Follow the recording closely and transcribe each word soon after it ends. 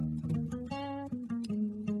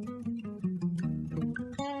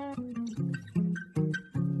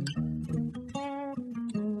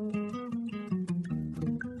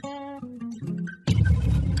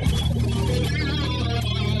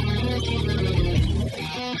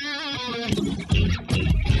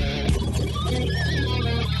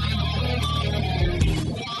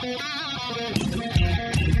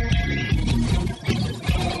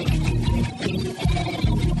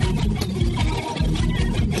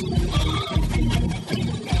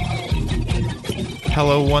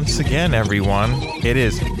Hello once again, everyone. It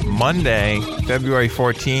is Monday, February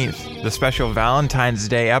 14th, the special Valentine's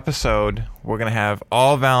Day episode. We're going to have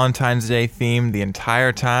all Valentine's Day themed the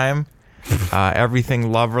entire time. Everything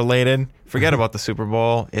love-related. Forget about the Super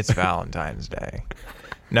Bowl. It's Valentine's Day.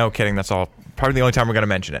 No kidding. That's all. Probably the only time we're going to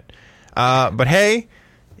mention it. But hey,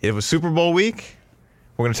 it was Super Bowl week.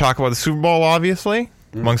 We're going to talk about the Super Bowl, obviously.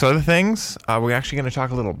 Amongst other things, we're actually going to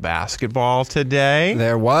talk a little basketball today.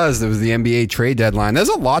 There was the NBA trade deadline. There's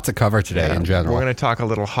a lot to cover today in general. We're going to talk a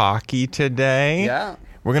little hockey today. Yeah.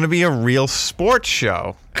 We're going to be a real sports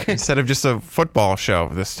show instead of just a football show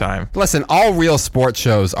this time. Listen, all real sports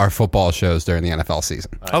shows are football shows during the NFL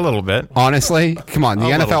season. A little bit. Honestly, come on, the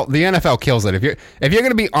NFL kills it. If you're going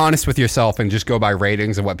to be honest with yourself and just go by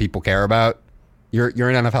ratings and what people care about, you're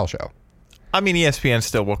an NFL show. I mean, ESPN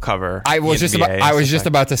still will cover. I was just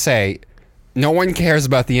about to say, no one cares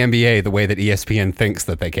about the NBA the way that ESPN thinks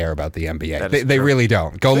that they care about the NBA. They really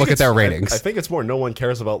don't. Go look at their ratings. I think it's more no one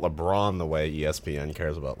cares about LeBron the way ESPN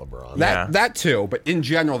cares about LeBron. That too, but in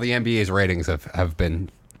general, the NBA's ratings have been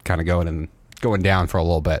kind of going down for a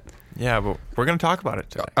little bit. Yeah, but we're going to talk about it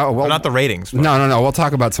today. Oh well, not the ratings. But No. We'll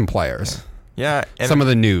talk about some players. Yeah, and some of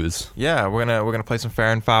the news. Yeah, we're gonna play some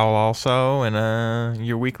fair and foul also, and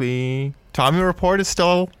your weekly Tommy report is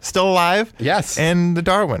still alive. Yes, and the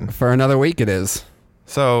Darwin for another week it is.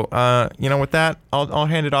 So with that, I'll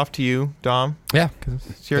hand it off to you, Dom. Yeah, because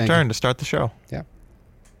it's your turn to start the show. Yeah.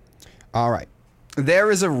 All right.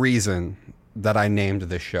 There is a reason that I named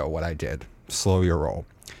this show what I did. Slow your roll.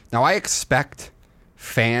 Now I expect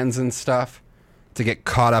fans and stuff to get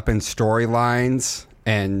caught up in storylines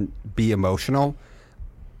and be emotional.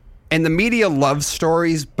 And the media loves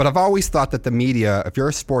stories, but I've always thought that the media, if you're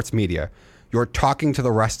a sports media, you're talking to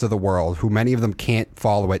the rest of the world, who many of them can't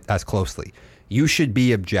follow it as closely. You should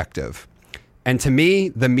be objective. And to me,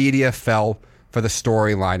 the media fell for the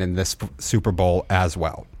storyline in this Super Bowl as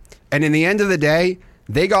well. And in the end of the day,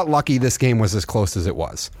 they got lucky this game was as close as it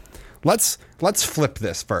was. Let's flip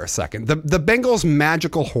this for a second. The Bengals'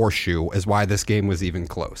 magical horseshoe is why this game was even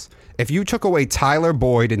close. If you took away Tyler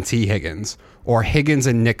Boyd and T. Higgins, or Higgins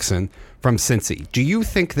and Nixon from Cincy, do you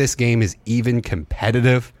think this game is even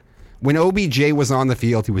competitive? When OBJ was on the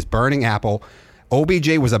field, he was burning apple.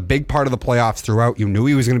 OBJ was a big part of the playoffs throughout. You knew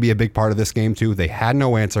he was going to be a big part of this game too. They had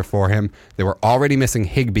no answer for him. They were already missing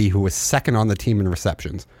Higbee, who was second on the team in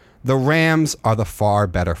receptions. The Rams are the far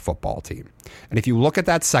better football team. And if you look at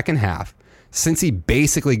that second half, Cincy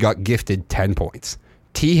basically got gifted 10 points.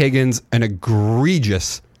 T. Higgins, an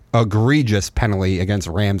egregious penalty against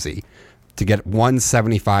Ramsey to get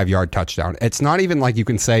 175-yard touchdown. It's not even like you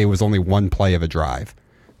can say it was only one play of a drive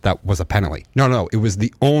that was a penalty. No, it was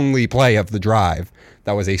the only play of the drive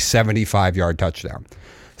that was a 75-yard touchdown.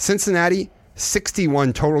 Cincinnati,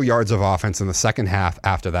 61 total yards of offense in the second half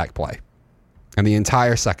after that play. And the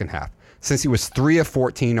entire second half, since he was 3 of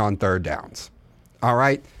 14 on third downs. All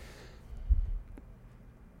right?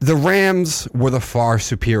 The Rams were the far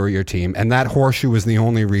superior team, and that horseshoe was the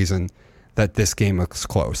only reason that this game looks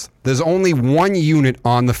close. There's only one unit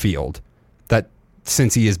on the field that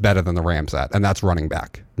Cincy is better than the Rams at, and that's running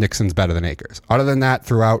back. Nixon's better than Akers. Other than that,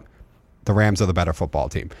 throughout, the Rams are the better football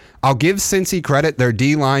team. I'll give Cincy credit. Their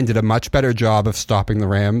D-line did a much better job of stopping the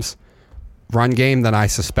Rams' run game than I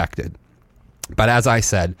suspected. But as I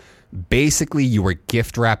said, basically you were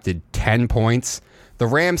gift-wrapped 10 points. The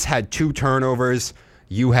Rams had 2 turnovers.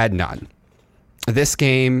 You had none. This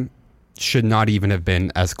game should not even have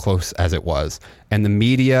been as close as it was. And the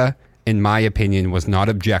media, in my opinion, was not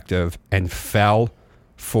objective and fell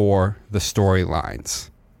for the storylines,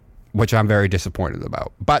 which I'm very disappointed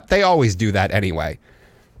about. But they always do that anyway.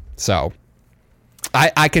 So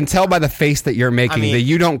I can tell by the face that you're making that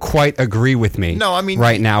you don't quite agree with me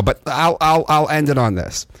right now. But I'll end it on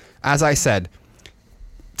this. As I said,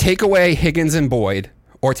 take away Higgins and Boyd,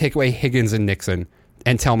 or take away Higgins and Nixon,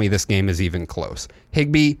 and tell me this game is even close.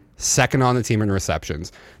 Higbee, second on the team in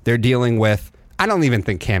receptions. They're dealing with, I don't even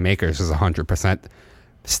think Cam Akers is 100%.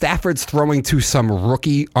 Stafford's throwing to some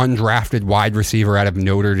rookie undrafted wide receiver out of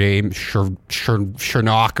Notre Dame,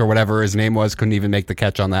 Chernock or whatever his name was, couldn't even make the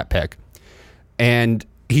catch on that pick. And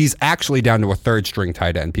he's actually down to a third string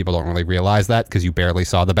tight end. People don't really realize that because you barely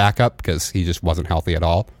saw the backup because he just wasn't healthy at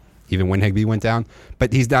all, even when Higbee went down.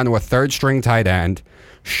 But he's down to a third string tight end,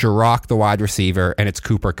 Sherrock the wide receiver, and it's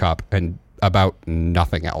Cooper Kupp and about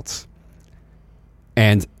nothing else.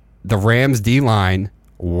 And the Rams D-line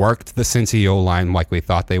worked the Cincy O-line like we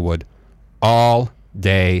thought they would all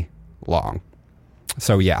day long.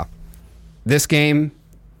 So yeah, this game,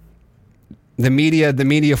 the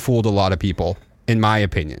media fooled a lot of people, in my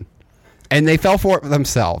opinion. And they fell for it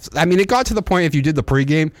themselves. I mean, it got to the point, if you did the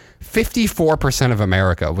pregame, 54% of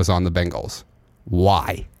America was on the Bengals.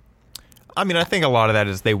 Why? I mean, I think a lot of that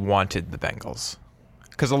is they wanted the Bengals.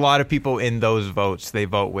 Because a lot of people in those votes, they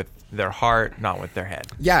vote with their heart, not with their head.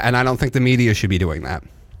 Yeah, and I don't think the media should be doing that.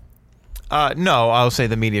 No, I'll say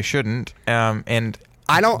the media shouldn't. And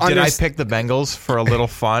I don't Did I pick the Bengals for a little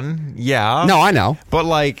fun? Yeah. No, I know. But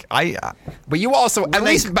like But you also at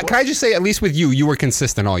least. But can I just say, at least with you were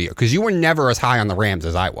consistent all year because you were never as high on the Rams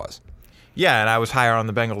as I was. yeah, and I was higher on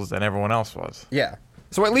the Bengals than everyone else was. Yeah.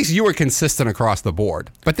 So at least you were consistent across the board.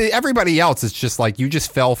 But everybody else, it's just like you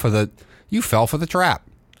fell for the trap.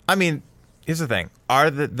 I mean, here's the thing: are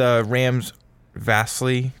the Rams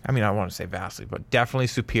vastly? I mean, I don't want to say vastly, but definitely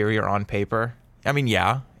superior on paper. I mean,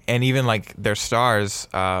 yeah. And even like their stars,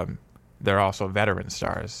 they're also veteran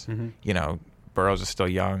stars. Mm-hmm. You know, Burrows is still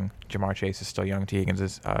young. Jamar Chase is still young. T. Higgins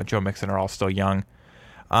is, Joe Mixon are all still young.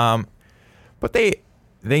 But they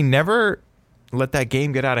never let that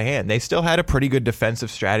game get out of hand. They still had a pretty good defensive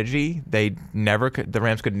strategy. The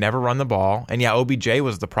Rams could never run the ball. And yeah, OBJ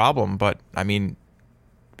was the problem. But I mean,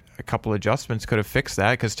 a couple adjustments could have fixed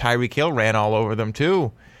that because Tyreek Hill ran all over them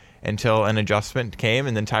too until an adjustment came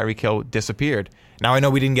and then Tyreek Hill disappeared. Now, I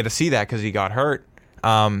know we didn't get to see that because he got hurt.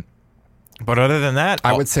 But other than that...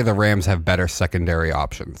 I would say the Rams have better secondary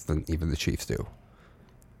options than even the Chiefs do.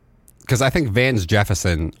 Because I think Vance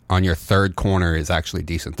Jefferson on your third corner is actually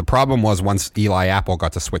decent. The problem was once Eli Apple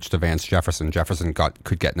got to switch to Vance Jefferson,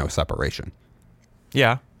 could get no separation.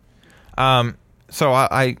 Yeah. So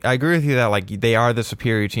I agree with you that like they are the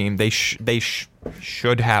superior team. They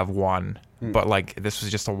should have won. But like this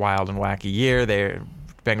was just a wild and wacky year.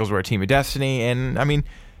 Bengals were a team of destiny, and I mean,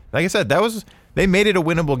 like I said, they made it a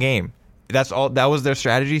winnable game. That was their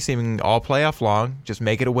strategy, seeming all playoff long. Just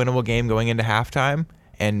make it a winnable game going into halftime,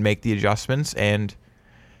 and make the adjustments and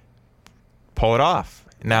pull it off.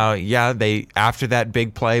 Now, yeah, after that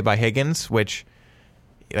big play by Higgins, which,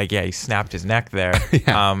 like, yeah, he snapped his neck there,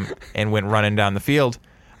 and went running down the field,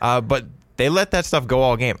 but they let that stuff go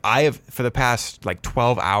all game. I have, for the past like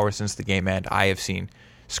 12 hours since the game ended, I have seen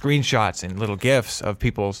screenshots and little GIFs of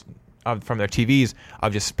people's from their TVs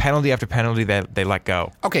of just penalty after penalty that they let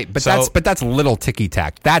go. Okay, but that's little ticky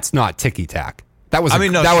tack. That's not ticky tack. That was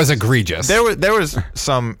that was egregious. There was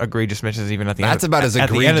some egregious misses even at the end. That's about as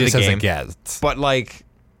egregious as it gets. But like,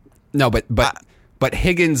 no, but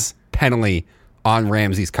Higgins' penalty on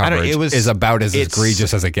Ramsey's coverage is about as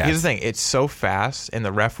egregious as it gets. Here's the thing: it's so fast, and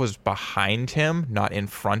the ref was behind him, not in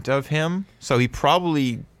front of him. So he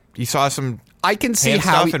saw some. I can see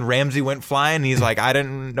how and Ramsey went flying. And he's like, I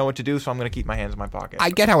didn't know what to do, so I'm going to keep my hands in my pocket.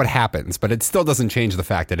 I get how it happens, but it still doesn't change the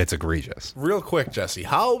fact that it's egregious. Real quick, Jesse,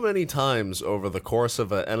 how many times over the course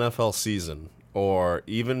of an NFL season, or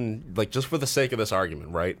even like just for the sake of this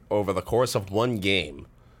argument, right, over the course of one game,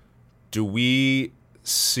 do we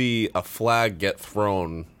see a flag get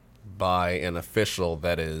thrown by an official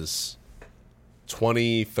that is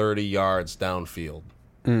 20, 30 yards downfield,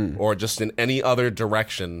 or just in any other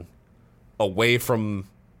direction away from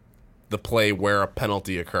the play where a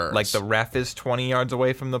penalty occurs? Like the ref is 20 yards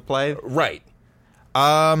away from the play? Right.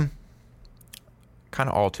 Kind of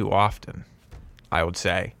all too often, I would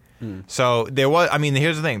say. So there was, I mean,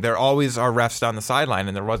 here's the thing. There always are refs down the sideline,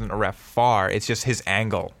 and there wasn't a ref far. It's just his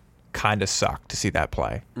angle kind of sucked to see that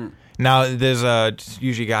play. Now, there's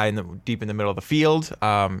usually a guy deep in the middle of the field.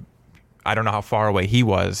 I don't know how far away he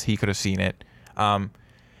was. He could have seen it. And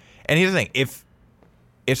here's the thing. If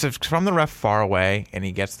it's from the ref far away and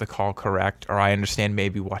he gets the call correct, or I understand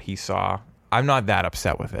maybe what he saw, I'm not that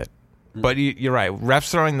upset with it. But you're right.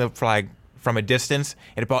 Refs throwing the flag from a distance,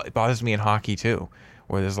 it bothers me in hockey too,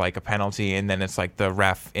 where there's like a penalty and then it's like the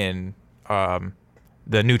ref in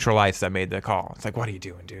the neutral ice that made the call. It's like, what are you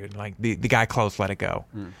doing, dude? Like the guy close, let it go.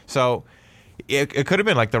 So it could have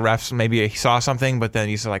been like the refs, maybe he saw something, but then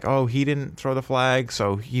he's like, oh, he didn't throw the flag,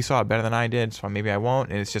 so he saw it better than I did, so maybe I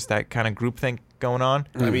won't. And it's just that kind of groupthink going on.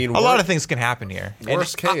 I mean, a lot of things can happen here.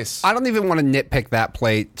 Worst case. I don't even want to nitpick that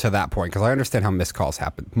play to that point because I understand how missed calls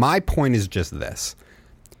happen. My point is just this.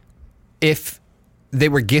 If they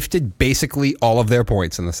were gifted basically all of their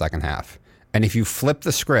points in the second half, and if you flip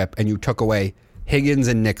the script and you took away Higgins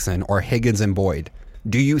and Nixon or Higgins and Boyd,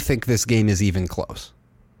 do you think this game is even close?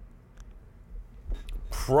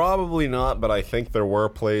 Probably not, but I think there were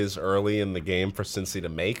plays early in the game for Cincy to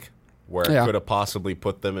make where it could have possibly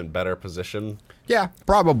put them in better position. Yeah,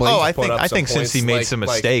 probably. Oh, I think Cincy made some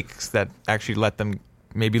mistakes that actually let them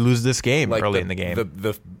maybe lose this game early in the game.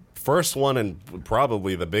 The first one, and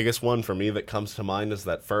probably the biggest one for me that comes to mind, is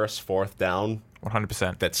that first fourth down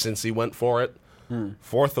 100%. that Cincy went for it.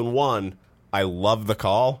 4th and 1, I love the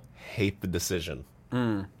call, hate the decision.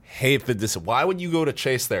 Hate the decision. Why would you go to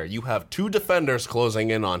Chase there? You have 2 defenders closing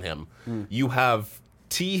in on him. You have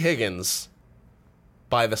T. Higgins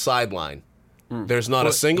by the sideline. There's not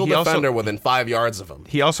a single defender within 5 yards of him.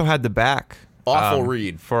 He also had the back. Awful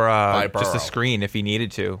read for by just Burrow. a screen if he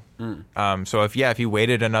needed to. So if he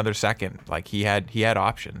waited another second, like he had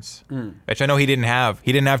options, which I know he didn't have.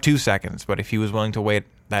 He didn't have 2 seconds, but if he was willing to wait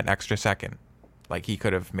that extra second, like he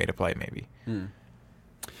could have made a play maybe.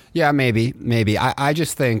 Yeah, maybe. I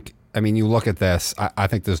just think, I mean, you look at this, I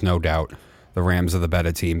think there's no doubt the Rams are the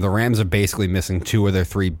better team. The Rams are basically missing 2 of their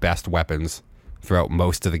 3 best weapons throughout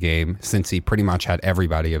most of the game, since he pretty much had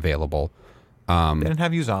everybody available. They didn't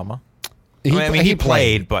have Uzama. He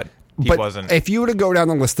played, but he but wasn't. If you were to go down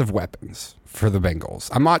the list of weapons for the Bengals,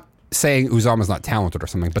 I'm not saying Uzama's not talented or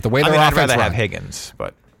something, but the way their I'd offense rather have run, Higgins,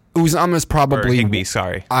 but Uzama's or probably Higbee.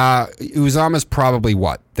 Sorry, Uzama's probably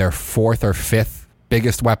what, their 4th or 5th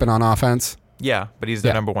biggest weapon on offense. yeah, but he's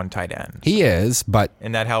the number 1 tight end, He is, but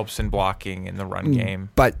and that helps in blocking in the run game.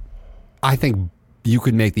 But I think you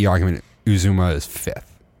could make the argument Uzama is 5th.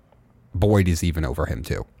 Boyd is even over him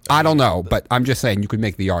too. I don't know, but I'm just saying you could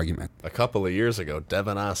make the argument. A couple of years ago,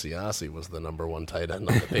 Devin Asiasi was the number 1 tight end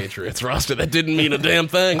on the Patriots roster. That didn't mean a damn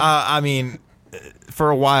thing. I mean,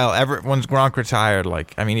 for a while, once Gronk retired,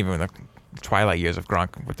 even in the twilight years of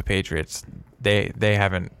Gronk with the Patriots, they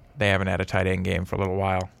haven't had a tight end game for a little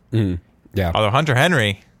while. Yeah. Although Hunter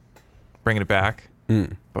Henry, bringing it back,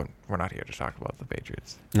 but we're not here to talk about the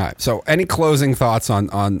Patriots. All right. So, any closing thoughts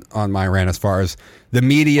on my rant as far as the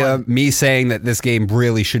media, me saying that this game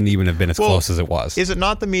really shouldn't even have been as close as it was? Is it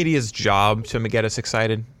not the media's job to get us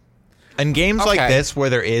excited? In games like Okay. this, where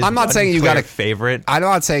there is I'm not one saying you clear got a favorite. I'm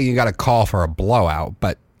not saying you got to call for a blowout,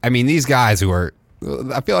 but I mean, these guys who are,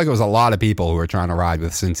 I feel like it was a lot of people who were trying to ride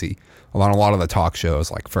with Cincy on a lot of the talk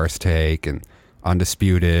shows like First Take and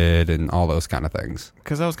Undisputed and all those kind of things.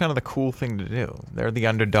 Because that was kind of the cool thing to do. They're the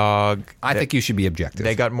underdog. I think you should be objective.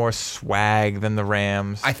 They got more swag than the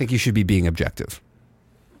Rams. I think you should be being objective.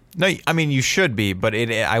 No, I mean, you should be, but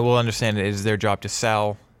I will understand it is their job to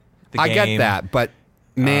sell the game. I get that, but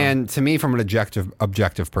man, to me, from an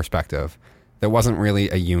objective perspective, there wasn't really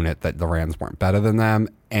a unit that the Rams weren't better than them.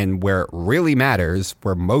 And where it really matters,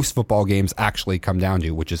 where most football games actually come down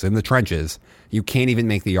to, which is in the trenches, you can't even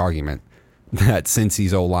make the argument that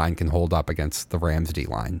Cincy's O-line can hold up against the Rams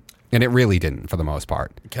D-line. And it really didn't for the most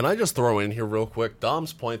part. Can I just throw in here real quick?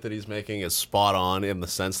 Dom's point that he's making is spot on in the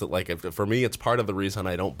sense that, like, for me, it's part of the reason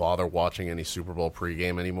I don't bother watching any Super Bowl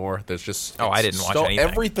pregame anymore. There's just I didn't watch anything.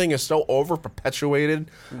 Everything is so over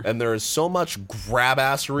perpetuated, and there is so much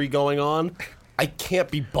grabassery going on. I can't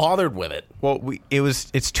be bothered with it. Well,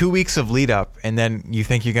 it's 2 weeks of lead up, and then you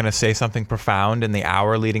think you're going to say something profound in the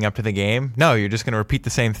hour leading up to the game. No, you're just going to repeat the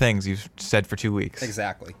same things you've said for 2 weeks.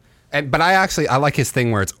 Exactly. But I like his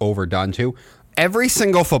thing where it's overdone too. Every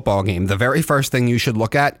single football game, the very first thing you should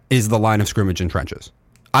look at is the line of scrimmage and trenches.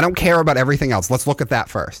 I don't care about everything else. Let's look at that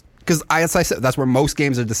first. Because as I said, that's where most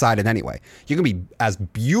games are decided anyway. You can be as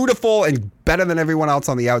beautiful and better than everyone else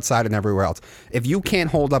on the outside and everywhere else. If you can't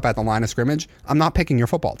hold up at the line of scrimmage, I'm not picking your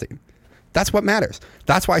football team. That's what matters.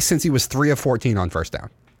 That's why Cincy was 3 of 14 on first down.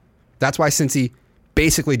 That's why Cincy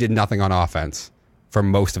basically did nothing on offense for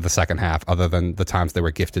most of the second half, other than the times they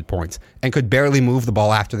were gifted points, and could barely move the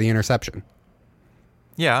ball after the interception.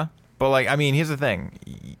 Yeah, but here's the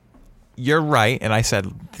thing. You're right, and I said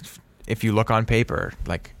if you look on paper,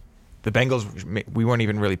 the Bengals, we weren't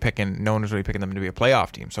even really picking, no one was really picking them to be a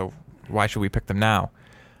playoff team, so why should we pick them now?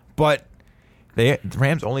 But the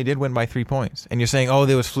Rams only did win by 3 points. And you're saying,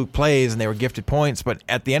 there was fluke plays and they were gifted points, but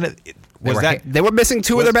at the end of it, they were missing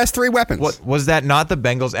 2 of their best 3 weapons. Was that not the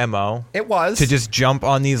Bengals' MO? It was. To just jump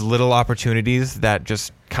on these little opportunities that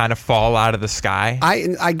just kind of fall out of the sky?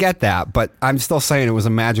 I get that, but I'm still saying it was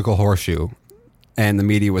a magical horseshoe, and the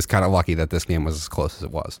media was kind of lucky that this game was as close as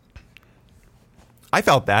it was. I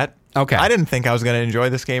felt that. Okay. I didn't think I was going to enjoy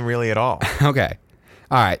this game really at all. Okay.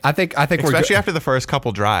 All right. I think especially after the first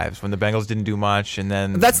couple drives when the Bengals didn't do much, and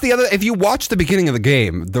then that's the other. If you watch the beginning of the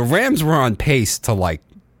game, the Rams were on pace to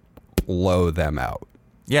blow them out.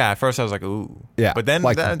 Yeah. At first I was like, ooh. Yeah. But then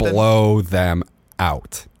blow them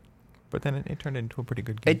out. But then it turned into a pretty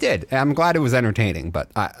good game. It did. I'm glad it was entertaining, but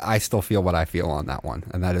I still feel what I feel on that one,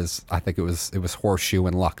 and that is, I think it was horseshoe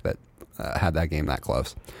and luck that had that game that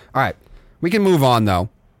close. All right. We can move on though.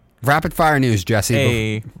 Rapid fire news, Jesse.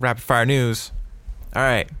 Hey, rapid fire news. All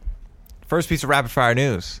right. First piece of rapid fire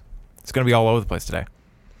news. It's going to be all over the place today.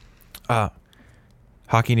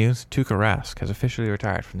 Hockey news. Tuukka Rask has officially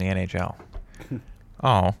retired from the NHL.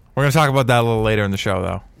 We're going to talk about that a little later in the show,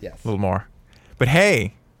 though. Yes. A little more. But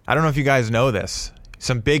hey, I don't know if you guys know this.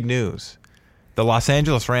 Some big news. The Los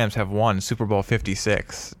Angeles Rams have won Super Bowl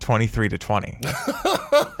 56,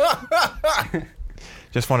 23-20.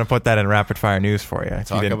 Just want to put that in rapid fire news for you.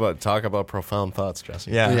 Talk about profound thoughts,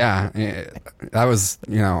 Jesse. Yeah. Yeah, that was,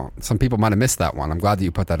 some people might have missed that one. I'm glad that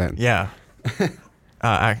you put that in. Yeah.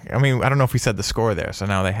 I don't know if we said the score there, so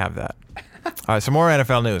now they have that. Some more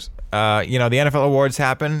NFL news. The NFL awards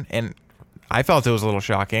happen, and I felt it was a little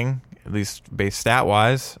shocking, at least based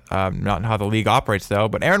stat-wise. Not how the league operates, though.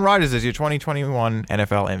 But Aaron Rodgers is your 2021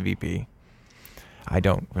 NFL MVP. I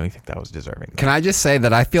don't really think that was deserving. Can I just say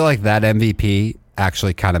that I feel like that MVP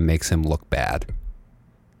actually kind of makes him look bad?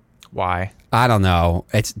 Why? I don't know.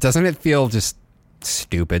 Doesn't it feel just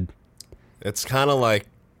stupid? It's kind of like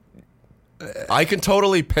I can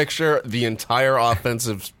totally picture the entire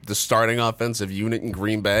the starting offensive unit in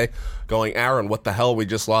Green Bay going, Aaron, what the hell? We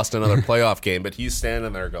just lost another playoff game. But he's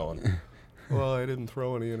standing there going, well, I didn't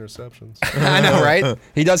throw any interceptions. I know, right?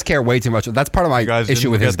 He does care way too much. That's part of my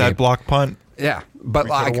issue with his game. That block punt. Yeah,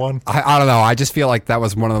 but I don't know. I just feel like that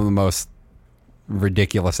was one of the most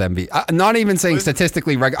ridiculous MVP. Not even saying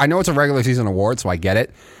statistically. I know it's a regular season award, so I get it.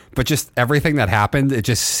 But just everything that happened, it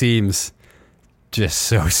just seems just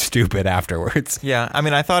so stupid afterwards. Yeah,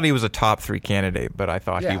 I thought he was a top 3 candidate, but I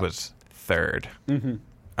thought he was third. Mm-hmm.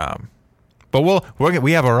 But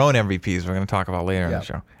we have our own MVPs we're going to talk about later in the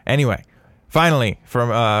show. Anyway, finally, from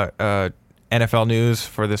NFL news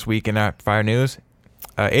for this week in Fire News,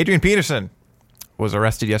 Adrian Peterson was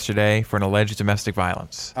arrested yesterday for an alleged domestic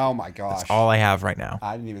violence. Oh my gosh. That's all I have right now.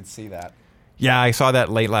 I didn't even see that. Yeah, I saw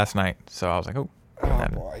that late last night, so I was like, oh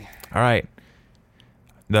boy. All right.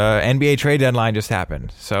 The NBA trade deadline just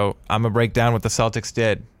happened, so I'm going to break down what the Celtics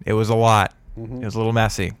did. It was a lot. Mm-hmm. It was a little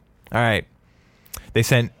messy. All right. They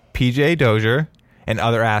sent PJ Dozier and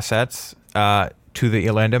other assets to the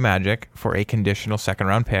Orlando Magic for a conditional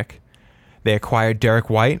second-round pick. They acquired Derek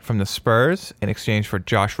White from the Spurs in exchange for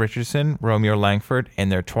Josh Richardson, Romeo Langford,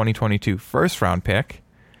 and their 2022 first-round pick.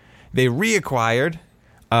 They reacquired,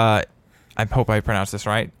 I hope I pronounced this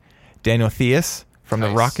right, Daniel Theis from the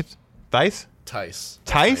Rockets. Theis? Tice?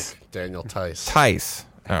 Daniel Tice. Tice.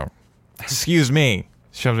 Oh. Excuse me.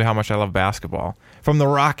 Shows me how much I love basketball. From the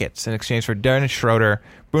Rockets in exchange for Dennis Schroeder,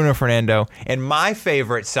 Bruno Fernando, and my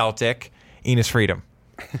favorite Celtic, Enes Freedom.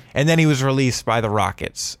 And then he was released by the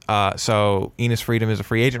Rockets. So Enes Freedom is a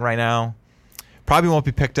free agent right now. Probably won't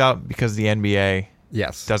be picked up because the NBA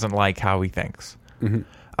doesn't like how he thinks. Mm-hmm.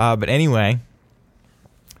 But anyway,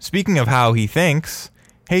 speaking of how he thinks,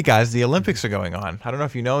 hey guys, the Olympics are going on. I don't know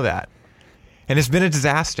if you know that. And it's been a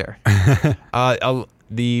disaster.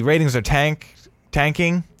 The ratings are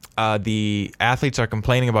tanking. The athletes are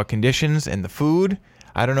complaining about conditions and the food.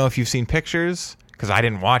 I don't know if you've seen pictures, because I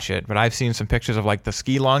didn't watch it, but I've seen some pictures of like the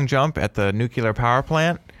ski long jump at the nuclear power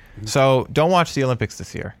plant. Mm-hmm. So don't watch the Olympics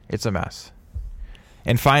this year. It's a mess.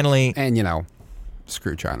 And finally... And,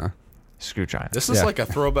 screw China. Screw China. This is like a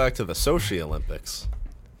throwback to the Sochi Olympics.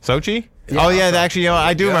 Sochi? Yeah, actually,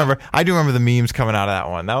 I do remember. I do remember the memes coming out of that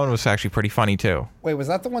one. That one was actually pretty funny too. Wait, was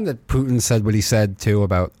that the one that Putin said what he said too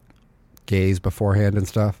about gays beforehand and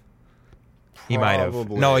stuff? He might have.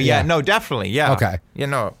 No, no, definitely, yeah. Okay.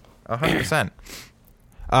 100%.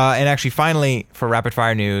 And actually, finally, for rapid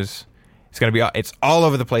fire news, it's all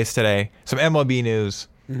over the place today. Some MLB news.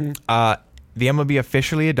 Mm-hmm. The MLB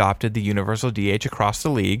officially adopted the universal DH across the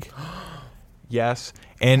league. Yes,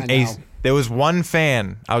 and there was one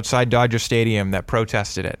fan outside Dodger Stadium that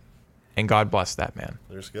protested it, and God bless that man.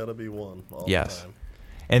 There's got to be one. Yes, the time.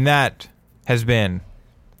 And that has been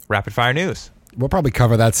rapid fire news. We'll probably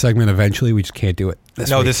cover that segment eventually. We just can't do it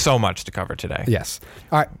this week. There's so much to cover today. Yes.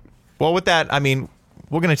 All right. Well, with that,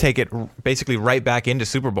 we're going to take it basically right back into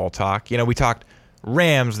Super Bowl talk. We talked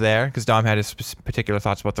Rams there because Dom had his particular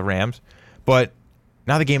thoughts about the Rams, but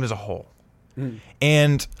now the game as a whole. Mm.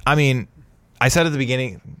 And I said at the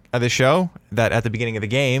beginning of the show that at the beginning of the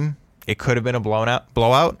game, it could have been a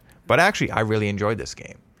blowout, but actually I really enjoyed this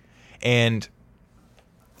game. And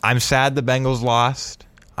I'm sad the Bengals lost.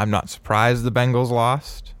 I'm not surprised the Bengals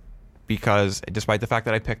lost because despite the fact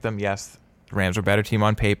that I picked them, yes, the Rams were a better team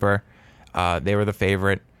on paper. They were the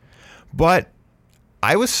favorite. But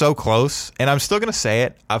I was so close, and I'm still going to say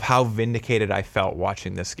it, of how vindicated I felt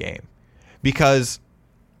watching this game. Because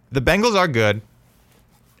the Bengals are good.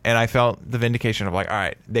 And I felt the vindication of all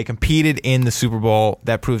right, they competed in the Super Bowl.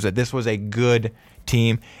 That proves that this was a good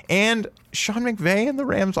team. And Sean McVay and the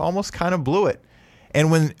Rams almost kind of blew it. And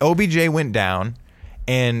when OBJ went down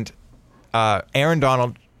and Aaron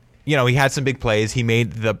Donald, he had some big plays. He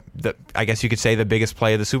made the I guess you could say the biggest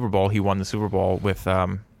play of the Super Bowl. He won the Super Bowl with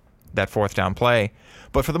that fourth down play.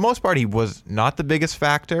 But for the most part, he was not the biggest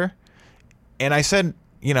factor. And I said,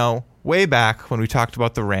 way back when we talked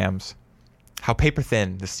about the Rams, how paper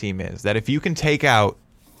thin this team is. That if you can take out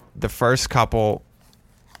the first couple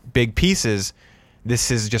big pieces,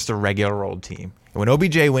 this is just a regular old team. And when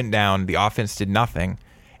OBJ went down, the offense did nothing.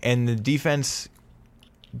 And the defense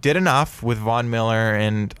did enough with Von Miller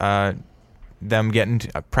and them getting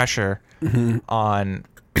pressure on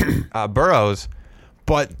Burrows.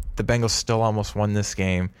 But the Bengals still almost won this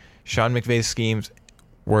game. Sean McVay's schemes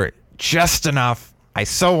were just enough. I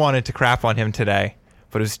so wanted to crap on him today,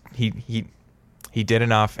 but he did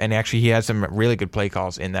enough, and actually he had some really good play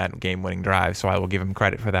calls in that game-winning drive, so I will give him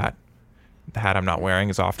credit for that. The hat I'm not wearing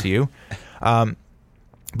is off to you.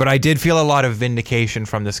 But I did feel a lot of vindication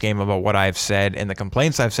from this game about what I've said and the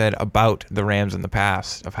complaints I've said about the Rams in the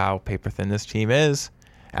past of how paper-thin this team is.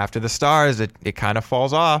 After the Stars, it kind of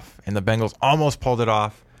falls off, and the Bengals almost pulled it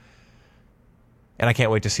off. And I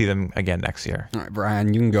can't wait to see them again next year. All right,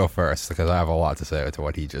 Brian, you can go first because I have a lot to say to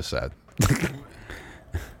what he just said.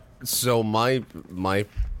 So my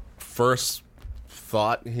first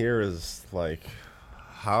thought here is like,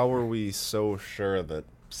 how are we so sure that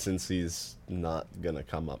Cincy's not gonna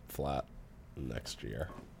come up flat next year?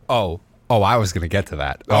 Oh, I was going to get to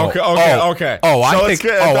that. Okay.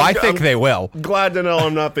 I think they will. Glad to know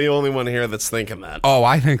I'm not the only one here that's thinking that. Oh,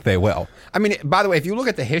 I think they will. I mean, by the way, if you look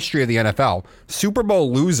at the history of the NFL, Super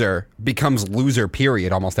Bowl loser becomes loser,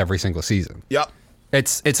 period, almost every single season. Yep.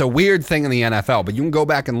 It's a weird thing in the NFL, but you can go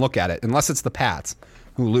back and look at it, unless it's the Pats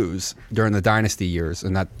who lose during the dynasty years,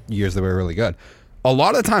 and that years that were really good. A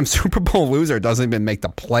lot of the time, Super Bowl loser doesn't even make the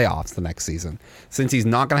playoffs the next season, since he's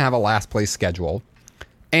not going to have a last place schedule.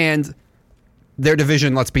 And their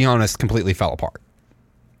division, let's be honest, completely fell apart.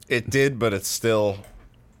 It did, but it's still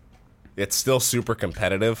super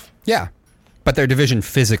competitive. Yeah. But their division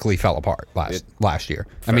physically fell apart last year.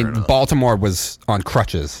 I mean, enough. Baltimore was on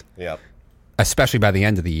crutches, Yep. especially by the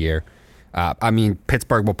end of the year. I mean,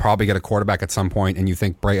 Pittsburgh will probably get a quarterback at some point, and you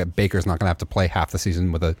think Baker's not going to have to play half the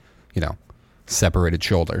season with a, separated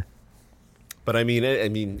shoulder. But I mean,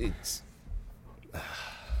 it's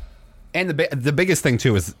And the biggest thing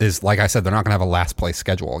too is like I said, they're not going to have a last place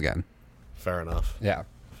schedule again. fair enough. Yeah.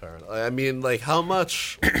 Fair enough. I mean, like, how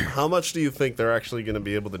much do you think they're actually going to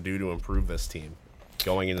be able to do to improve this team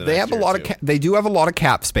going into? They have a lot of they do have a lot of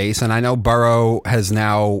cap space, and I know Burrow has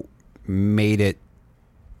now made it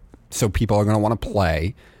so people are going to want to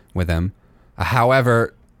play with him.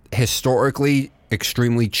 However, historically,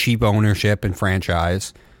 extremely cheap ownership and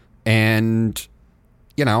franchise, and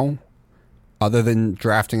other than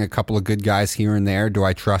drafting a couple of good guys here and there, do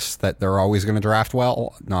I trust that they're always going to draft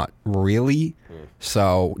well? Not really.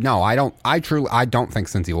 So no, I don't. I don't think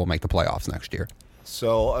Cincy will make the playoffs next year.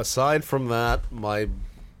 So aside from that, my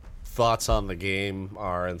thoughts on the game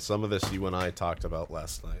are, and some of this you and I talked about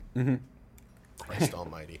last night. Mm-hmm. Christ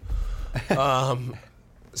Almighty.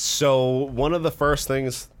 So one of the first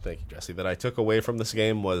things, thank you, Jesse, that I took away from this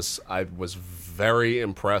game was I was very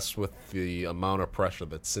impressed with the amount of pressure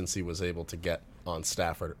that Cincy was able to get on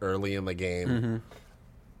Stafford early in the game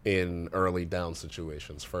in early down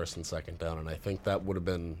situations, first and second down. And I think that would have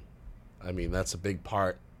been, that's a big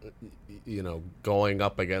part, going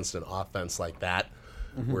up against an offense like that,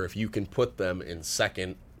 where if you can put them in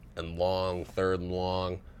second and long, third and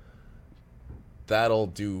long, that'll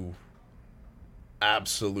do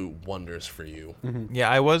absolute wonders for you. Yeah,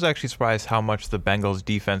 I was actually surprised how much the Bengals'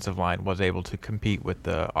 defensive line was able to compete with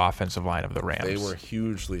the offensive line of the Rams. They were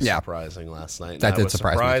hugely surprising last night. That I did was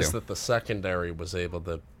surprise me, surprised too. that the secondary was able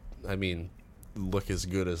to, look as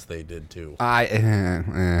good as they did too. I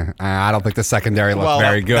don't think the secondary looked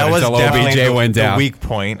very good that was until definitely OBJ went down. the weak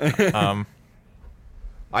point.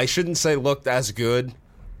 I shouldn't say looked as good,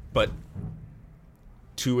 but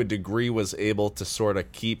to a degree was able to sort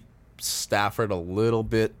of keep Stafford a little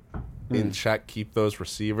bit in check, keep those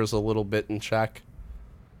receivers a little bit in check.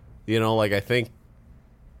 I think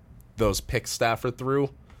those picks Stafford threw,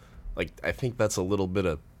 I think that's a little bit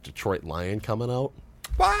of Detroit Lion coming out.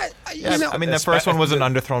 But the first one was an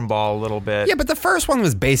underthrown ball a little bit. yeah, but the first one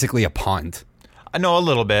was basically a punt. I know a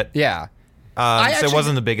little bit. Yeah. So it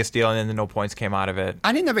wasn't the biggest deal, and then no points came out of it.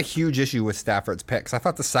 I didn't have a huge issue with Stafford's picks. I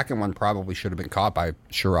thought the second one probably should have been caught by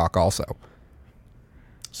Chirac also.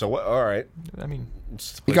 So what? All right,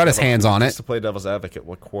 He got his hands on it. Just to play devil's advocate,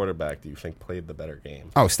 what quarterback do you think played the better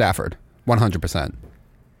game? Oh, Stafford. 100%.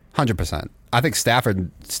 100%. I think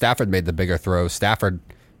Stafford made the bigger throws. Stafford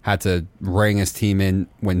had to ring his team in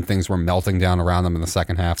when things were melting down around them in the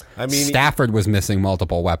second half. Stafford was missing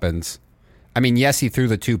multiple weapons. Yes, he threw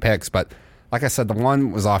the two picks, but like I said, the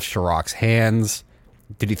one was off Chirac's hands.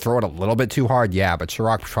 Did he throw it a little bit too hard? Yeah, but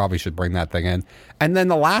Chirac probably should bring that thing in. And then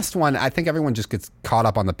the last one, I think everyone just gets caught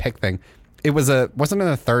up on the pick thing. It wasn't it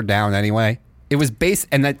a third down anyway? It was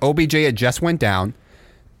and that OBJ had just went down.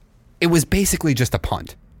 It was basically just a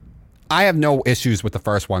punt. I have no issues with the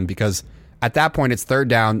first one because at that point it's third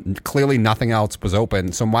down. Clearly nothing else was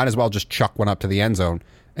open, so might as well just chuck one up to the end zone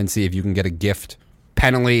and see if you can get a gift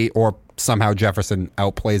penalty or somehow Jefferson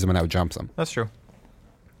outplays him and outjumps him. That's true.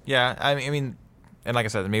 Yeah, I mean, and like I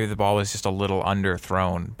said, maybe the ball was just a little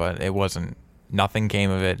underthrown, but it wasn't. Nothing came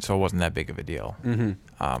of it, so it wasn't that big of a deal.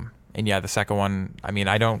 Mm-hmm. And yeah, the second one. I mean,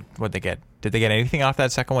 What'd they get? Did they get anything off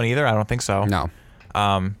that second one either? I don't think so. No.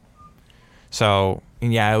 So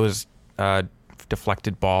and yeah, it was a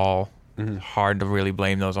deflected ball. Mm-hmm. Hard to really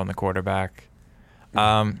blame those on the quarterback.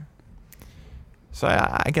 So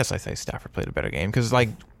I guess I say Stafford played a better game because, like,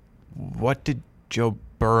 what did Joe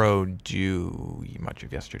Burrow do much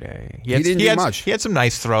of yesterday? He didn't do much. He had some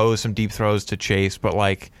nice throws, some deep throws to Chase, but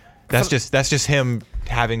like that's just him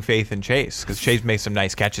having faith in Chase because Chase makes some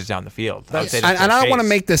nice catches down the field. And I don't want to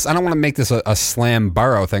make this. I don't want to make this a slam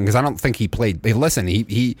Burrow thing because I don't think he played. Listen,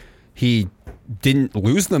 he didn't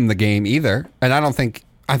lose them the game either, and I think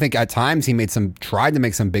at times he tried to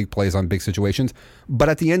make some big plays on big situations, but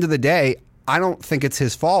at the end of the day, I don't think it's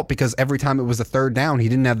his fault because every time it was a third down, he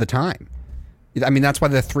didn't have the time. I mean, that's why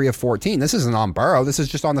they're 3 of 14. This isn't on Burrow. This is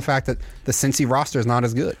just on the fact that the Cincy roster is not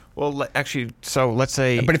as good. Well, actually, so let's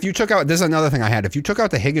say... But if you took out... This is another thing I had. If you took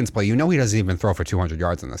out the Higgins play, you know he doesn't even throw for 200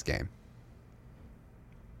 yards in this game.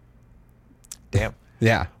 Damn.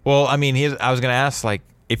 Yeah. Well, I mean, I was going to ask, like,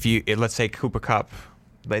 let's say Cooper Kupp,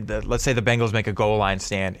 let's say the Bengals make a goal line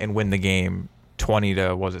stand and win the game 20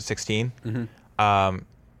 to, 16? Mm-hmm.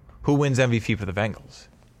 Who wins MVP for the Bengals?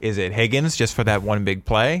 Is it Higgins just for that one big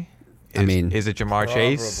play? Is it Jamar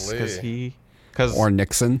Chase? Or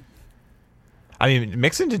Nixon? I mean,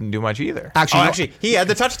 Mixon didn't do much either. Actually, he had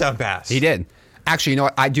the touchdown pass. He did. Actually, you know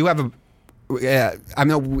what? I do have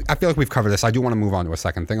I feel like we've covered this. I do want to move on to a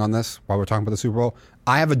second thing on this while we're talking about the Super Bowl.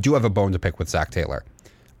 I do have a bone to pick with Zach Taylor.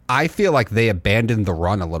 I feel like they abandoned the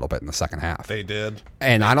run a little bit in the second half. They did.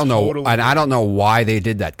 And I don't know why they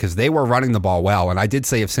did that because they were running the ball well. And I did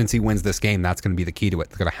say if Cincy wins this game, that's going to be the key to it.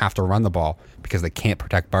 They're going to have to run the ball because they can't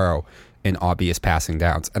protect Burrow in obvious passing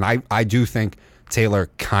downs. And I do think Taylor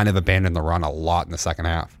kind of abandoned the run a lot in the second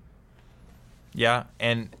half. Yeah,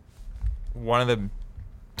 and one of the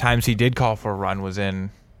times he did call for a run was in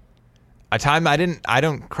a time I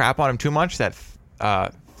don't crap on him too much, that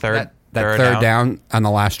third down on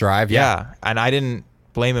the last drive. Yeah, and I didn't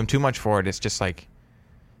blame him too much for it. It's just like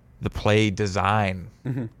the play design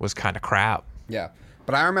was kind of crap. Yeah.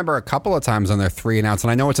 But I remember a couple of times on their 3 and outs, and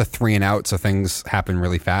I know it's a 3 and out, so things happen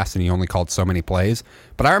really fast, and he only called so many plays.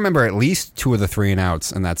 But I remember at least 2 of the 3 and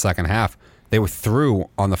outs in that second half, they were through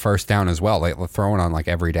on the first down as well. They were throwing on like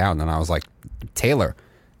every down, and I was like, Taylor,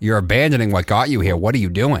 you're abandoning what got you here. What are you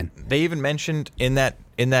doing? They even mentioned in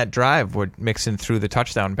that drive where Mixon threw the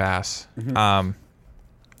touchdown pass. Mm-hmm.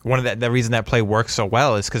 One of the reason that play works so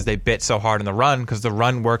well is because they bit so hard in the run because the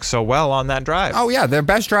run works so well on that drive. Oh, yeah. Their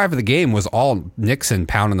best drive of the game was all Nixon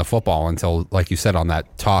pounding the football until, like you said, on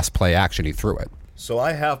that toss play action, he threw it. So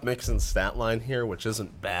I have Mixon's stat line here, which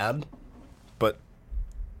isn't bad, but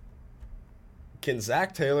can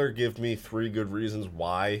Zach Taylor give me 3 good reasons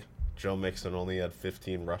why Joe Mixon only had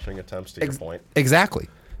 15 rushing attempts, to your point? Exactly.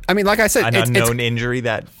 I mean, like I said, an unknown injury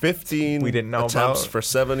that 15 we didn't know attempts about. For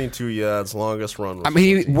 72 yards, longest run was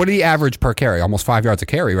what did he average per carry? Almost 5 yards a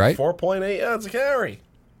carry, right? 4.8 yards a carry.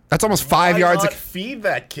 That's almost 5 yards. Feed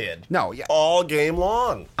that kid. No, yeah, all game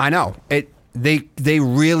long. I know it. They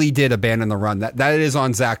really did abandon the run. That is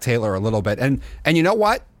on Zach Taylor a little bit, and you know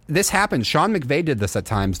what? This happened. Sean McVay did this at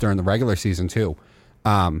times during the regular season too,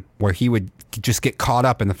 where he would just get caught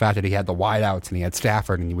up in the fact that he had the wideouts and he had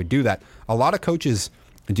Stafford, and he would do that. A lot of coaches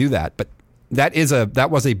do that, but that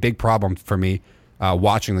was a big problem for me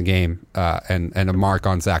watching the game and a mark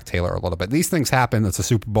on Zach Taylor a little bit. These things happen. It's a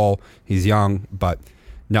Super Bowl. He's young, but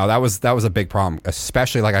no, that was a big problem.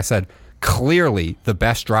 Especially, like I said, clearly the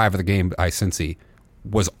best drive of the game by Cincy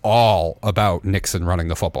was all about Nixon running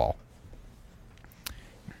the football.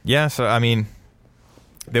 Yeah, so I mean,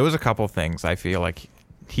 there was a couple things I feel like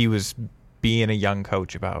he was being a young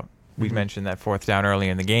coach about. We mentioned that 4th down early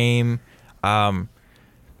in the game.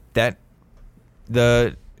 That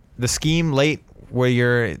the scheme late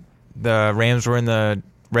where the Rams were in the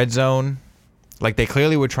red zone, like they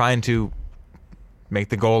clearly were trying to make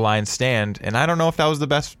the goal line stand, and I don't know if that was the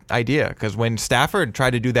best idea because when Stafford tried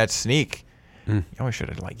to do that sneak, You always should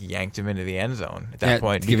have like yanked him into the end zone at that Yeah,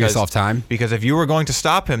 point. give yourself time. Because if you were going to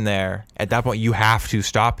stop him there, at that point you have to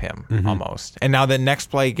stop him almost. And now the next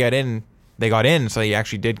play they got in, so you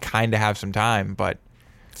actually did kind of have some time. But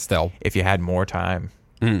Still, if you had more time,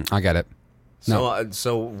 I get it.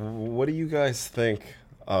 So what do you guys think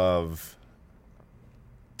of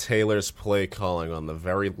Taylor's play calling on the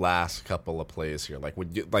very last couple of plays here? Like,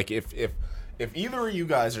 would you like if either of you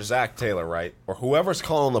guys are Zach Taylor, right, or whoever's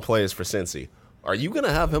calling the plays for Cincy, are you going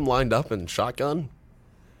to have him lined up in shotgun?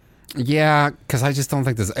 Yeah, because I just don't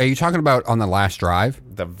think this. Are you talking about on the last drive?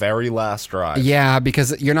 The very last drive. Yeah,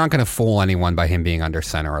 because you're not going to fool anyone by him being under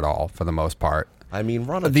center at all for the most part. I mean,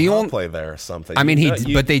 run a play there or something. I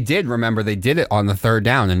mean, but they did. Remember, they did it on the third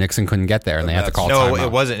down, and Nixon couldn't get there, and they had to call no, timeout.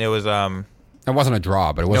 it wasn't. It was It wasn't a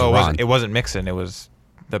draw, but it was a no, run. it wasn't Mixon. It was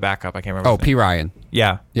the backup. I can't remember. Oh, his name. P. Ryan.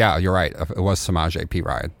 Yeah. Yeah, you're right. It was Samaje P.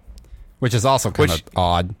 Ryan, which is also kind of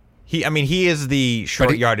odd. He is the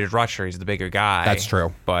short yardage rusher. He's the bigger guy. That's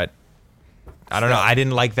true. But I don't know. I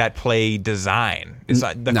didn't like that play design. It's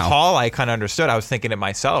the No. call I kind of understood. I was thinking it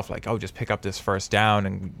myself, like, oh, just pick up this first down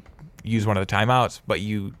and use one of the timeouts. But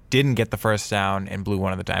you didn't get the first down and blew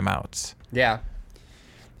one of the timeouts. Yeah.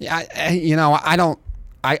 Yeah, I don't.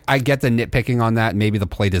 I get the nitpicking on that. Maybe the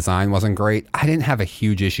play design wasn't great. I didn't have a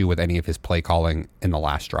huge issue with any of his play calling in the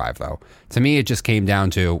last drive, though. To me, it just came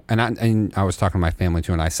down to, and I was talking to my family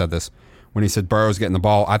too, and I said this when he said Burrow's getting the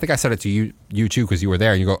ball. I think I said it to you too, because you were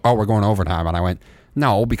there. And you go, oh, we're going overtime, and I went,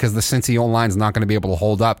 no, because the Cincy O-line's not going to be able to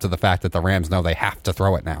hold up to the fact that the Rams know they have to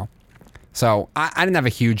throw it now. So I didn't have a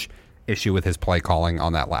huge issue with his play calling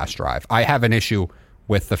on that last drive. I have an issue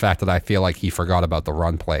with the fact that I feel like he forgot about the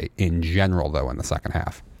run play in general, though, in the second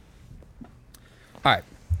half. All right.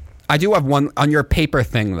 I do have one on your paper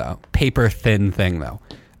thin thing, though.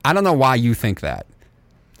 I don't know why you think that.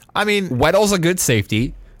 I mean, Weddle's a good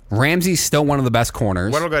safety. Ramsey's still one of the best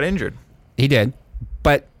corners. Weddle got injured. He did.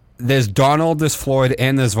 But there's Donald, there's Floyd,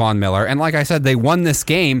 and there's Von Miller. And like I said, they won this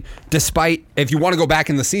game despite, if you want to go back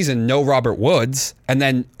in the season, no Robert Woods, and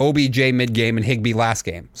then OBJ mid-game and Higbee last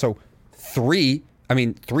game. So three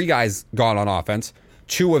guys gone on offense,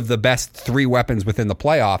 two of the best three weapons within the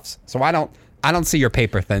playoffs. So I don't see your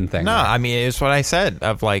paper thin thing. No, there. I mean, it's what I said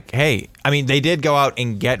of like, hey, I mean, they did go out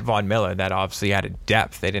and get Von Miller. That obviously added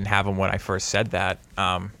depth. They didn't have him when I first said that.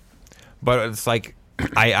 But it's like,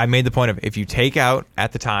 I made the point of, if you take out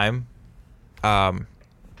at the time Aaron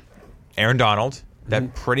Donald,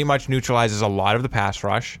 that pretty much neutralizes a lot of the pass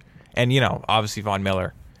rush. And, obviously Von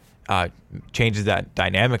Miller changes that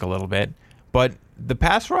dynamic a little bit. But the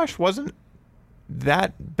pass rush wasn't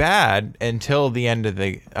that bad until the end of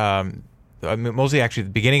the mostly actually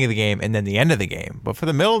the beginning of the game and then the end of the game. But for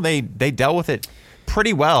the middle, they dealt with it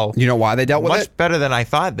pretty well. You know why they dealt with it? Much better than I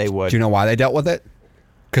thought they would. Do you know why they dealt with it?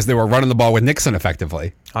 Because they were running the ball with Nixon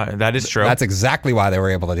effectively. That is true. That's exactly why they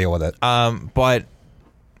were able to deal with it. And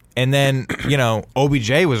then,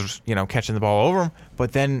 OBJ was, catching the ball over him.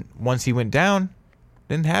 But then once he went down,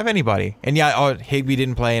 didn't have anybody. And Higbee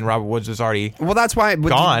didn't play and Robert Woods was already that's why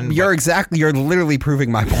gone. You're literally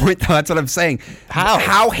proving my point, though. That's what I'm saying.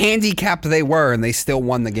 How handicapped they were, and they still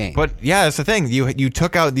won the game. But yeah, that's the thing. You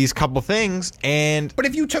took out these couple things, and but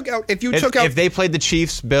if they played the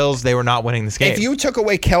Chiefs, Bills, they were not winning this game. If you took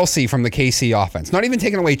away Kelsey from the KC offense, not even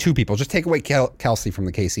taking away two people, just take away Kelsey from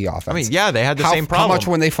the KC offense. I mean, yeah, they had the same problem. How much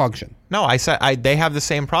when they function? No, I said they have the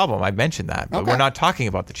same problem. I mentioned that, but we're not talking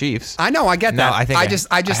about the Chiefs. I know, I get that. I think I just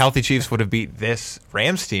a healthy Chiefs would have beat this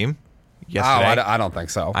Rams team yesterday. Oh, I don't think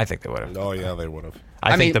so. I think they would have. Oh yeah, they would have.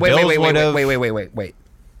 I think the Bills would have. Wait.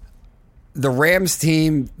 The Rams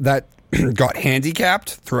team that got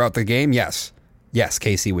handicapped throughout the game, yes,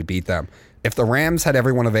 KC would beat them. If the Rams had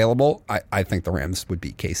everyone available, I think the Rams would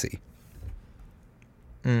beat KC.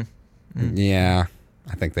 Yeah,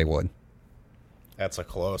 I think they would. That's a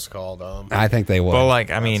close call, Dom. I think they would. Well,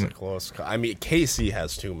 That's a close call. I mean, KC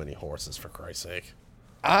has too many horses, for Christ's sake.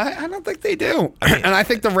 I don't think they do. And I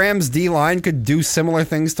think the Rams D-line could do similar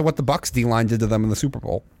things to what the Bucs D-line did to them in the Super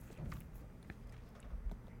Bowl.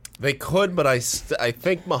 They could, but I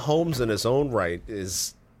think Mahomes in his own right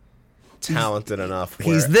is talented enough.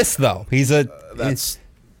 He's this, though.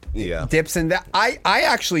 Yeah. Dips in that. I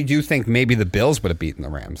actually do think maybe the Bills would have beaten the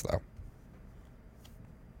Rams, though.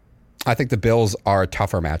 I think the Bills are a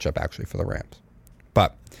tougher matchup, actually, for the Rams.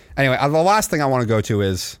 But anyway, the last thing I want to go to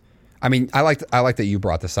is, I mean, I like that you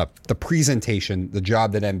brought this up. The presentation, the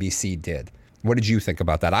job that NBC did. What did you think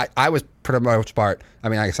about that? I was pretty much I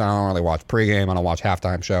mean, like I said, I don't really watch pregame. I don't watch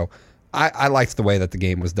halftime show. I liked the way that the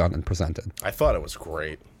game was done and presented. I thought it was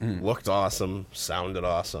great. Looked awesome. Sounded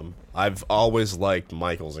awesome. I've always liked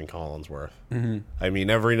Michaels and Collinsworth. I mean,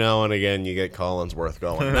 every now and again you get Collinsworth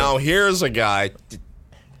going. Now here's a guy.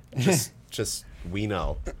 Just we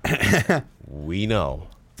know. We know.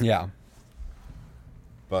 Yeah.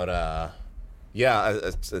 But yeah,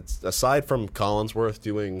 it's aside from Collinsworth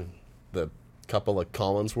doing the couple of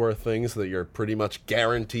Collinsworth things that you're pretty much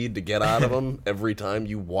guaranteed to get out of him every time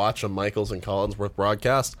you watch a Michaels and Collinsworth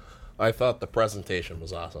broadcast, I thought the presentation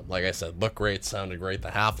was awesome. Like I said, looked great, sounded great. The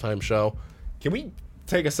halftime show. Can we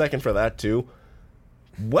take a second for that too?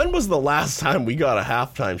 When was the last time we got a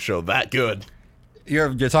halftime show that good?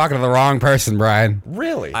 You're talking to the wrong person, Brian.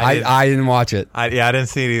 Really? I didn't watch it. I didn't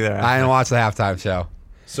see it either. I didn't watch the halftime show.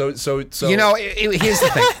 So You know, here's the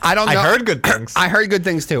thing. I don't know. I heard good things. I heard good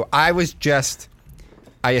things too. I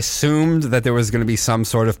assumed that there was going to be some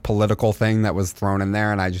sort of political thing that was thrown in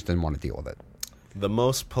there, and I just didn't want to deal with it. the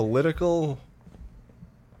most political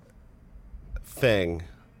thing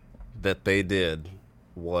that they did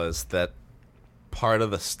was that part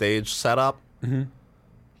of the stage setup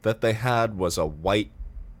that they had was a white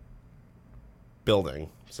building.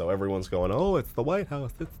 So everyone's going, oh, it's the White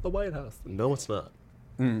House. It's the White House. No, it's not.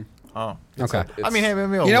 Oh, Okay. I mean, hey,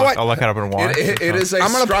 maybe You know what? I'll look it up and watch. It is a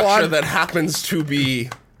I'm gonna structure applaud- that happens to be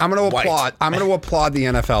I'm going to white. applaud. I'm going to applaud the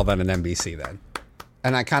NFL then and NBC then.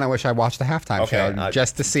 And I kind of wish I watched the halftime Okay, show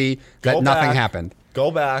just to see that Go nothing back. happened. Go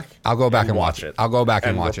back. I'll go back and watch it. I'll go back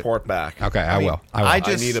and watch it. report back. Okay, I will. I will. I I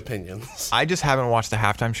just- need opinions. I just haven't watched the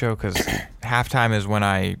halftime show because halftime is when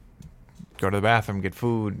I go to the bathroom, get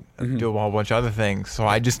food, do a whole bunch of other things. So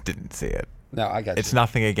I just didn't see it. No, I got It's you.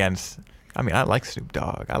 nothing against. I mean, I like Snoop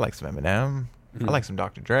Dogg. I like some Eminem. I like some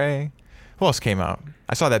Dr. Dre. Who else came out?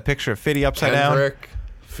 I saw that picture of Fitty upside down. Kendrick,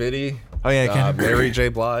 Fitty. Oh yeah, Kendrick. Mary J.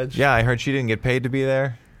 Blige. Yeah, I heard she didn't get paid to be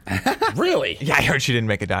there. Really? Yeah, I heard she didn't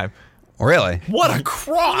make a dime. Really? What a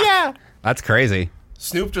crock! Yeah. That's crazy.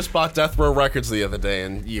 Snoop just bought Death Row Records the other day,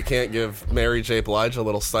 and you can't give Mary J. Blige a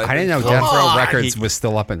little stipend. I didn't know Come Death Row on! Records was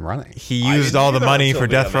still up and running. He I used didn't all the either money until for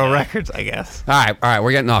the Death other Row day. Records, I guess. All right,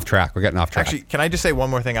 we're getting off track. Actually, can I just say one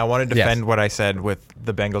more thing? I want to defend what I said with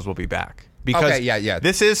the Bengals will be back. Because Okay, yeah.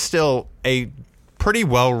 this is still a pretty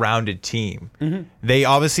well-rounded team. They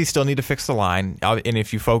obviously still need to fix the line. And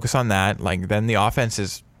if you focus on that, like then the offense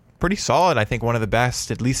is pretty solid. I think one of the best,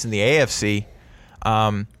 at least in the AFC.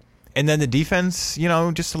 And then the defense, you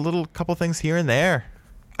know, just a little couple things here and there.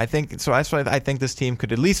 I think so. That's why I think this team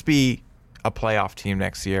could at least be a playoff team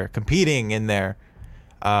next year, competing in their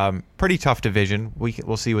pretty tough division.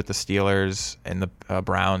 We'll see what the Steelers and the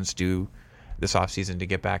Browns do this offseason to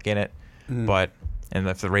get back in it. But and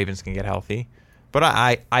if the Ravens can get healthy. But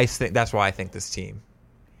I think that's why I think this team.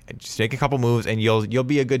 Just take a couple moves and you'll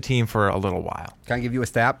be a good team for a little while. Can I give you a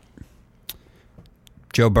stat?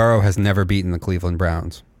 Joe Burrow has never beaten the Cleveland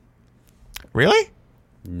Browns. Really?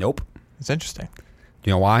 Nope. It's interesting. Do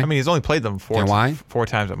you know why? I mean, he's only played them Do you know why? four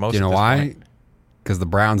times at most. Do you know at this why? point. Because the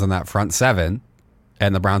Browns on that front seven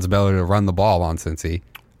and the Browns' ability to run the ball on Cincy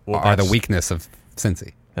are the weakness of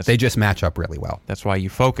Cincy. They just match up really well. That's why you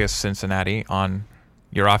focus, Cincinnati, on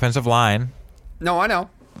your offensive line. No, I know.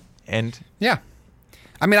 And Yeah.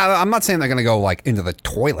 I mean, I'm not saying they're going to go like into the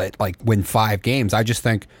toilet, like win 5 games. I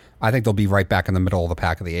think they'll be right back in the middle of the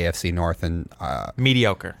pack of the AFC North, and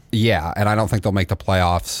mediocre. yeah, and I don't think they'll make the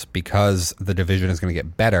playoffs because the division is going to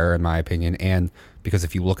get better, in my opinion, and because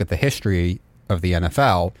if you look at the history of the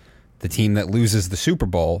NFL, the team that loses the Super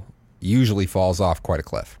Bowl usually falls off quite a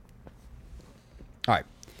cliff. All right.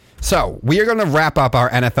 So we are going to wrap up our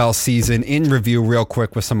NFL season in review real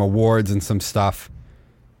quick with some awards and some stuff.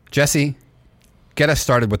 Jesse, get us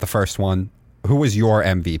started with the first one. Who was your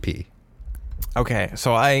MVP? Okay,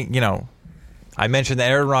 so I mentioned that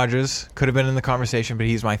Aaron Rodgers could have been in the conversation, but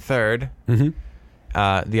he's my third.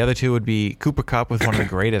 Mm-hmm. The other two would be Cooper Kupp with one of the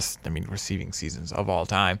greatest, receiving seasons of all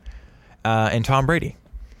time, and Tom Brady.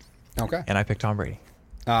 Okay. And I picked Tom Brady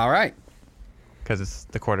All right. because it's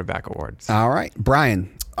the quarterback awards. All right. Brian,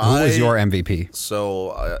 who was your MVP?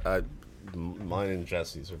 So mine and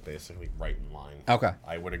Jesse's are basically right in line. Okay.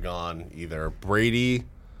 I would have gone either Brady,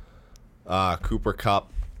 Cooper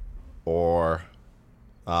Kupp, or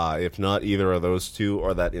if not either of those two,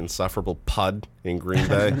 or that insufferable Pud in Green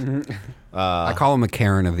Bay, I call him a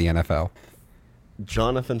Karen of the NFL.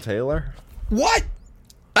 Jonathan Taylor. What?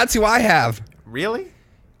 That's who I have. Really?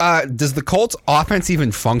 Does the Colts offense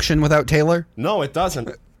even function without Taylor? No, it doesn't.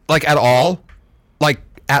 Like at all? Like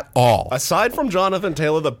at all? Aside from Jonathan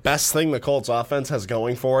Taylor, the best thing the Colts offense has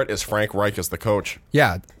going for it is Frank Reich as the coach.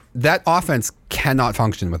 Yeah. That offense cannot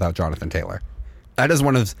function without Jonathan Taylor. That is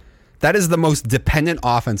one of That is the most dependent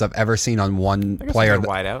offense I've ever seen on one guess player they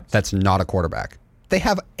got wideouts. that's not a quarterback. They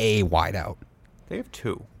have a wideout. They have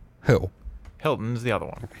two. Who? Hilton's the other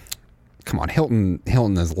one. Come on, Hilton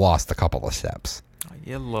has lost a couple of steps.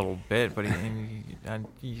 Yeah, a little bit, but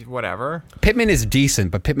whatever. Pittman is decent,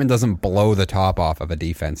 but Pittman doesn't blow the top off of a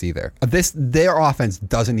defense either. Their offense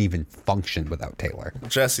doesn't even function without Taylor.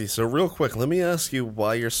 Jesse, so real quick, let me ask you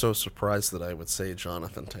why you're so surprised that I would say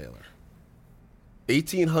Jonathan Taylor.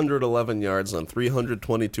 1,811 yards on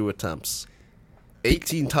 322 attempts.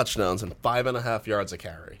 18 touchdowns and 5.5 yards a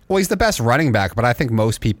carry. Well, he's the best running back, but I think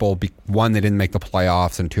most people, one, they didn't make the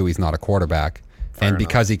playoffs, and two, he's not a quarterback. Fair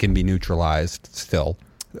because he can be neutralized still,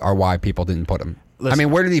 are why people didn't put him. Listen, I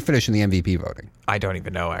mean, where did he finish in the MVP voting? I don't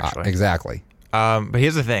even know, actually. Exactly. But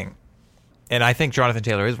here's the thing. And I think Jonathan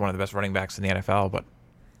Taylor is one of the best running backs in the NFL,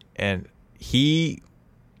 and he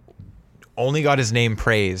only got his name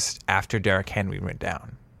praised after Derrick Henry went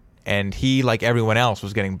down. And he, like everyone else,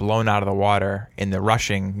 was getting blown out of the water in the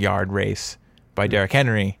rushing yard race by Derrick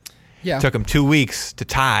Henry. Yeah. Took him 2 weeks to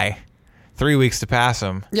tie, 3 weeks to pass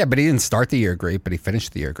him. Yeah, but he didn't start the year great, but he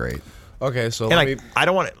finished the year great. Okay, so And I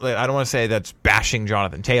don't want to say that's bashing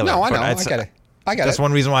Jonathan Taylor. No, I know. but I get it. I get That's it.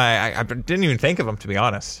 one reason why I didn't even think of him, to be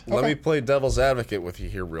honest. Let Okay. me play devil's advocate with you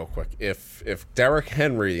here real quick. If Derrick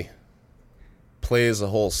Henry plays a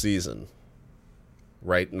whole season,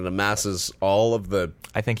 right, and amasses all of the...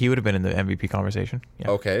 I think he would have been in the MVP conversation. Yeah.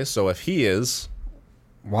 Okay, so if he is...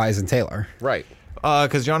 Why isn't Taylor? Right.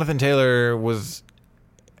 Because Jonathan Taylor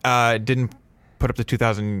didn't put up the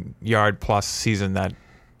 2,000 yard plus season that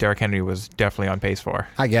Derrick Henry was definitely on pace for.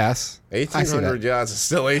 I guess. I see 1,800 that. yards is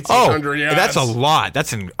still 1,800 yards. That's a lot.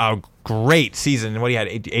 That's a great season. What, he had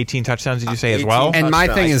 18 touchdowns, did you say, as well? 18 And my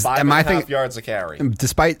thing is- touchdowns, and my 5.5 thing- yards a carry.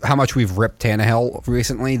 Despite how much we've ripped Tannehill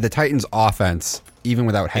recently, the Titans' offense, even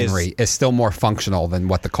without Henry, is still more functional than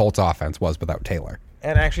what the Colts' offense was without Taylor.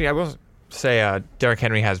 And actually, I will say Derrick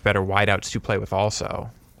Henry has better wideouts to play with also.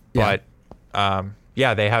 Yeah. But,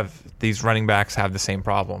 they have these running backs have the same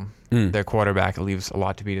problem. Their quarterback leaves a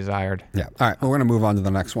lot to be desired. Yeah. All right. We're going to move on to the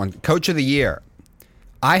next one. Coach of the Year.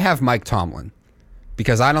 I have Mike Tomlin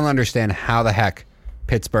because I don't understand how the heck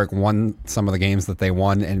Pittsburgh won some of the games that they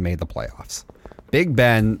won and made the playoffs. Big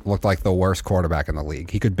Ben looked like the worst quarterback in the league.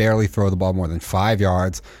 He could barely throw the ball more than 5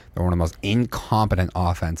 yards. They're one of the most incompetent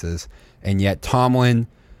offenses. And yet Tomlin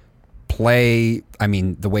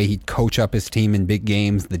the way he'd coach up his team in big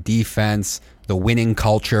games, the defense, the winning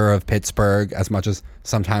culture of Pittsburgh, as much as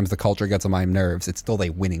sometimes the culture gets on my nerves, it's still a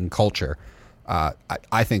winning culture.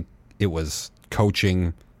 I think it was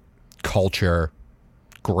coaching, culture,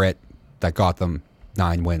 grit that got them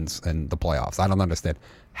 9 wins in the playoffs. I don't understand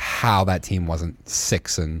how that team wasn't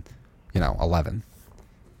 6-11.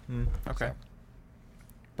 Okay.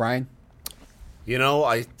 Brian?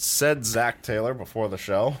 I said Zach Taylor before the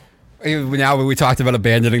show. Now we talked about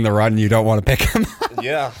abandoning the run, you don't want to pick him.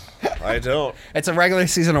 Yeah, I don't. It's a regular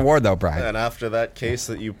season award, though, Brian. And after that case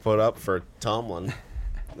that you put up for Tomlin,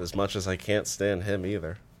 as much as I can't stand him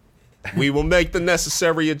either, we will make the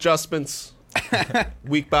necessary adjustments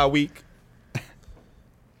week by week.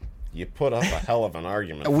 You put up a hell of an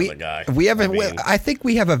argument for the guy. I think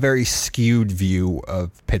we have a very skewed view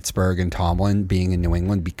of Pittsburgh and Tomlin being in New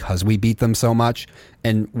England because we beat them so much,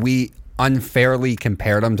 and we unfairly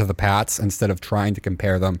compared them to the Pats instead of trying to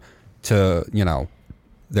compare them to,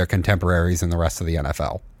 their contemporaries in the rest of the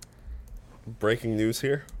NFL. Breaking news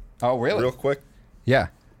here. Oh, really? Real quick. Yeah.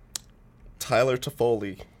 Tyler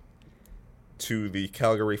Toffoli to the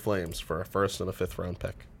Calgary Flames for a 1st and a 5th round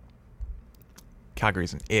pick.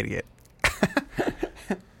 Calgary's an idiot.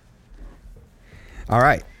 All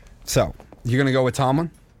right. So, you're going to go with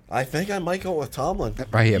Tomlin? I think I might go with Tomlin.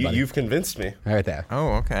 Right here, buddy. You've convinced me. Right there.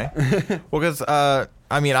 Oh, okay. Well, because,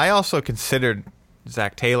 I also considered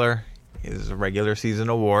Zach Taylor his regular season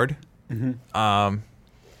award. Mm-hmm.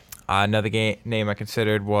 Another name I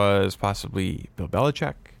considered was possibly Bill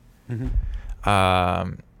Belichick. Mm-hmm.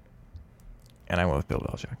 And I went with Bill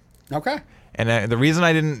Belichick. Okay. And the reason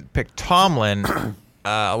I didn't pick Tomlin,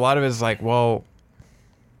 a lot of it is like, well,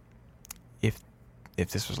 if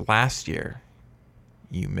this was last year,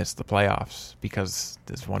 you missed the playoffs because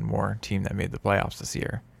there's one more team that made the playoffs this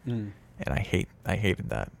year, and I hated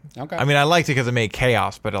that. Okay. I mean, I liked it because it made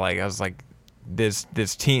chaos, but I was like, there's a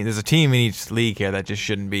team in each league here that just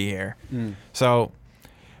shouldn't be here. So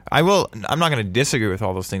I'm not going to disagree with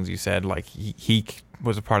all those things you said. Like he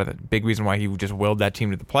was a part of the big reason why he just willed that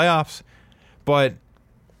team to the playoffs. But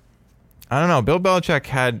I don't know. Bill Belichick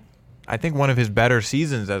had, I think, one of his better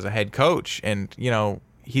seasons as a head coach. And,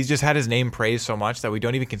 he's just had his name praised so much that we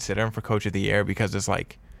don't even consider him for coach of the year because it's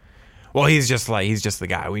like, well, he's just the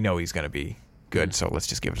guy. We know he's going to be good, so let's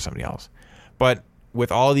just give it to somebody else. But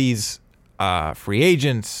with all these free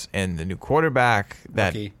agents and the new quarterback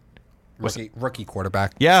that rookie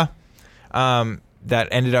quarterback, that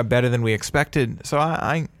ended up better than we expected. So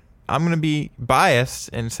I'm going to be biased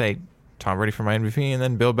and say Tom Brady for my MVP, and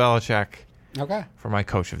then Bill Belichick for my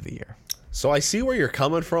Coach of the Year. So I see where you're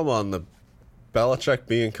coming from on the Belichick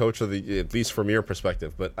being Coach of the Year, at least from your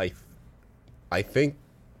perspective. But I think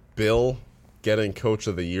Bill getting Coach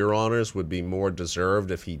of the Year honors would be more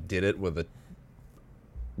deserved if he did it with a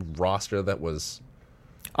roster that was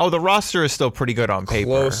the roster is still pretty good on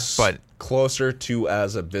paper, but closer to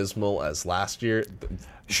as abysmal as last year.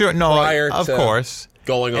 Sure, no, of course.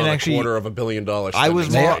 Going on actually, $250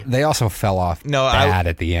 million. They also fell off bad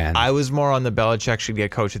at the end. I was more on the Belichick should get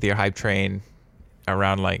Coach of the Year hype train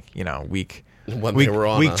around week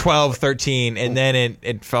 12, 13, and then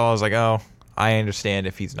it fell. I was like, oh, I understand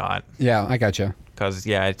if he's not. Yeah, I got you. Because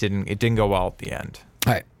it didn't go well at the end.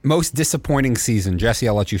 All right, most disappointing season. Jesse,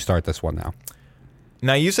 I'll let you start this one now.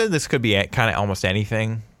 Now you said this could be kind of almost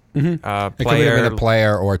anything. Mm-hmm. It could have been a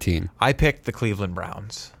player or a team. I picked the Cleveland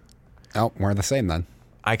Browns. Oh, we're the same then.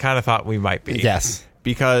 I kind of thought we might be. Yes.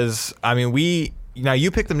 Because,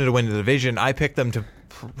 you picked them to win the division. I picked them to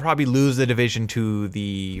probably lose the division to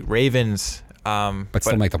the Ravens. But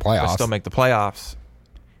still make the playoffs.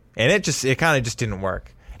 And it kind of just didn't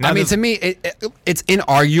work. Now, to me, it's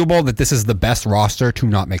inarguable that this is the best roster to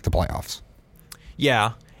not make the playoffs.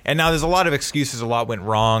 Yeah. And now there's a lot of excuses. A lot went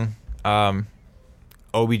wrong.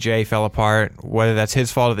 OBJ fell apart. Whether that's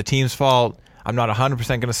his fault or the team's fault, I'm not 100%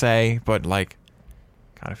 going to say, but kind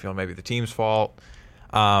of feel maybe the team's fault.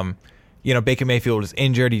 Baker Mayfield was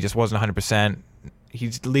injured. He just wasn't 100%.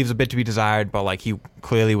 He leaves a bit to be desired, but he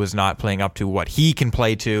clearly was not playing up to what he can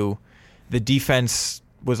play to. The defense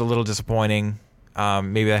was a little disappointing.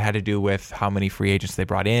 Maybe that had to do with how many free agents they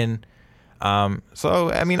brought in. All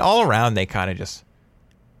around they kind of just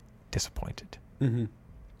disappointed. Mm-hmm.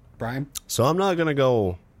 Brian? So I'm not going to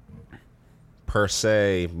go per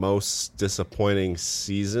se most disappointing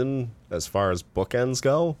season as far as bookends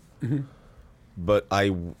go, but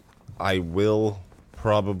I will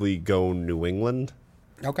probably go New England.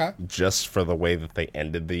 Okay. Just for the way that they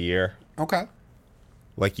ended the year. Okay.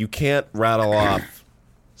 You can't rattle off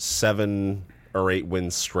 7 or 8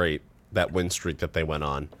 wins straight, that win streak that they went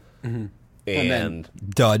on. Mm-hmm. And then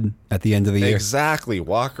dud at the end of the year. Exactly.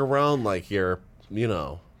 Walk around like you're,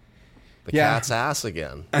 cat's ass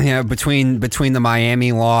again. Yeah, between the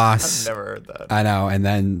Miami loss. I've never heard that. I know, and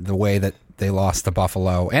then the way that they lost to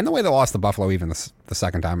Buffalo, and the way they lost to Buffalo even the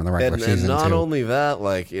second time in the regular season. And not only that,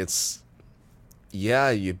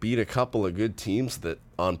 you beat a couple of good teams that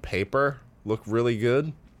on paper look really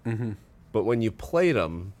good, but when you played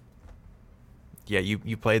them,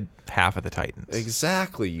 you played half of the Titans.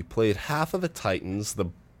 Exactly, you played half of the Titans. The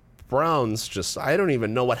Browns I don't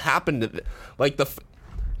even know what happened to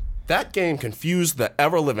that game confused the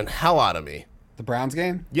ever-living hell out of me. The Browns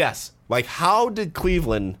game? Yes. How did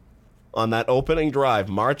Cleveland, on that opening drive,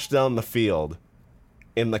 march down the field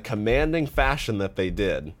in the commanding fashion that they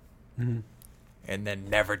did? Mm-hmm. And then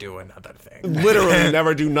never do another thing. Literally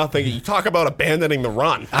never do nothing. You talk about abandoning the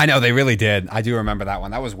run. I know, they really did. I do remember that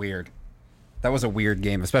one. That was weird. That was a weird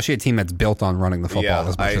game, especially a team that's built on running the football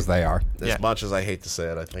as much as they are. As much as I hate to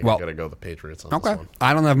say it, I think I'm going to go the Patriots on this one.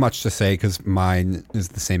 I don't have much to say because mine is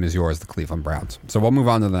the same as yours, the Cleveland Browns. So we'll move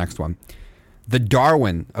on to the next one. The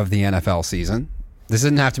Darwin of the NFL season. This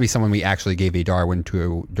doesn't have to be someone we actually gave a Darwin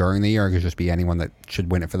to during the year. It could just be anyone that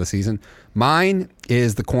should win it for the season. Mine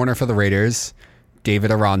is the corner for the Raiders,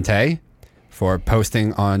 David Arante, for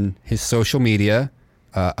posting on his social media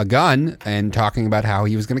a gun and talking about how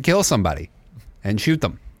he was going to kill somebody and shoot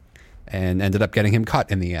them, and ended up getting him cut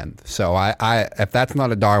in the end. So I if that's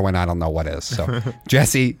not a Darwin, I don't know what is. So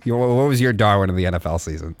Jesse, what was your Darwin of the NFL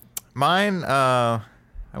season? Mine, I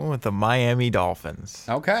went with the Miami Dolphins.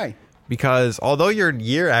 Okay. Because although your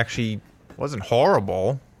year actually wasn't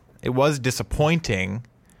horrible, it was disappointing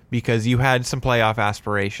because you had some playoff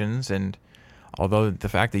aspirations, and although the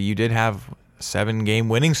fact that you did have a 7-game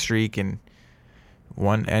winning streak and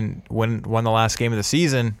won the last game of the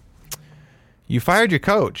season, you fired your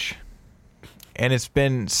coach, and it's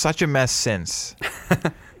been such a mess since.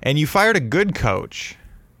 And you fired a good coach,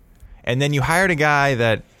 and then you hired a guy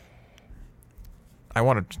that I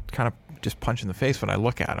want to kind of just punch in the face when I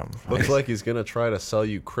look at him. Looks like he's going to try to sell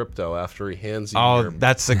you crypto after he hands you your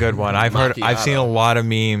that's a good one. I've seen a lot of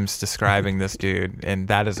memes describing this dude, and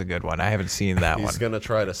that is a good one. I haven't seen that one. He's going to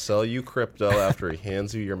try to sell you crypto after he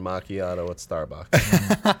hands you your macchiato at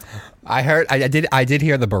Starbucks. I did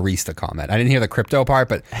hear the barista comment. I didn't hear the crypto part,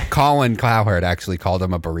 but Colin Cowherd actually called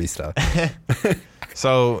him a barista.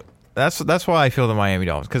 So that's why I feel the Miami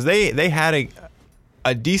Dolphins, because they had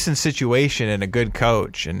a decent situation and a good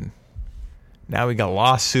coach, and now we got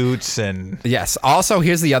lawsuits and Yes. Also,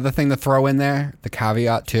 here's the other thing to throw in there, the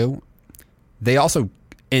caveat too. They also,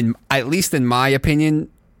 at least in my opinion,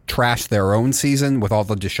 trashed their own season with all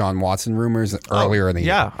the Deshaun Watson rumors earlier in the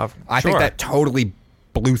year. I think that totally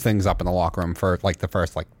blew things up in the locker room for like the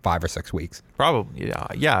first 5 or 6 weeks. Probably,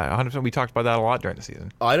 yeah, 100%. We talked about that a lot during the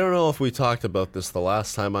season. I don't know if we talked about this the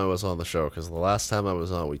last time I was on the show, because the last time I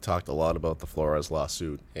was on, we talked a lot about the Flores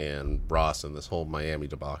lawsuit and Ross and this whole Miami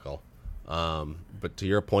debacle. But to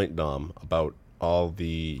your point, Dom, about all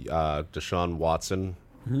the Deshaun Watson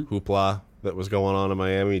hoopla that was going on in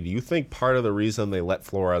Miami, do you think part of the reason they let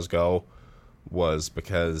Flores go was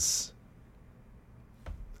because,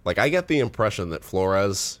 I get the impression that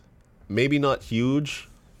Flores, maybe not huge,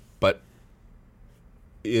 but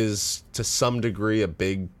is to some degree a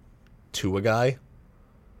big Tua guy?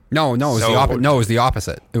 No, it was it was the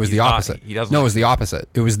opposite. It was the opposite. He doesn't. No, it was the opposite.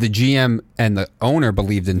 It was the GM and the owner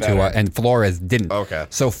believed in Tua, and Flores didn't. Okay.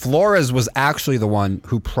 So Flores was actually the one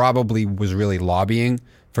who probably was really lobbying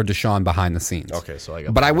for Deshaun behind the scenes. Okay, so I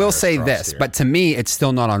got. But I will say this, but to me, it's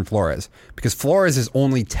still not on Flores, because Flores is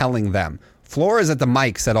only telling them. Flores at the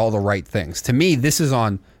mic said all the right things. To me, this is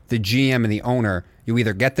on the GM and the owner. You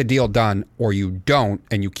either get the deal done or you don't,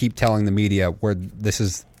 and you keep telling the media where this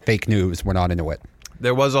is fake news. We're not into it.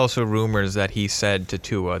 There was also rumors that he said to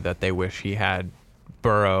Tua that they wish he had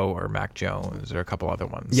Burrow or Mac Jones or a couple other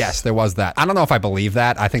ones. Yes, there was that. I don't know if I believe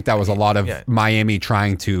that. I think that was a lot of Miami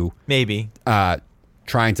trying to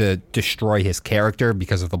destroy his character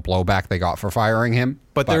because of the blowback they got for firing him.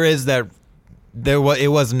 But there is that. It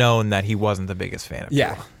was known that he wasn't the biggest fan of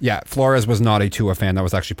Tua. Yeah. Flores was not a Tua fan. That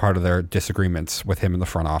was actually part of their disagreements with him in the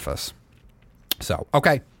front office. So,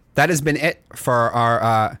 okay. That has been it for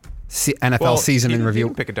our NFL season in review. You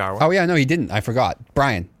didn't pick a Darwin. Oh, yeah, no, he didn't. I forgot.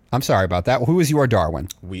 Brian, I'm sorry about that. Who was your Darwin?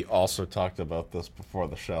 We also talked about this before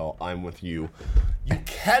the show. I'm with you. You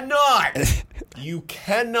cannot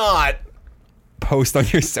Post on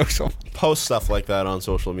your social. Post stuff like that on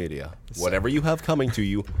social media. Whatever you have coming to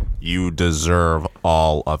you, you deserve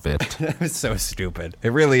all of it. It's so stupid.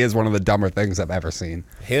 It really is one of the dumber things I've ever seen.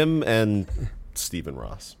 Him and Stephen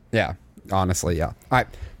Ross. Yeah, honestly, yeah. All right,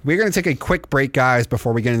 we're going to take a quick break, guys,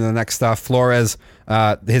 before we get into the next stuff. Flores,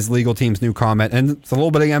 his legal team's new comment, and it's a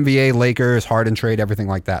little bit of NBA, Lakers, Harden trade, everything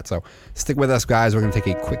like that. So stick with us, guys. We're going to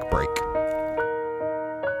take a quick break.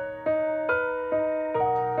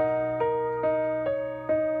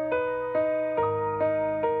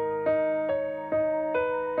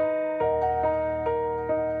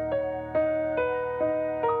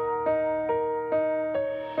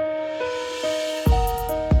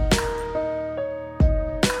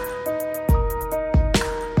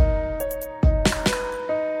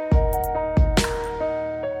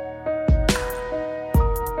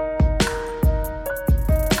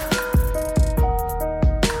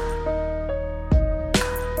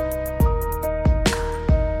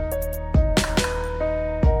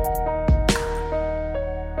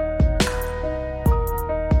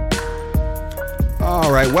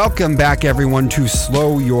 Welcome back, everyone, to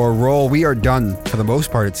Slow Your Roll. We are done, for the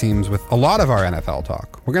most part, it seems, with a lot of our NFL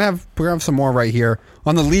talk. We're gonna have some more right here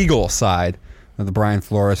on the legal side of the Brian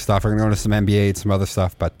Flores stuff. We're gonna go into some NBA and some other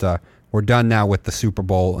stuff, but we're done now with the Super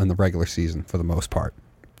Bowl and the regular season for the most part.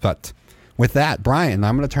 But with that, Brian,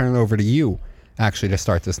 I'm gonna turn it over to you, actually, to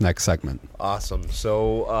start this next segment. Awesome.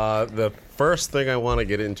 So the first thing I want to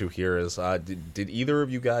get into here is, did either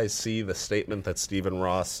of you guys see the statement that Stephen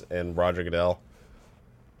Ross and Roger Goodell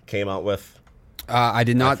came out with? I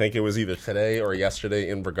did not. I think it was either today or yesterday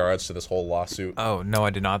in regards to this whole lawsuit. Oh, no, I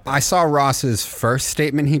did not. I saw Ross's first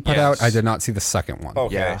statement he put out. I did not see the second one.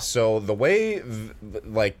 Okay, Yeah. so the way,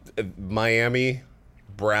 Miami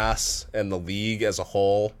brass and the league as a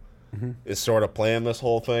whole is sort of playing this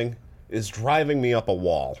whole thing is driving me up a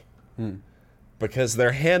wall. Because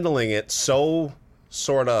they're handling it so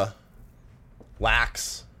sort of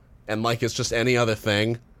lax and like it's just any other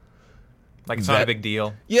thing. Like, it's not a big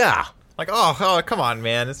deal. Yeah. Like, oh, come on,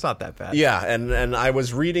 man. It's not that bad. Yeah, and I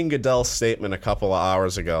was reading Goodell's statement a couple of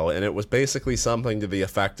hours ago, and it was basically something to the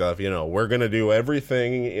effect of, we're going to do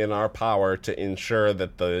everything in our power to ensure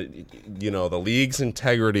that the league's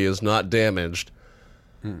integrity is not damaged.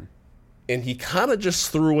 And he kind of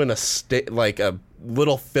just threw in a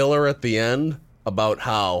little filler at the end about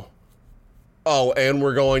how, and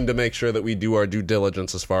we're going to make sure that we do our due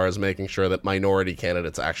diligence as far as making sure that minority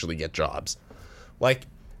candidates actually get jobs. Like,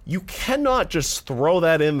 You cannot just throw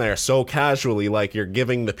that in there so casually like you're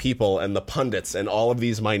giving the people and the pundits and all of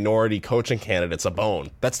these minority coaching candidates a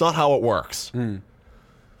bone. That's not how it works.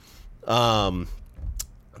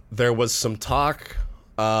 There was some talk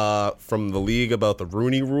from the league about the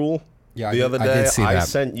Rooney Rule the other day. I did see that. I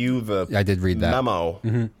sent you I did read that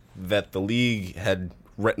memo that the league had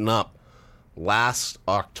written up last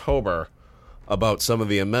October about some of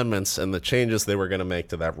the amendments and the changes they were going to make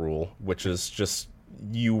to that rule, which is just,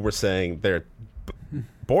 you were saying, they're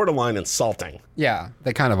borderline insulting. Yeah,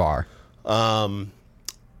 they kind of are.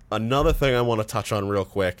 Another thing I want to touch on real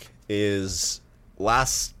quick is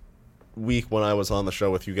last week when I was on the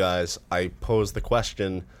show with you guys, I posed the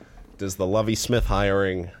question, does the Lovie Smith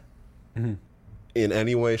hiring in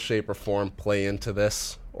any way, shape, or form play into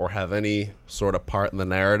this or have any sort of part in the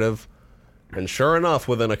narrative? And sure enough,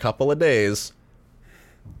 within a couple of days,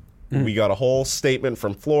 we got a whole statement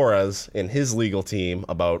from Flores and his legal team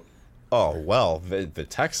about, oh, well, the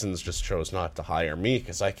Texans just chose not to hire me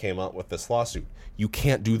because I came out with this lawsuit. You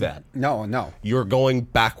can't do that. No. You're going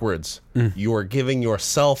backwards. You are giving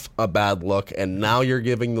yourself a bad look, and now you're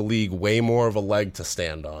giving the league way more of a leg to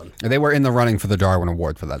stand on. They were in the running for the Darwin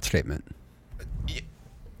Award for that statement.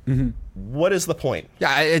 What is the point?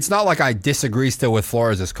 Yeah, it's not like I disagree still with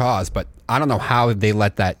Flores' cause, but I don't know how they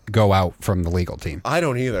let that go out from the legal team. I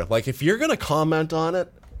don't either. Like, if you're going to comment on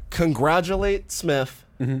it, congratulate Smith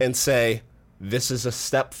and say, this is a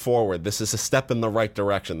step forward. This is a step in the right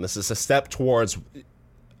direction. This is a step towards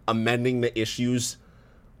amending the issues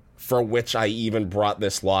for which I even brought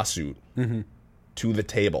this lawsuit to the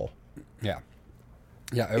table. Yeah.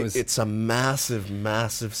 Yeah, It's a massive,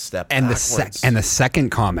 massive step and backwards. the second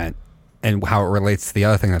comment and how it relates to the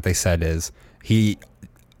other thing that they said is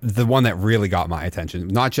the one that really got my attention,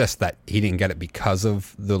 not just that he didn't get it because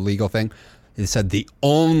of the legal thing. He said the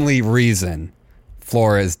only reason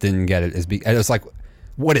Flores didn't get it is and it was like,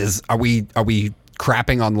 are we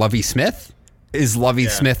crapping on Lovie Smith? Is Lovie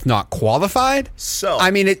Smith not qualified? So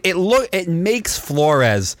I mean, it makes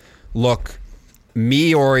Flores look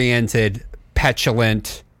me-oriented,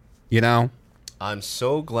 petulant, you know? I'm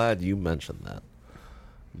so glad you mentioned that,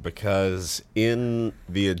 because in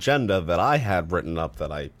the agenda that I had written up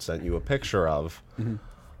that I sent you a picture of,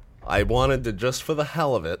 I wanted to, just for the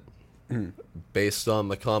hell of it, based on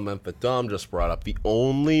the comment that Dom just brought up, the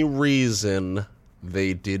only reason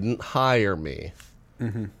they didn't hire me,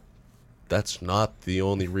 that's not the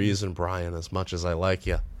only reason, Brian, as much as I like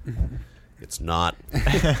you. It's not.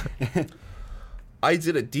 I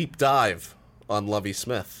did a deep dive on Lovie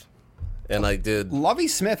Smith, and I did. Lovie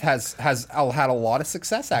Smith has had a lot of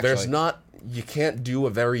success, actually. You can't do a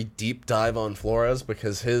very deep dive on Flores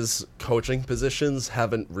because his coaching positions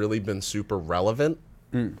haven't really been super relevant.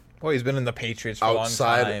 Well, he's been in the Patriots for a long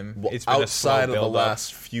time. It's been outside of the build-up.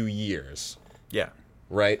 last few years. Yeah.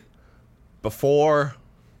 Right? Before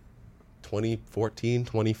 2014,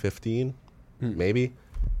 2015, maybe,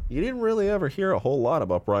 you didn't really ever hear a whole lot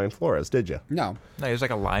about Brian Flores, did you? No. No, he was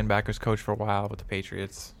like a linebackers coach for a while with the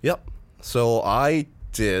Patriots. Yep. So I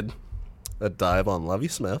did a dive on Lovie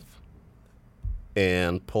Smith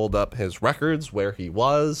and pulled up his records, where he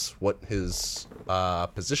was, what his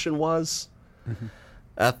position was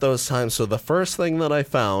at those times. So the first thing that I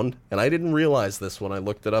found, and I didn't realize this when I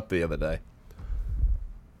looked it up the other day,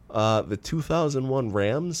 the 2001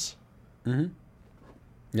 Rams,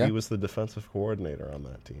 Yeah. he was the defensive coordinator on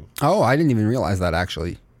that team. Oh, I didn't even realize that,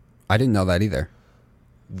 actually. I didn't know that either.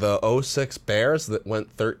 The 06 Bears that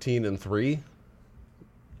went 13-3,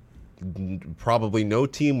 probably no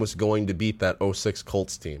team was going to beat that 06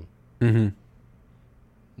 Colts team.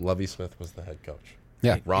 Lovie Smith was the head coach.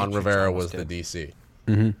 Yeah. Ron Rivera was the DC.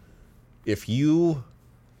 If you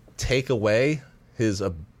take away his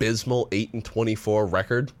abysmal 8-24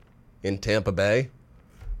 record in Tampa Bay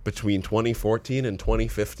between 2014 and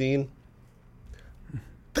 2015,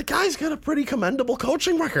 the guy's got a pretty commendable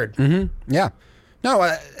coaching record. Yeah.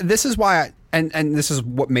 No, this is why, and this is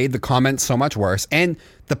what made the comments so much worse. And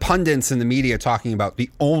the pundits and the media talking about the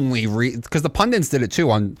only because the pundits did it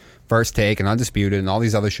too on First Take and Undisputed and all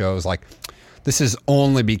these other shows. Like, this is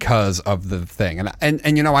only because of the thing.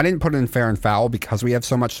 And you know, I didn't put it in Fair and Foul because we have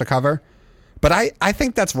so much to cover. But I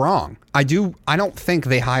think that's wrong. I don't think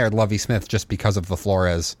they hired Lovie Smith just because of the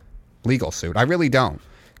Flores legal suit. I really don't.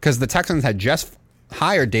 Because the Texans had just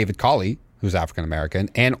hired David Culley, who's African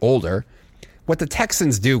American and older. What the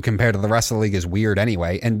Texans do compared to the rest of the league is weird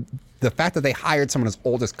anyway. And the fact that they hired someone as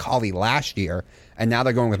old as Culley last year, and now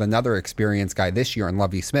they're going with another experienced guy this year in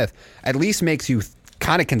Lovie Smith, at least makes you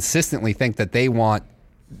kind of consistently think that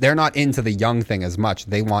they're not into the young thing as much.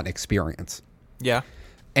 They want experience. Yeah.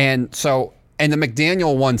 And so, And the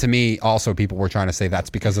McDaniel one, to me, also people were trying to say that's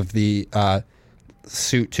because of the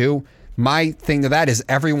suit too. My thing to that is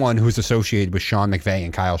everyone who's associated with Sean McVay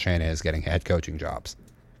and Kyle Shanahan is getting head coaching jobs.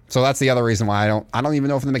 So that's the other reason why I don't even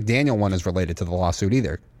know if the McDaniel one is related to the lawsuit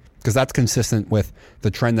either, because that's consistent with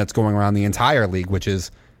the trend that's going around the entire league, which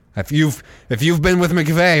is if you've been with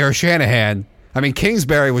McVay or Shanahan. I mean,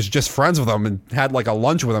 Kingsbury was just friends with them and had like a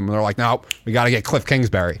lunch with them, and they're like, no, we got to get Cliff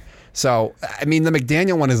Kingsbury. So, I mean, the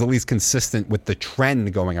McDaniel one is at least consistent with the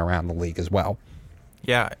trend going around the league as well.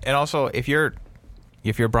 Yeah, and also if you're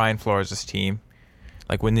Brian Flores' team,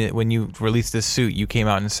 like when you released this suit, you came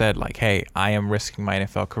out and said like, hey, I am risking my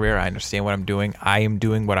NFL career. I understand what I'm doing. I am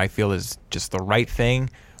doing what I feel is just the right thing,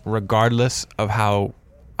 regardless of how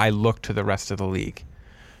I look to the rest of the league.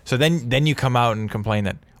 So then you come out and complain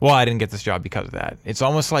that, well, I didn't get this job because of that. It's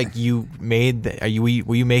almost like you made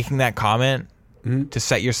were you making that comment to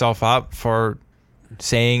set yourself up for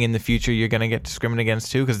saying in the future you're going to get discriminated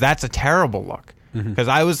against too? Because that's a terrible look. Because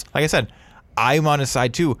like I said, I'm on his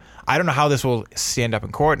side too. I don't know how this will stand up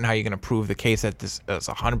in court and how you're going to prove the case that this is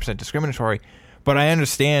 100% discriminatory, but I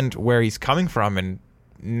understand where he's coming from.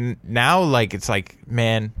 And now, like, it's like,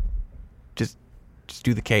 man, just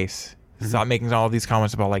do the case. Stop making all these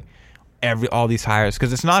comments about like all these hires,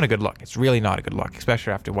 because it's not a good look. It's really not a good look,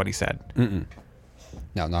 especially after what he said.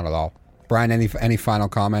 No, not at all. Brian, any final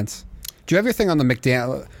comments? Do you have your thing on the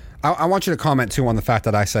McDaniel? I want you to comment too on the fact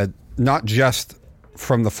that I said not just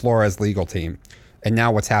from the Flores legal team, and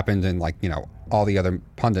now what's happened in like, you know, all the other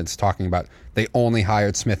pundits talking about they only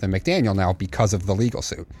hired Smith and McDaniel now because of the legal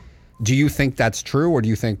suit. Do you think that's true, or do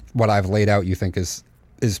you think what I've laid out you think is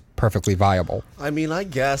perfectly viable? I mean, I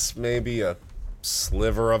guess maybe a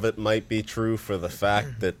sliver of it might be true for the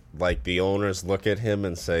fact that, like, the owners look at him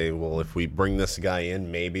and say, well, if we bring this guy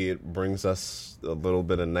in, maybe it brings us a little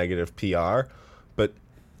bit of negative PR. But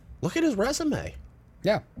look at his resume.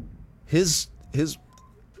 Yeah.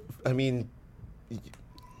 I mean,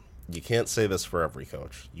 you can't say this for every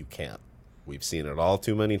coach. You can't. We've seen it all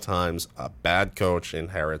too many times. A bad coach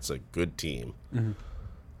inherits a good team.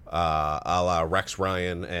 A la Rex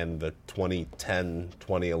Ryan and the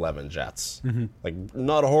 2010-2011 Jets. Like,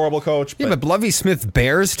 not a horrible coach. Yeah, but Lovie Smith's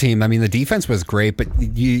Bears team, I mean, the defense was great, but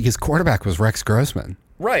his quarterback was Rex Grossman.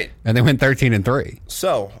 Right. And they went 13-3.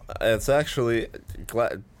 So, it's actually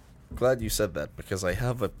glad you said that, because I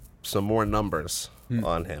have some more numbers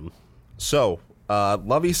on him. So,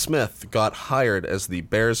 Lovie Smith got hired as the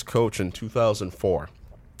Bears coach in 2004.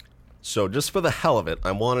 So just for the hell of it,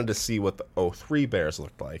 I wanted to see what the 03 Bears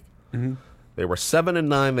looked like. They were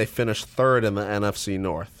 7-9. They finished third in the NFC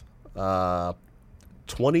North.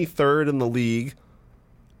 23rd in the league,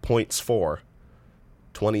 points for.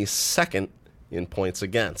 22nd in points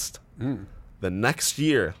against. The next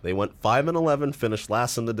year, they went 5-11, finished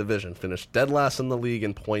last in the division, finished dead last in the league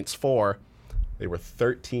in points for. They were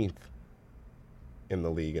 13th in the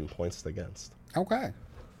league in points against. Okay.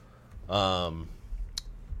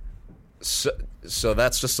 So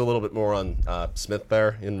that's just a little bit more on Smith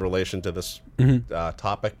there in relation to this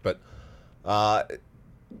topic. But to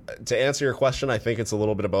answer your question, I think it's a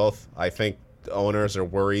little bit of both. I think the owners are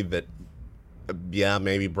worried that,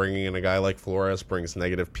 maybe bringing in a guy like Flores brings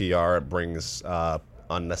negative PR. It brings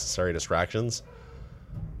unnecessary distractions.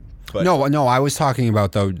 But No, I was talking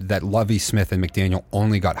about, though, that Lovie Smith and McDaniel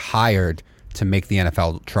only got hired to make the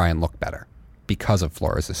NFL try and look better because of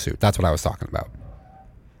Flores' suit. That's what I was talking about.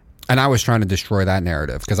 And I was trying to destroy that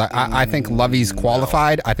narrative because I think Lovey's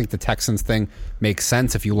qualified. I think the Texans thing makes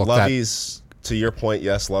sense if you look at to your point,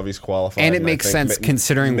 yes, Lovey's qualified. And it makes sense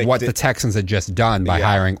considering what the Texans had just done by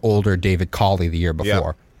hiring older David Cawley the year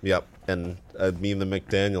before. Yep. And I mean, the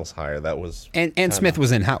McDaniels hire, that was... And Smith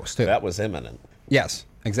was in-house, too. That was imminent. Yes,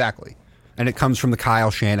 exactly. And it comes from the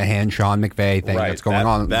Kyle Shanahan, Sean McVay thing that's going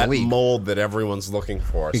on in the league. That mold that everyone's looking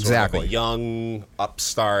for. Exactly. Sort of a young,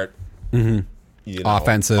 upstart...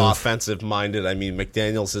 offensive-minded. I mean,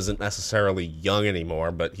 McDaniels isn't necessarily young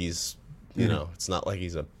anymore, but he's, it's not like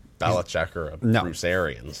he's a Belichick or a Bruce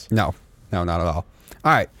Arians. No, not at all.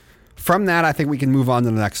 All right. From that, I think we can move on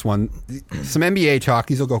to the next one. Some NBA talk.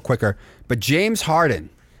 These will go quicker. But James Harden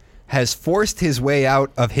has forced his way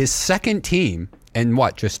out of his second team in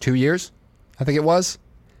just 2 years? I think it was.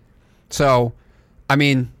 So, I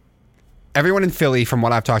mean, everyone in Philly, from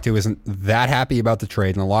what I've talked to, isn't that happy about the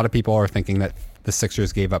trade, and a lot of people are thinking that the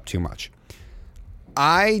Sixers gave up too much.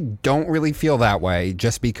 I don't really feel that way,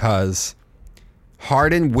 just because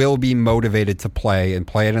Harden will be motivated to play and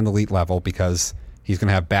play at an elite level because he's going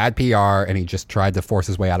to have bad PR and he just tried to force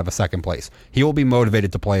his way out of a second place. He will be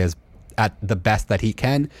motivated to play at the best that he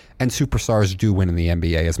can, and superstars do win in the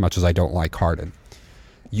NBA as much as I don't like Harden.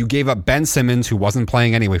 You gave up Ben Simmons, who wasn't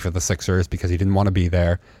playing anyway for the Sixers because he didn't want to be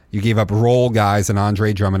there. You gave up role guys and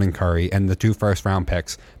Andre Drummond and Curry and the 2 first-round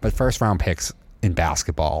picks. But first-round picks in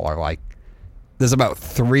basketball are like, there's about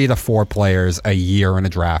 3 to 4 players a year in a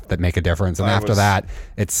draft that make a difference. And after that,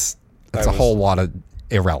 it's a whole lot of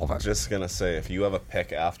irrelevant. Just going to say, if you have a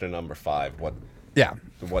pick after number 5, what... Yeah.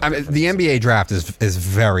 What I mean, the NBA draft is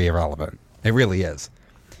very irrelevant. It really is.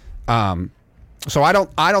 So I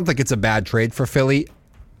don't think it's a bad trade for Philly.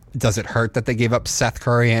 Does it hurt that they gave up Seth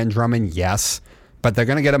Curry and Drummond? Yes. But they're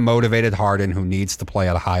going to get a motivated Harden who needs to play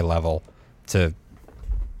at a high level to,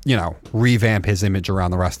 revamp his image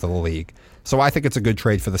around the rest of the league. So I think it's a good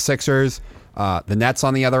trade for the Sixers. The Nets,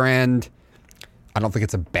 on the other end, I don't think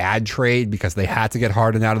it's a bad trade because they had to get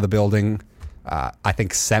Harden out of the building. I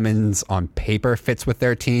think Simmons on paper fits with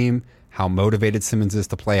their team. How motivated Simmons is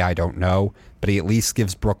to play, I don't know. But he at least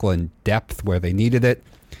gives Brooklyn depth where they needed it.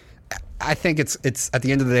 I think it's at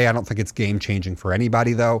the end of the day, I don't think it's game-changing for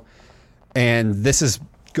anybody, though. And this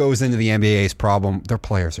goes into the NBA's problem. Their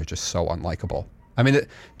players are just so unlikable. I mean,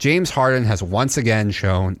 James Harden has once again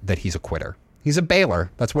shown that he's a quitter. He's a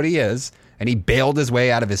bailer. That's what he is. And he bailed his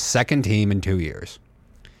way out of his second team in 2 years.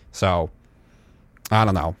 So, I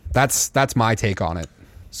don't know. That's my take on it.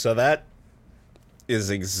 So that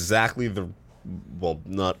is exactly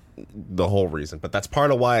not the whole reason, but that's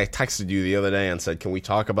part of why I texted you the other day and said, can we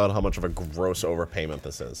talk about how much of a gross overpayment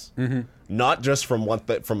this is? Mm-hmm. Not just from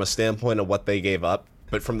from a standpoint of what they gave up,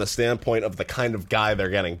 but from the standpoint of the kind of guy they're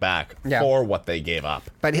getting back for what they gave up.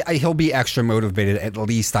 But he'll be extra motivated, at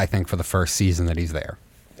least, I think, for the first season that he's there.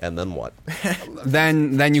 And then what?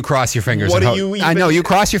 then you cross your fingers what and do hope. You I know, you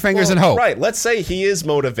cross your fingers and hope. Right, let's say he is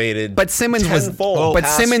motivated. But Simmons was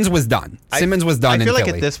done. Simmons was done in Philly. I feel like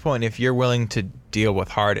at this point, if you're willing to deal with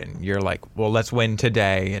Harden, you're like, well, let's win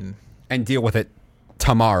today and deal with it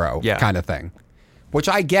tomorrow kind of thing. Which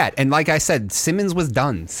I get. And like I said, Simmons was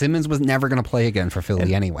done. Simmons was never going to play again for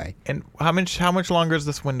Philly anyway. And how much longer is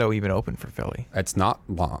this window even open for Philly? It's not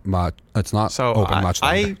long. It's not open much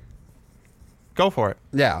longer. Go for it.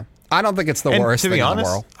 Yeah. I don't think it's the worst thing in the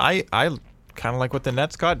world. I kind of like what the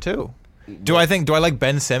Nets got, too. Do I like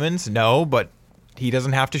Ben Simmons? No, but he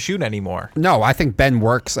doesn't have to shoot anymore. No, I think Ben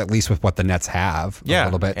works at least with what the Nets have a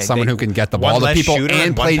little bit. Someone who can get the ball to people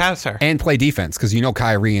and play defense, because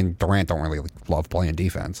Kyrie and Durant don't really love playing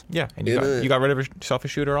defense. Yeah, and you got rid of yourself a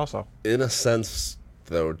shooter also. In a sense,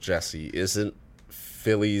 though, Jesse, isn't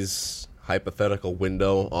Philly's hypothetical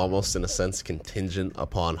window almost in a sense contingent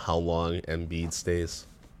upon how long Embiid stays?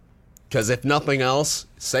 Because if nothing else,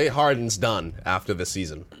 say Harden's done after the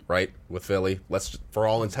season, right, with Philly. For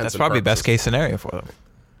all intents and purposes. That's probably best case scenario for them.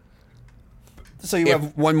 So you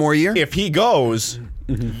have one more year? If he goes,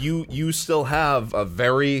 you still have a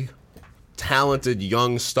very talented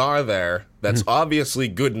young star there that's obviously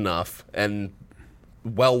good enough and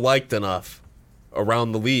well-liked enough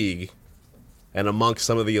around the league and amongst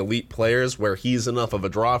some of the elite players where he's enough of a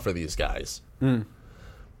draw for these guys.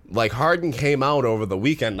 Like Harden came out over the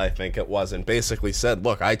weekend, I think it was, and basically said,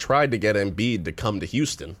 look, I tried to get Embiid to come to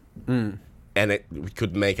Houston, and we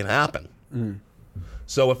couldn't make it happen.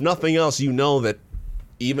 So if nothing else, you know that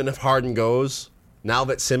even if Harden goes, now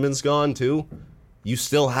that Simmons gone too, you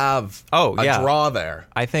still have a draw there.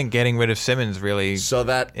 I think getting rid of Simmons really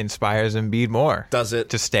inspires Embiid more. Does it?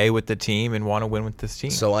 To stay with the team and want to win with this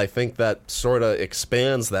team. So I think that sort of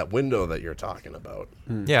expands that window that you're talking about.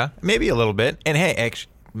 Yeah, maybe a little bit. And hey,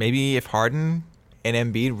 maybe if Harden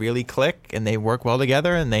and Embiid really click and they work well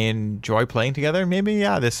together and they enjoy playing together, maybe,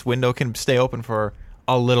 this window can stay open for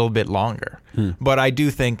a little bit longer. But I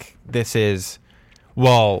do think this is,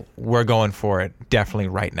 we're going for it definitely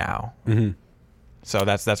right now. So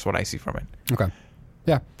that's what I see from it. Okay.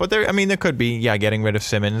 Yeah. But there could be, getting rid of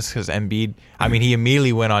Simmons because Embiid, he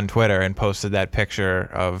immediately went on Twitter and posted that picture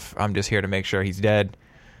of, I'm just here to make sure he's dead.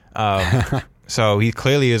 So he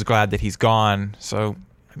clearly is glad that he's gone. So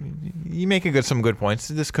you make some good points.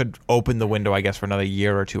 This could open the window, I guess, for another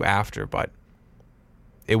year or two after, but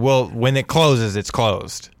it will, when it closes, it's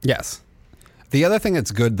closed. Yes. The other thing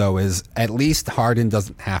that's good, though, is at least Harden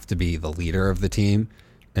doesn't have to be the leader of the team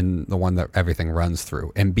and the one that everything runs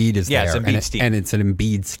through. Embiid is there, it's Embiid's team. And it's an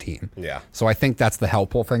Embiid's team. Yeah. So I think that's the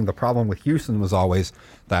helpful thing. The problem with Houston was always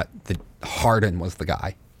that Harden was the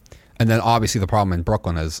guy. And then obviously the problem in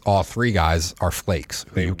Brooklyn is all three guys are flakes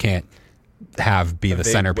who you can't be the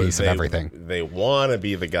centerpiece of everything. They want to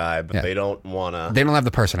be the guy, but they don't want to. They don't have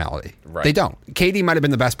the personality. Right. They don't. KD might have been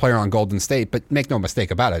the best player on Golden State, but make no mistake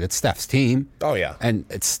about it, it's Steph's team. Oh, yeah. And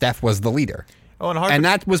Steph was the leader. Oh, and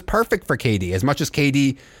that was perfect for KD. As much as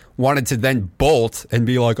KD wanted to then bolt and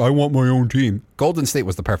be like, I want my own team, Golden State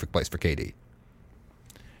was the perfect place for KD.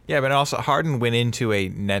 Yeah, but also Harden went into a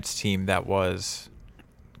Nets team that was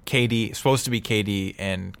supposed to be KD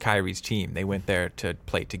and Kyrie's team. They went there to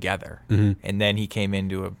play together. And then he came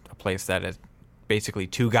into a place that is basically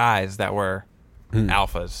two guys that were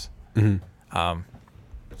alphas.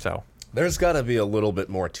 So There's got to be a little bit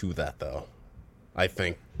more to that, though, I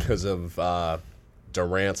think, because of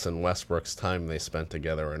Durant's and Westbrook's time they spent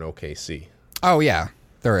together in OKC. Oh, yeah,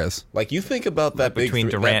 there is. Like, you think about that big between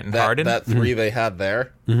Durant and that, Harden? that three they had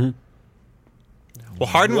there. well,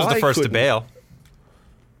 Harden was the Why first to couldn't- bail.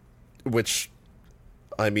 Which,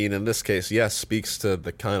 I mean, in this case, yes, speaks to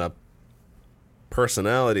the kind of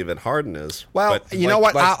personality that Harden is. Well, But, you know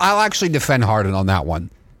what? I'll actually defend Harden on that one.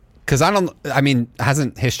 Because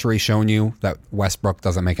hasn't history shown you that Westbrook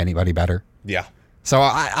doesn't make anybody better? yeah. So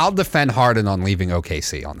I'll defend Harden on leaving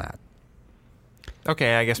OKC on that.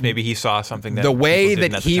 Okay, I guess maybe he saw something that The way people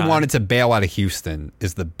didn't that at the he time. wanted to bail out of Houston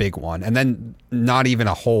is the big one. And then not even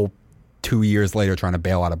a whole 2 years later trying to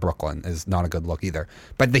bail out of Brooklyn is not a good look either.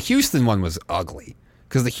 But the Houston one was ugly.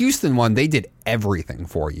 Because the Houston one, they did everything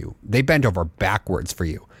for you. They bent over backwards for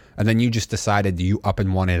you. And then you just decided you up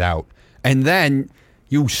and won it out. And then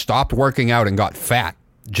you stopped working out and got fat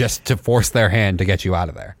just to force their hand to get you out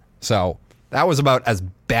of there. So that was about as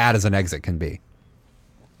bad as an exit can be.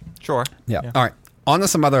 Sure. Yeah. All right. On to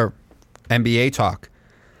some other NBA talk.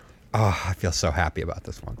 Oh, I feel so happy about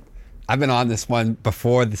this one. I've been on this one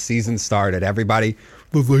before the season started. Everybody,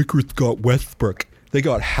 the Lakers got Westbrook. They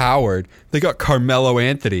got Howard. They got Carmelo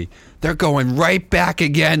Anthony. They're going right back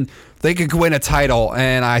again. They could win a title.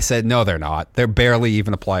 And I said, no, they're not. They're barely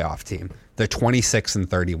even a playoff team. They're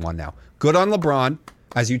 26-31 now. Good on LeBron.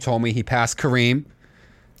 As you told me, he passed Kareem.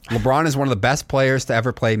 LeBron is one of the best players to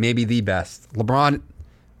ever play, maybe the best. LeBron,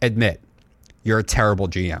 admit, you're a terrible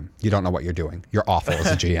GM. You don't know what you're doing. You're awful as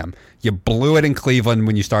a GM. You blew it in Cleveland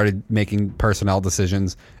when you started making personnel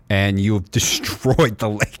decisions, and you've destroyed the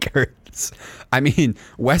Lakers. I mean,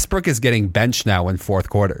 Westbrook is getting benched now in fourth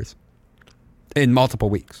quarters in multiple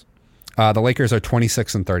weeks. The Lakers are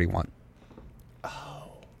 26-31. Oh.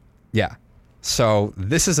 Yeah. So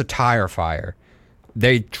this is a tire fire.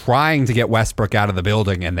 They're trying to get Westbrook out of the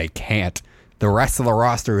building, and they can't. The rest of the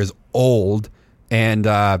roster is old, and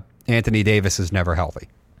Anthony Davis is never healthy.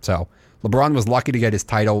 So LeBron was lucky to get his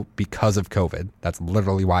title because of COVID. That's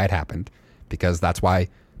literally why it happened, because that's why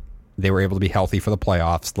they were able to be healthy for the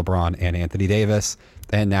playoffs, LeBron and Anthony Davis.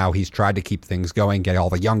 And now he's tried to keep things going, get all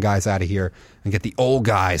the young guys out of here, and get the old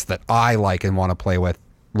guys that I like and want to play with.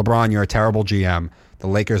 LeBron, you're a terrible GM. The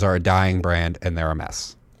Lakers are a dying brand, and they're a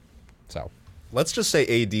mess. So Let's just say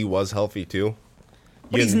AD was healthy, too.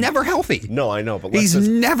 but he's never healthy. No, I know, but He's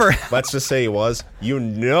never. let's just say he was. You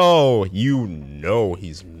know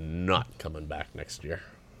he's not coming back next year.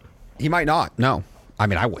 He might not. No, I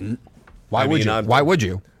mean I wouldn't. Why would you? I'm- Why would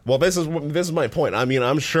you? Well, this is my point. I mean,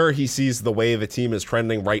 I'm sure he sees the way the team is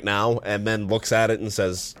trending right now, and then looks at it and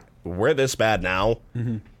says, "We're this bad now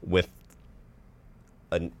with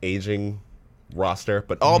an aging roster,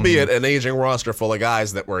 but albeit an aging roster full of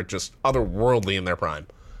guys that were just otherworldly in their prime."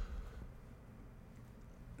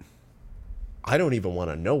 I don't even want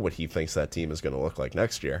to know what he thinks that team is going to look like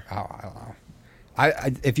next year. Oh, I don't know.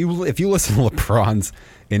 If you listen to LeBron's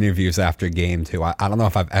interviews after game two, I don't know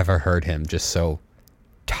if I've ever heard him just so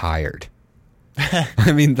tired.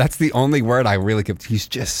 I mean, that's the only word I really could. He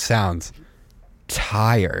just sounds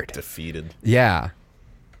tired. Defeated. Yeah,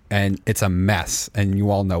 and it's a mess, and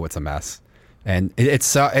you all know it's a mess. And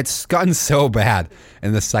it's gotten so bad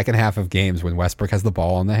in the second half of games when Westbrook has the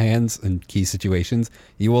ball in the hands in key situations.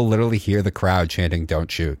 You will literally hear the crowd chanting,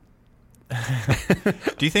 "Don't shoot."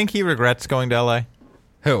 Do you think he regrets going to LA?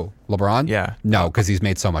 Who? LeBron? Yeah. No, because he's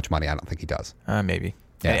made so much money. I don't think he does. Maybe.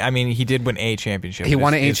 Yeah. I mean, he did win a championship. He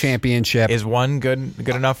won a championship. Is one good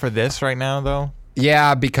enough for this right now, though?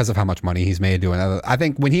 Yeah, because of how much money he's made doing it. I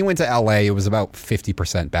think when he went to LA, it was about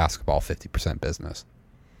 50% basketball, 50% business.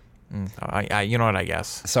 You know what? I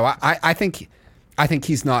guess. So I think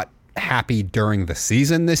he's not happy during the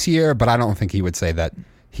season this year, but I don't think he would say that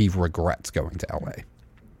he regrets going to LA.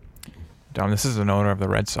 Dom, this is an owner of the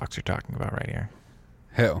Red Sox you're talking about right here.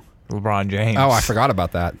 Who? LeBron James. Oh, I forgot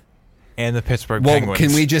about that. And the Pittsburgh Well, Penguins.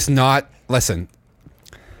 can we just not listen?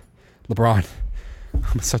 LeBron,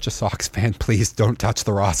 I'm such a Sox fan. Please don't touch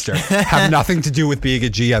the roster. Have nothing to do with being a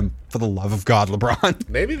GM. For the love of God, LeBron.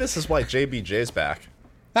 Maybe this is why JBJ's back.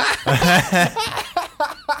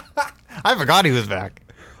 I forgot he was back.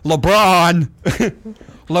 LeBron.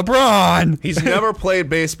 LeBron. He's never played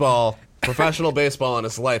baseball, professional baseball in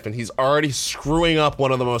his life, and he's already screwing up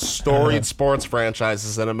one of the most storied sports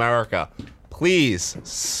franchises in America. Please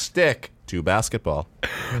stick to basketball.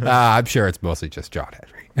 I'm sure it's mostly just John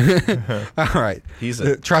Henry. All right.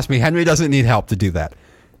 Trust me, Henry doesn't need help to do that.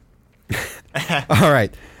 All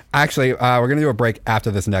right. Actually, we're going to do a break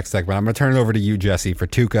after this next segment. I'm going to turn it over to you, Jesse, for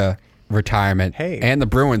Tuukka retirement and the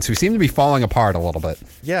Bruins, who seem to be falling apart a little bit.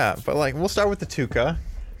 Yeah, but like we'll start with the Tuukka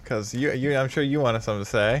because I'm sure you wanted something to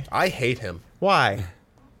say. I hate him. Why?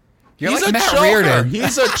 You're He's like a Matt choker. Reardon.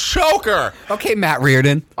 He's a choker. Okay, Matt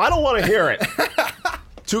Reardon. I don't want to hear it.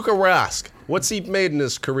 Tuukka Rask. What's he made in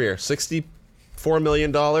his career? $64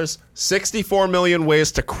 million? 64 million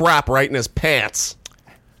ways to crap right in his pants.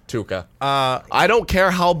 Tuukka. I don't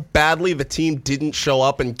care how badly the team didn't show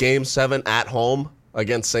up in Game 7 at home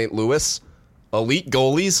against St. Louis. Elite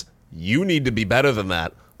goalies, you need to be better than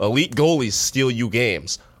that. Elite goalies steal you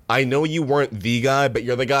games. I know you weren't the guy, but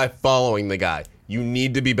you're the guy following the guy. You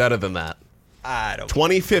need to be better than that. I don't.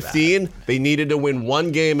 2015, they needed to win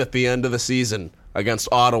one game at the end of the season against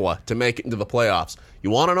Ottawa to make it into the playoffs. You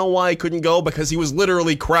want to know why he couldn't go? Because he was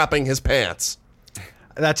literally crapping his pants.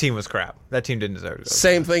 That team was crap. That team didn't deserve to go.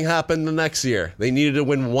 Same thing happened the next year. They needed to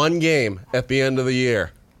win one game at the end of the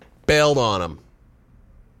year. Bailed on him.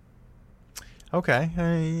 Okay.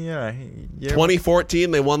 Yeah.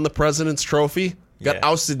 2014, they won the President's Trophy. Got Yeah.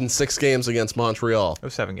 ousted in 6 games against Montreal. It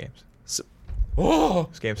was 7 games. Oh, It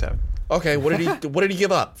was Game 7. okay. What did he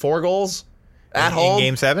give up? 4 goals at In home.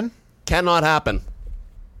 Game 7. Cannot happen.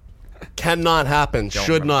 Cannot happen.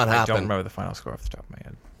 Should not I don't happen. remember the final score off the top of my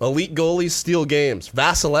head. Elite goalies steal games.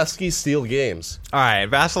 Vasilevsky steal games. All right,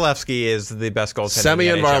 Vasilevsky is the best goaltender.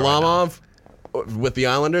 Semyon in the NHL right now. Varlamov with the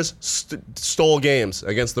Islanders stole games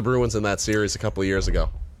against the Bruins in that series a couple of years ago.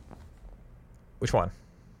 Which one?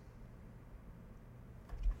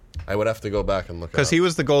 I would have to go back and look. Because he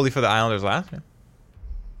was the goalie for the Islanders last year.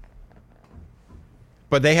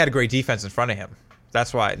 But they had a great defense in front of him.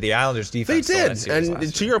 That's why the Islanders' They defense. stole did, that series and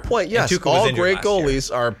last to year. your point, yes, Tuukka was all injured great last year.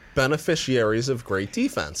 goalies are beneficiaries of great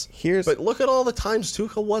defense. But look at all the times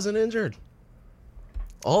Tuukka wasn't injured.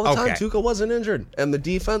 All the time Okay. Tuukka wasn't injured, and the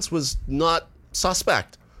defense was not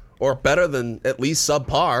suspect or better than at least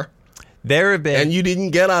subpar. There have been And you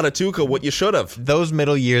didn't get out of Tuukka what you should have. those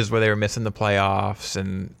middle years where they were missing the playoffs,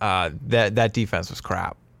 and that defense was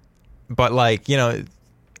crap. But like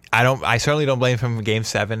I certainly don't blame him for Game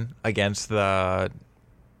 7 against the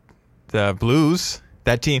Blues.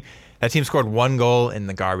 That team scored 1 goal in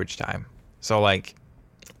the garbage time. So like,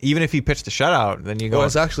 even if he pitched a shutout, then you go. Well,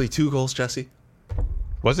 it's actually 2 goals, Jesse.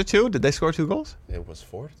 Was it 2? Did they score 2 goals? It was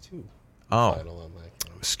 4-2. Oh, Final on that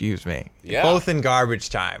game. excuse me. Yeah. Both in garbage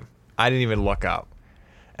time. I didn't even look up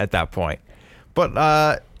at that point.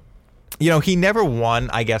 But he never won.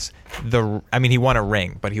 I guess he won a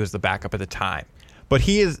ring, but he was the backup at the time. But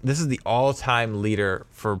this is the all-time leader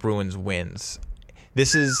for Bruins wins.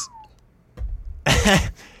 This is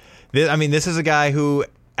this is a guy who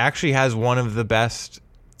actually has one of the best,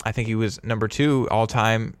 I think he was number 2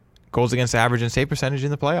 all-time goals against average and save percentage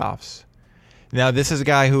in the playoffs. Now, this is a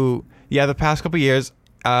guy who, the past couple of years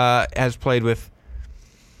has played with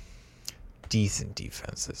decent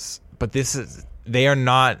defenses. But they are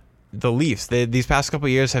not the Leafs. These past couple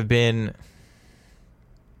of years have been...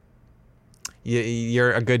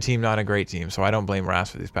 You're a good team, not a great team. So I don't blame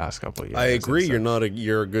Rask for these past couple of years. I agree.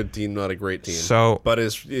 You're a good team, not a great team. So, but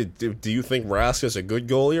do you think Rask is a good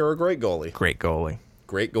goalie or a great goalie? Great goalie.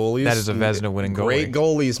 Great goalies. That is a Vezina winning goalie. Great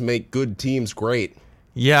goalies make good teams great.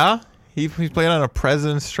 Yeah, he played on a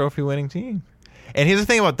President's Trophy winning team. And here's the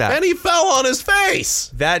thing about that. And he fell on his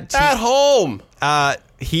face. That team, at home.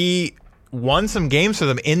 He won some games for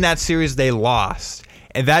them. In that series, they lost.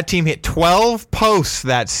 And that team hit 12 posts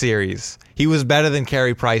that series. He was better than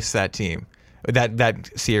Carey Price that team, that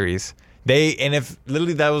series. If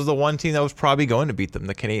literally that was the one team that was probably going to beat them,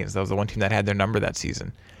 the Canadiens. That was the one team that had their number that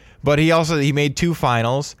season. But he made 2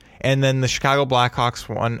 finals, and then the Chicago Blackhawks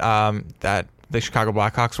won. The Chicago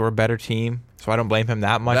Blackhawks were a better team, so I don't blame him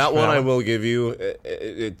that much. That one I will give you.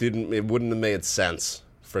 It wouldn't have made sense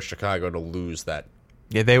for Chicago to lose that.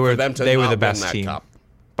 Yeah, they were the best that team cup.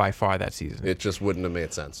 by far that season. It just wouldn't have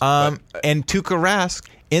made sense. And Tuukka Rask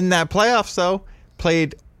in that playoffs though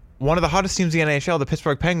played one of the hottest teams in the NHL, the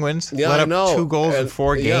Pittsburgh Penguins. Yeah, let I know. up 2 goals in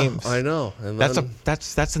 4 games. I know. And That's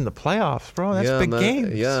in the playoffs, bro. That's big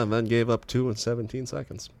games. Yeah, and then gave up 2 in 17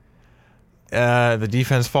 seconds. The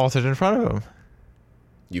defense faltered in front of him.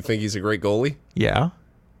 You think he's a great goalie? Yeah.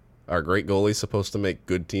 Are great goalies supposed to make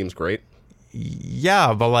good teams great?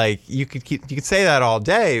 Yeah, but like you could say that all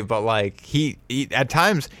day, but like he at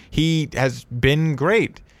times he has been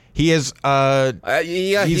great. He has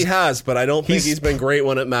he has, but I don't think he's been great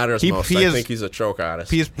when it matters most. I think he's a choke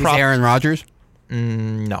artist. He's Aaron Rodgers?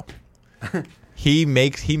 No. He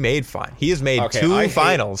made fun. He has made two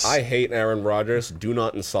finals. I hate Aaron Rodgers. Do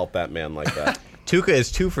not insult that man like that. Tuca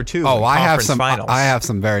is 2 for 2. Oh, in I have conference some. finals. I have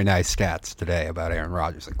some very nice stats today about Aaron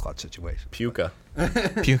Rodgers in clutch situations. Puka.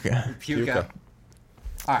 Puka.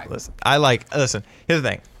 All right. Listen, here's the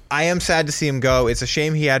thing. I am sad to see him go. It's a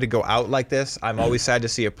shame he had to go out like this. I'm always sad to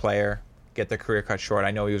see a player get their career cut short.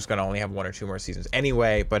 I know he was going to only have 1 or 2 more seasons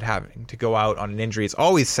anyway, but having to go out on an injury is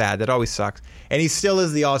always sad. That always sucks. And he still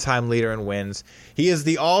is the all-time leader in wins. He is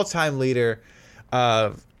the all-time leader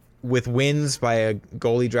with wins by a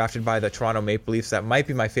goalie drafted by the Toronto Maple Leafs. That might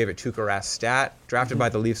be my favorite Tuukka Rask stat. Drafted by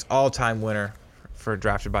the Leafs, all-time winner for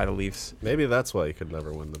drafted by the Leafs. Maybe that's why he could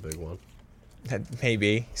never win the big one.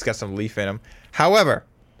 Maybe. He's got some Leaf in him. However,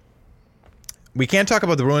 we can't talk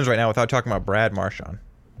about the Bruins right now without talking about Brad Marchand.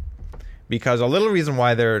 Because a little reason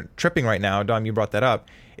why they're tripping right now, Dom, you brought that up,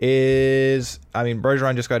 is,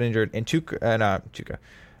 Bergeron just got injured, and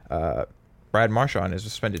Brad Marchand is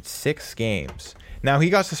suspended 6 games. Now, he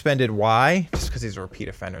got suspended. Why? Just because he's a repeat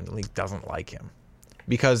offender and the league doesn't like him.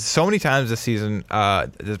 Because so many times this season,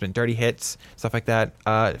 there's been dirty hits, stuff like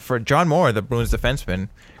that. For John Moore, the Bruins defenseman,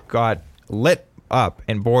 got lit up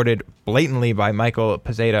and boarded blatantly by Michael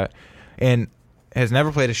Pezzetta and has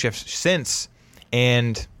never played a shift since,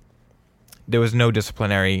 and there was no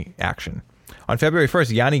disciplinary action. On February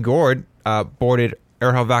 1st, Yanni Gourde boarded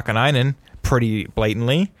Urho Vakanainen pretty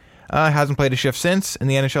blatantly. Hasn't played a shift since, and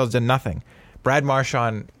the NHL has done nothing. Brad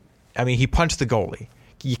Marchand, he punched the goalie.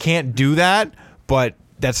 You can't do that, but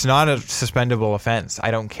that's not a suspendable offense.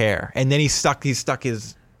 I don't care. And then he stuck his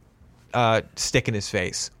stick in his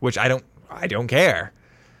face, which I don't care.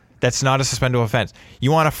 That's not a suspendable offense.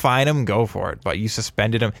 You want to fine him, go for it, but you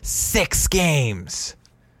suspended him 6 games.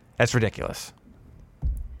 That's ridiculous.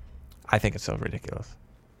 I think it's so ridiculous.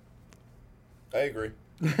 I agree.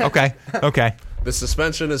 Okay. The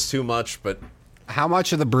suspension is too much, but How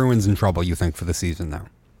much are the Bruins in trouble, you think, for the season now?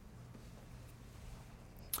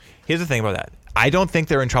 Here's the thing about that. I don't think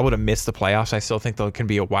they're in trouble to miss the playoffs. I still think they can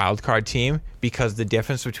be a wild card team because the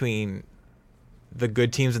difference between the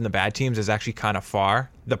good teams and the bad teams is actually kind of far.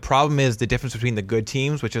 The problem is the difference between the good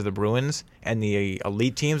teams, which are the Bruins, and the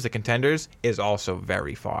elite teams, the contenders, is also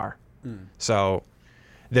very far. So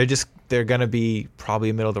they're going to be probably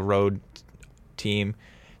a middle of the road team.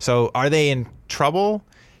 So are they in trouble?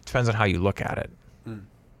 Depends on how you look at it.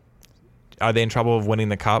 Are they in trouble of winning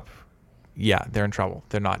the cup? Yeah, they're in trouble.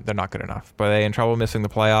 They're not good enough. But are they in trouble missing the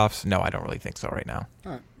playoffs? No, I don't really think so right now.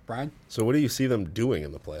 All right, Brian? So what do you see them doing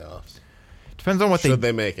in the playoffs? Depends on what Should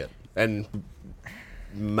they make it? And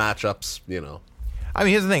matchups,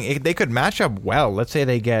 here's the thing. They could match up well. Let's say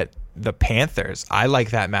they get the Panthers. I like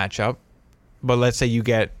that matchup. But let's say you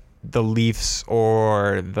get the Leafs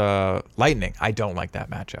or the Lightning. I don't like that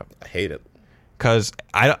matchup. I hate it. Because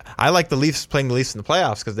I like the Leafs playing the Leafs in the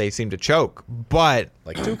playoffs because they seem to choke. But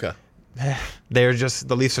Like Tuukka.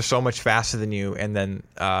 the Leafs are so much faster than you, and then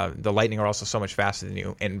the Lightning are also so much faster than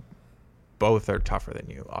you, and both are tougher than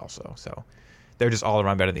you also. So they're just all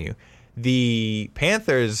around better than you. The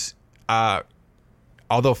Panthers,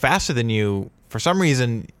 although faster than you, for some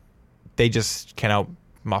reason, they just can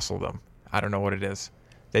out-muscle them. I don't know what it is.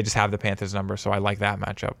 They just have the Panthers number, so I like that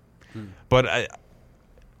matchup. But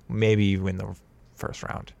maybe you win the first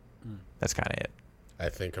round. That's kind of it. I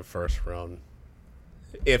think a first round.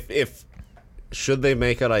 If should they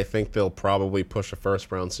make it, I think they'll probably push a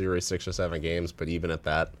first round series 6 or 7 games. But even at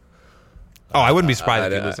that, I wouldn't be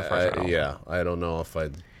surprised if they lose the first round. Yeah, I don't know if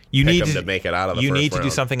I'd you pick need them to make it out of the You first need to do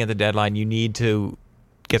round. something at the deadline. You need to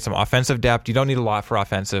get some offensive depth. You don't need a lot for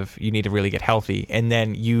offensive. You need to really get healthy, and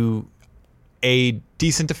then a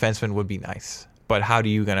decent defenseman would be nice. But I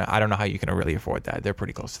don't know how you can really afford that. They're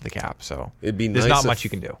pretty close to the cap, so It'd be there's nice not much you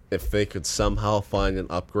can do. if they could somehow find an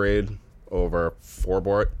upgrade over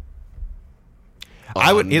Forbort.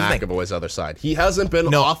 I would. On Here's the thing. McAvoy's other side. He hasn't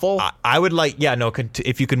been awful. I would like. Yeah, no.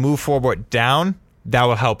 If you could move Forbort down, that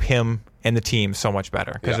will help him and the team so much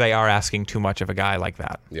better because Yeah. they are asking too much of a guy like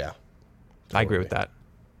that. Yeah, I agree with that.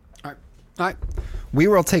 All right. We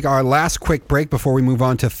will take our last quick break before we move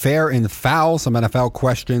on to fair and foul, some NFL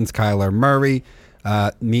questions. Kyler Murray.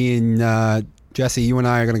 Me and Jesse, you and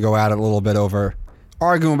I are going to go at it a little bit over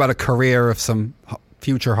arguing about a career of some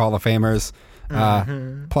future Hall of Famers,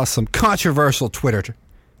 plus some controversial Twitter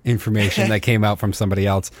information that came out from somebody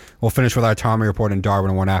else. We'll finish with our Tommy Report and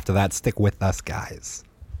Darwin one after that. Stick with us, guys.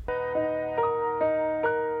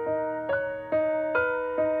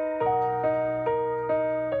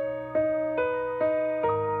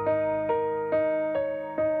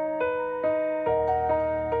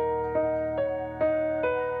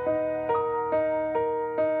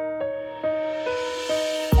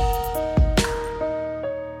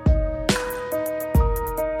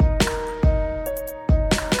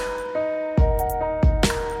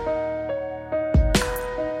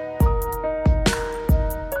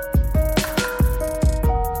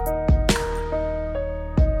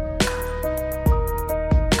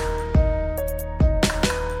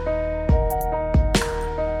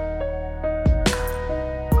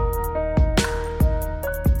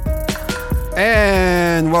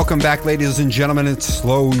 Welcome back, ladies and gentlemen. It's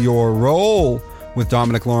Slow Your Roll with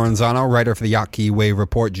Dominic Lorenzano, writer for the Yawkey Wave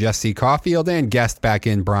Report, Jesse Caulfield, and guest back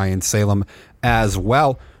in Brian Salem as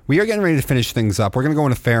well. We are getting ready to finish things up. We're going to go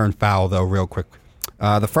into fair and foul, though, real quick.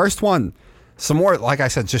 The first one, some more, like I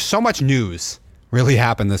said, just so much news really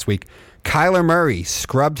happened this week. Kyler Murray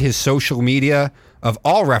scrubbed his social media of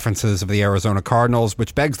all references of the Arizona Cardinals,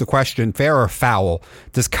 which begs the question, fair or foul,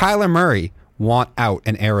 does Kyler Murray want out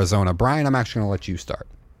in Arizona? Brian, I'm actually going to let you start.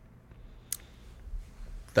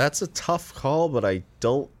 That's a tough call, but I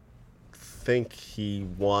don't think he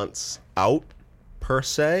wants out per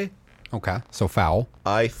se. Okay, so foul.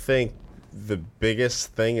 I think the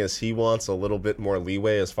biggest thing is he wants a little bit more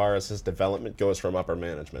leeway as far as his development goes from upper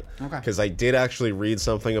management. Okay. Because I did actually read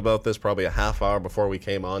something about this probably a half hour before we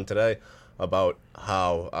came on today about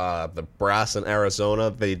how the brass in Arizona,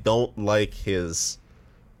 they don't like his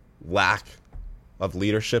lack of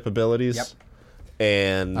leadership abilities. Yep.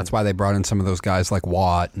 And That's why they brought in some of those guys like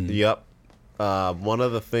Watt. And Yep. One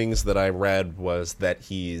of the things that I read was that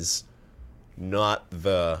he's not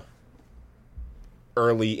the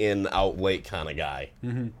early in, out late kind of guy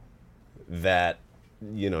that,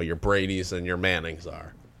 you know, your Brady's and your Mannings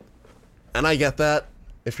are. And I get that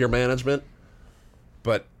if you're management,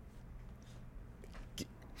 but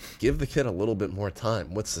give the kid a little bit more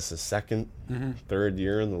time. What's this, his second, third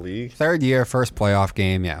year in the league? third year, first playoff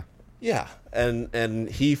game, yeah. Yeah, and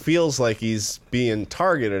he feels like he's being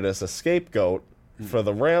targeted as a scapegoat for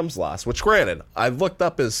the Rams loss, which granted, I looked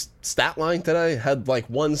up his stat line today, had like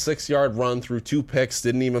 1 6-yard run through 2 picks,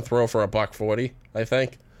 didn't even throw for $140, I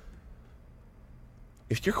think.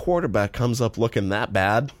 If your quarterback comes up looking that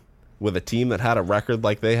bad with a team that had a record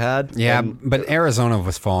like they had... Yeah, but Arizona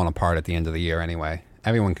was falling apart at the end of the year anyway.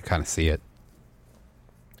 Everyone could kind of see it.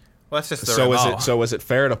 Well, that's just the So is it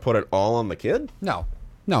fair to put it all on the kid? No,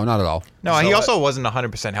 not at all. No, he also wasn't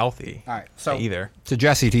 100% healthy. All right, so either. So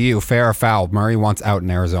Jesse, to you, fair or foul? Murray wants out in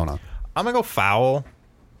Arizona. I'm gonna go foul.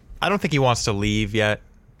 I don't think he wants to leave yet.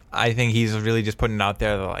 I think he's really just putting it out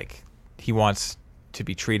there that like he wants to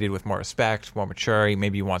be treated with more respect, more maturity.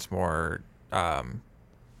 Maybe he wants more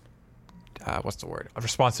what's the word?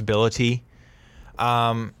 Responsibility.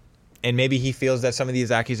 And maybe he feels that some of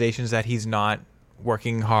these accusations that he's not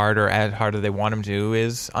working hard or as hard as they want him to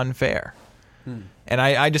is unfair. And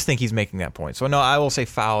I just think he's making that point. So, no, I will say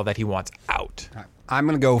foul that he wants out. I'm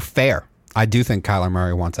going to go fair. I do think Kyler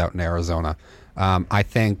Murray wants out in Arizona. I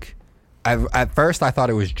think at first I thought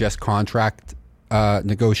it was just contract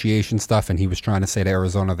negotiation stuff, and he was trying to say to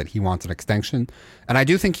Arizona that he wants an extension. And I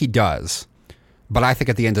do think he does. But I think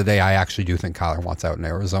at the end of the day, I actually do think Kyler wants out in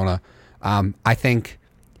Arizona. I think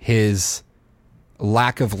his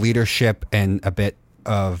lack of leadership and a bit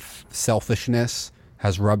of selfishness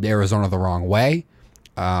has rubbed Arizona the wrong way.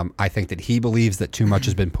 I think that he believes that too much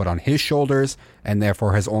has been put on his shoulders and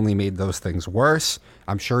therefore has only made those things worse.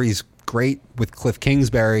 I'm sure he's great with Cliff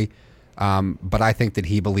Kingsbury, but I think that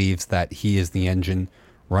he believes that he is the engine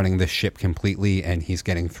running this ship completely and he's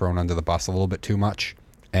getting thrown under the bus a little bit too much.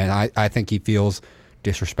 And I think he feels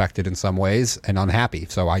disrespected in some ways and unhappy.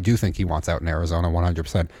 So I do think he wants out in Arizona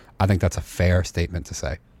 100%. I think that's a fair statement to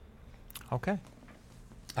say. Okay.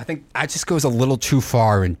 I think that just goes a little too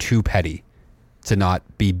far and too petty to not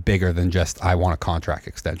be bigger than just, I want a contract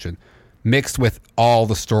extension, mixed with all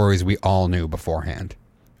the stories we all knew beforehand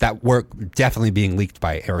that were definitely being leaked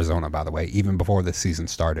by Arizona, by the way, even before the season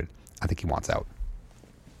started. I think he wants out.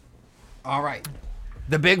 All right.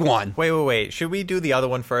 The big one. Wait. Should we do the other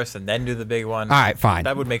one first and then do the big one? All right, fine.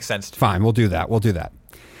 That would make sense to me. Fine, we'll do that.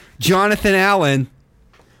 Jonathan Allen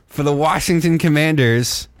for the Washington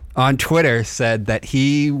Commanders on Twitter said that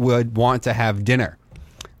he would want to have dinner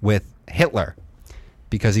with Hitler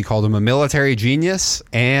because he called him a military genius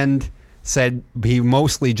and said he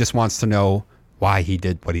mostly just wants to know why he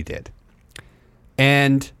did what he did.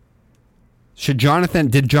 And did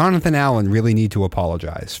Jonathan Allen really need to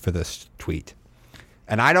apologize for this tweet?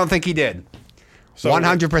 And I don't think he did. So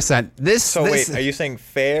 100%. Wait, are you saying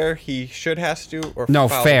fair he should has to or no,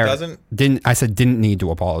 foul fair. He doesn't? Didn't need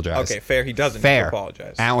to apologize. Okay, fair he doesn't fair. need to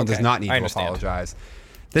apologize. Allen does not need to apologize.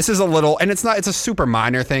 This is a little, and it's a super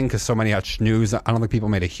minor thing because so many news. I don't think people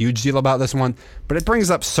made a huge deal about this one, but it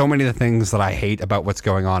brings up so many of the things that I hate about what's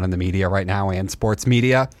going on in the media right now and sports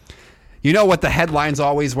media. You know what the headlines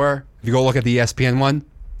always were? If you go look at the ESPN one,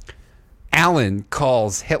 Allen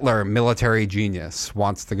calls Hitler military genius,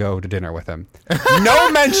 wants to go to dinner with him. No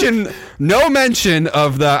mention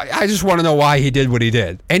of the, I just want to know why he did what he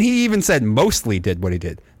did. And he even said mostly did what he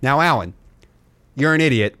did. Now, Allen, you're an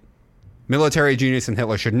idiot. Military genius and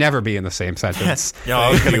Hitler should never be in the same sentence. I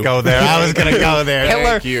was going to go there.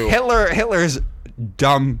 Hitler's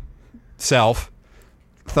dumb self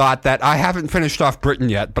thought that I haven't finished off Britain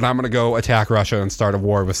yet, but I'm going to go attack Russia and start a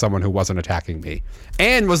war with someone who wasn't attacking me,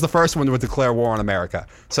 and was the first one to declare war on America.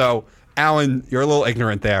 So, Alan, you're a little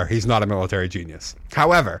ignorant there. He's not a military genius.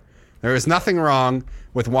 However, there is nothing wrong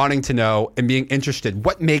with wanting to know and being interested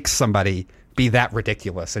what makes somebody be that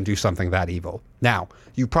ridiculous and do something that evil. Now,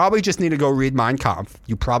 you probably just need to go read Mein Kampf.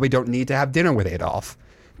 You probably don't need to have dinner with Adolf.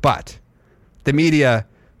 But the media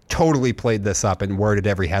totally played this up and worded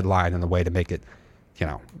every headline in a way to make it,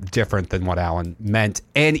 different than what Alan meant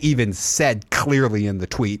and even said clearly in the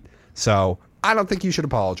tweet. So I don't think you should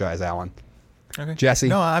apologize, Alan. Okay. Jesse?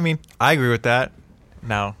 No, I mean, I agree with that.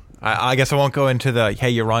 Now, I guess I won't go into the, hey,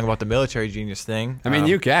 you're wrong about the military genius thing. I mean,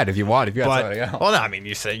 you can if you want, if you got something else. Well, no, I mean,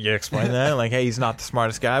 you explained that. Like, hey, he's not the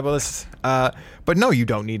smartest guy. But no, you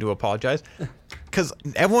don't need to apologize. Because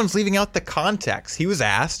everyone's leaving out the context. He was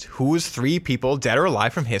asked who was 3 people, dead or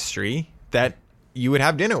alive from history, that you would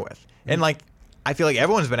have dinner with. And, I feel like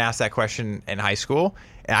everyone's been asked that question in high school.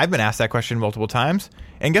 And I've been asked that question multiple times.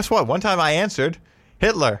 And guess what? One time I answered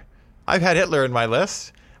Hitler. I've had Hitler in my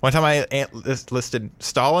list. One time I listed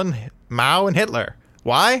Stalin, Mao, and Hitler.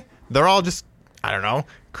 Why? They're all just, I don't know,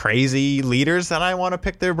 crazy leaders that I want to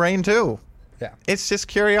pick their brain too. Yeah. It's just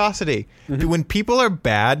curiosity. Mm-hmm. When people are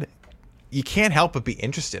bad, you can't help but be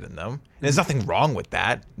interested in them. There's nothing wrong with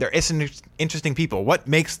that. They're interesting people. What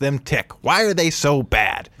makes them tick? Why are they so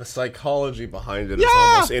bad? The psychology behind it is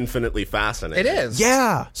almost infinitely fascinating. It is.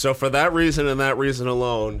 Yeah. So for that reason and that reason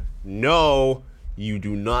alone, no, you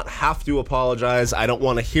do not have to apologize. I don't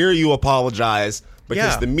want to hear you apologize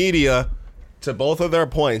because the media, to both of their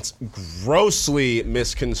points, grossly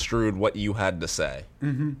misconstrued what you had to say.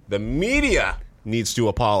 Mm-hmm. The media needs to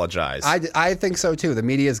apologize. I think so too. The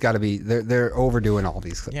media's got to be, they're overdoing all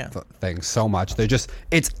these things so much. They're just,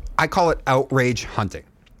 I call it outrage hunting.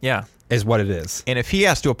 Yeah. Is what it is. And if he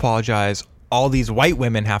has to apologize, all these white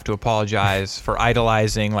women have to apologize for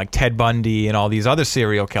idolizing like Ted Bundy and all these other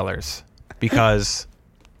serial killers because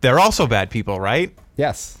they're also bad people, right?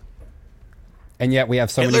 Yes. And yet we have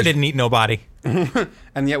so Hitler many... didn't eat nobody.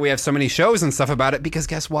 And yet we have so many shows and stuff about it because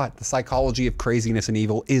guess what? The psychology of craziness and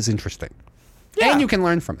evil is interesting. Yeah. And you can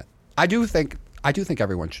learn from it. I do think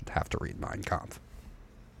everyone should have to read Mein Kampf.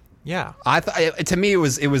 Yeah. To me, it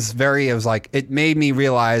was like, it made me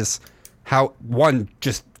realize how, one,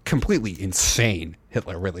 just completely insane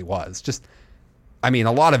Hitler really was. Just, I mean,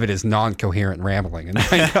 a lot of it is non-coherent rambling. And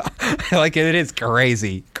like, it is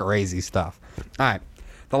crazy, crazy stuff. All right.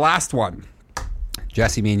 The last one.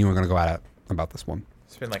 Jesse, me and you are going to go at it about this one.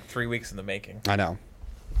 It's been like 3 weeks in the making. I know.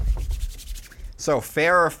 So,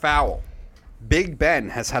 fair or foul? Big Ben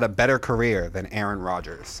has had a better career than Aaron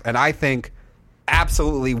Rodgers. And I think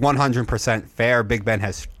absolutely 100% fair. Big Ben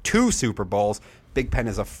has 2 Super Bowls. Big Ben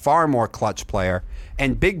is a far more clutch player.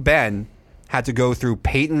 And Big Ben had to go through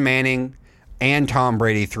Peyton Manning and Tom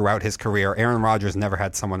Brady throughout his career. Aaron Rodgers never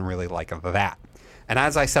had someone really like that. And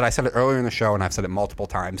as I said it earlier in the show, and I've said it multiple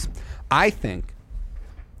times, I think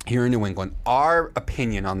here in New England, our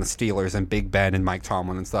opinion on the Steelers and Big Ben and Mike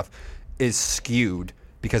Tomlin and stuff is skewed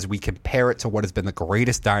because we compare it to what has been the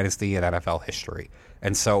greatest dynasty in NFL history.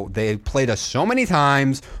 And so they played us so many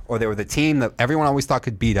times, or they were the team that everyone always thought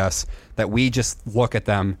could beat us, that we just look at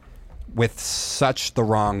them with such the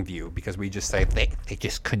wrong view because we just say they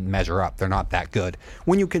just couldn't measure up. They're not that good.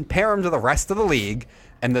 When you compare them to the rest of the league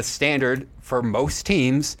and the standard for most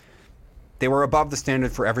teams, they were above the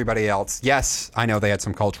standard for everybody else. Yes, I know they had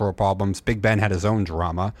some cultural problems. Big Ben had his own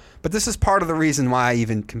drama. But this is part of the reason why I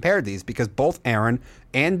even compared these, because both Aaron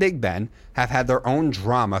and Big Ben have had their own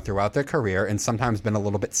drama throughout their career and sometimes been a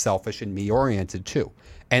little bit selfish and me-oriented too.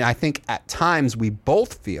 And I think at times we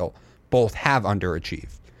both have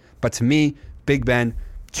underachieved. But to me, Big Ben,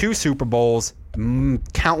 2 Super Bowls,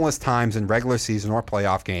 countless times in regular season or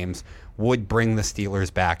playoff games, would bring the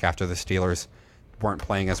Steelers back after the Steelers weren't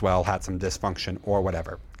playing as well, had some dysfunction or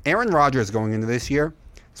whatever. Aaron Rodgers going into this year,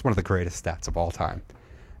 it's one of the greatest stats of all time.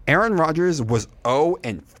 Aaron Rodgers was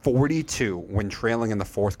 0-42 when trailing in the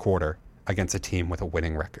fourth quarter against a team with a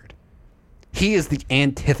winning record. He is the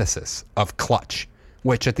antithesis of clutch,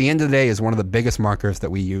 which at the end of the day is one of the biggest markers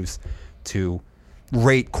that we use to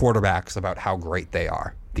rate quarterbacks about how great they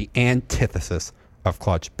are. The antithesis of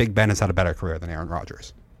clutch. Big Ben has had a better career than Aaron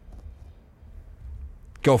Rodgers.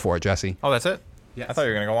 Go for it, Jesse. Oh, that's it? Yes. I thought you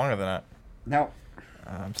were going to go longer than that. No.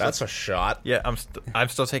 That's a shot. Yeah, I'm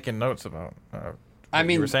still taking notes about I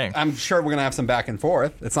mean, you were saying. I'm sure we're going to have some back and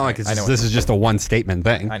forth. It's not like this is just a one-statement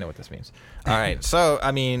thing. I know what this means. All right. So,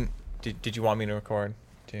 I mean, did you want me to record?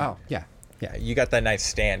 Oh, yeah. Yeah, you got that nice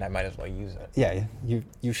stand. I might as well use it. Yeah,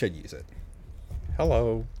 you should use it.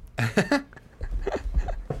 Hello.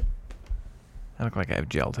 I look like I have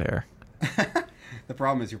gelled hair. The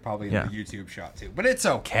problem is you're probably in Yeah. the YouTube shot too, but it's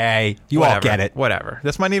okay. You all Whatever. get it. Whatever.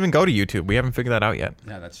 This might even go to YouTube. We haven't figured that out yet.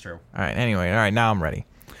 Yeah, that's true. All right. Anyway. All right. Now I'm ready.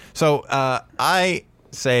 So I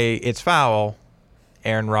say it's foul.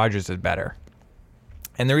 Aaron Rodgers is better.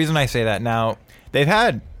 And the reason I say that now, they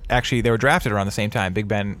were drafted around the same time. Big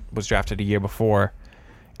Ben was drafted a year before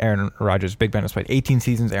Aaron Rodgers. Big Ben has played 18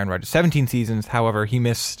 seasons. Aaron Rodgers 17 seasons. However, he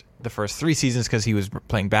missed the first 3 seasons because he was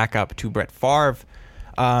playing backup to Brett Favre.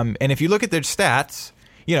 And if you look at their stats,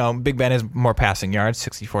 Big Ben has more passing yards,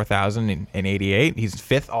 64,088. He's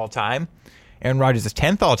 5th all time. Aaron Rodgers is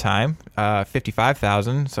 10th all time,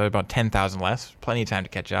 55,000, so about 10,000 less. Plenty of time to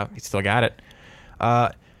catch up. He's still got it.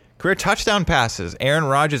 Career touchdown passes. Aaron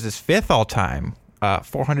Rodgers is 5th all time,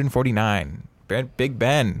 449. Big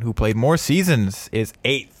Ben, who played more seasons, is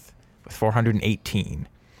 8th with 418.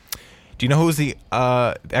 Do you know who's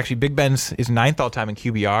actually Big Ben's is 9th all time in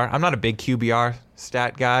QBR? I'm not a big QBR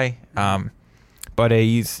stat guy, but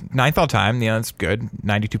he's 9th all time. That's good,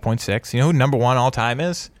 92.6. You know who number 1 all time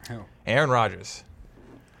is? Who? Aaron Rodgers.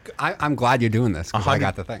 I'm glad you're doing this because I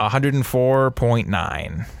got the thing.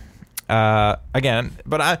 104.9. Again,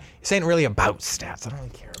 but this ain't really about stats. I don't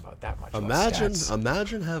really care about that much.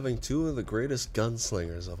 Imagine having 2 of the greatest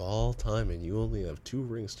gunslingers of all time, and you only have 2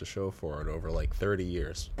 rings to show for it over like 30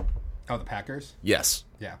 years. Oh, the Packers? Yes,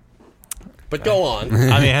 Yeah. but go on.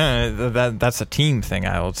 I mean, that's a team thing,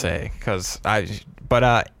 I would say.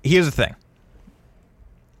 But here's the thing.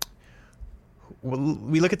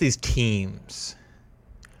 We look at these teams.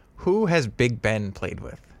 Who has Big Ben played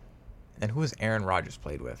with? And who has Aaron Rodgers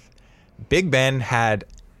played with? Big Ben had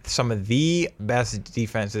some of the best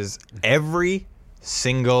defenses every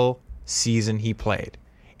single season he played.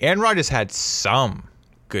 Aaron Rodgers had some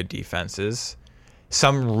good defenses,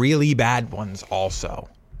 some really bad ones also.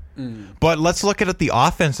 But let's look at the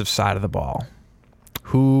offensive side of the ball.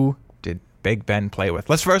 Who did Big Ben play with?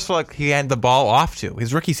 Let's first look he had the ball off to.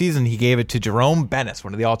 His rookie season, he gave it to Jerome Bettis,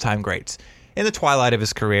 one of the all-time greats. In the twilight of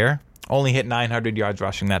his career, only hit 900 yards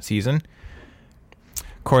rushing that season.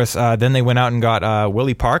 Of course, then they went out and got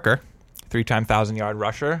Willie Parker, 3-time 1,000-yard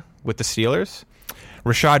rusher with the Steelers.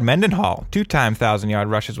 Rashad Mendenhall, 2-time 1,000-yard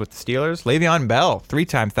rushes with the Steelers. Le'Veon Bell,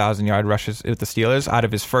 3-time 1,000-yard rushes with the Steelers. Out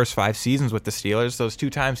of his first 5 seasons with the Steelers, those 2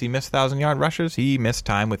 times he missed 1,000-yard rushes, he missed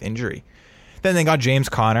time with injury. Then they got James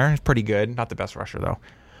Conner, he's pretty good, not the best rusher though,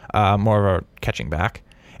 more of a catching back.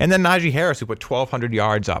 And then Najee Harris, who put 1,200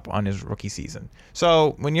 yards up on his rookie season.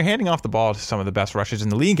 So when you're handing off the ball to some of the best rushers in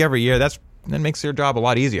the league every year, that makes your job a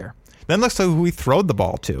lot easier. Then let's look who he throwed the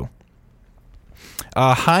ball to.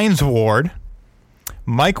 Hines Ward,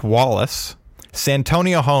 Mike Wallace,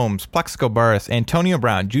 Santonio Holmes, Plexico Burress, Antonio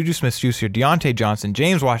Brown, Juju Smith-Schuster, Deontay Johnson,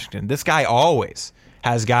 James Washington. This guy always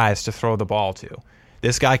has guys to throw the ball to.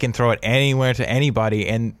 This guy can throw it anywhere to anybody,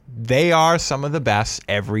 and they are some of the best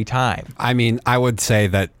every time. I mean, I would say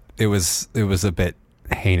that it was a bit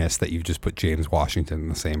heinous that you just put James Washington in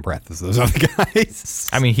the same breath as those other guys.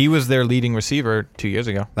 I mean, he was their leading receiver 2 years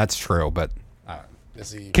ago. That's true, but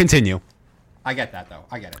Is he? continue. I get that, though.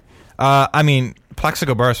 I get it. I mean,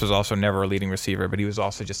 Plexico Burress was also never a leading receiver, but he was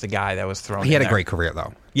also just a guy that was thrown. He had in a there. great career,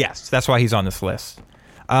 though. Yes, that's why he's on this list.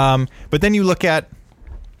 But then you look at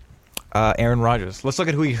Aaron Rodgers. Let's look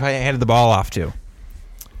at who he handed the ball off to.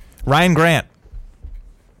 Ryan Grant.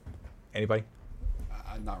 Anybody?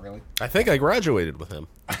 Not really. I think I graduated with him.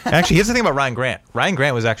 Actually, here's the thing about Ryan Grant. Ryan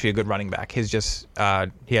Grant was actually a good running back. He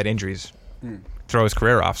had injuries throw his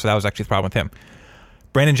career off, so that was actually the problem with him.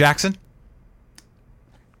 Brandon Jackson.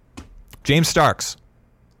 James Starks.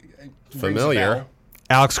 Familiar?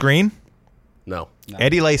 Alex Green. No.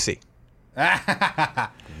 Eddie Lacy.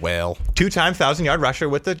 Well, 2-time 1,000-yard rusher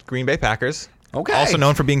with the Green Bay Packers. Okay. Also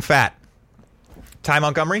known for being fat. Ty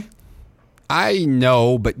Montgomery. I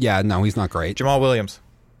know, but yeah, no, he's not great. Jamal Williams.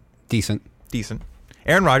 Decent. Decent.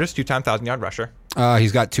 Aaron Rodgers, 2-time 1,000-yard rusher.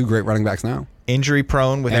 He's got 2 great running backs now. Injury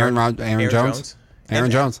prone with Aaron Jones.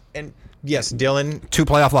 Aaron Jones. And yes, Dylan. 2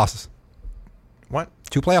 playoff losses. What?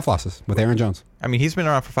 2 playoff losses with Aaron Jones. I mean, he's been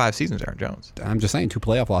around for 5 seasons, Aaron Jones. I'm just saying 2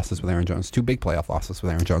 playoff losses with Aaron Jones. 2 big playoff losses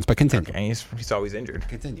with Aaron Jones. But continue. And he's always injured.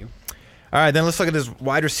 Continue. All right, then let's look at his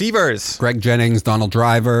wide receivers. Greg Jennings, Donald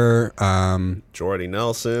Driver, Jordy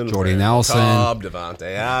Nelson, Jordy Randall Nelson. Cobb,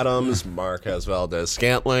 Devontae Adams, Marquez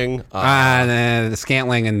Valdez-Scantling. the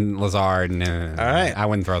Scantling and Lazard. No. All right. I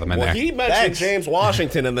wouldn't throw them in Well, there. he mentioned Thanks. James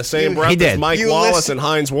Washington in the same He breath did. as Mike You Wallace list- and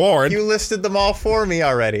Hines Ward. You listed them all for me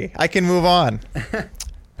already. I can move on.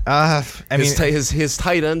 I mean, his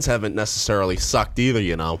tight ends haven't necessarily sucked either,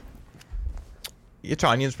 you know.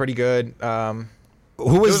 Yatanya's pretty good.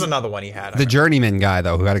 Who There was was another one he had. the journeyman guy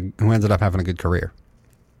though, who ended up having a good career?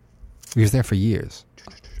 He was there for years.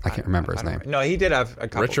 I can't remember his name. No, he did have a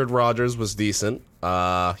couple. Richard Rodgers was decent.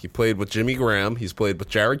 He played with Jimmy Graham. He's played with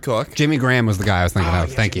Jared Cook. Jimmy Graham was the guy I was thinking of.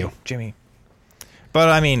 Yeah, Thank Jimmy, you. Jimmy. But,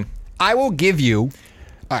 I mean... I will give you...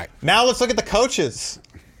 All right. Now let's look at the coaches.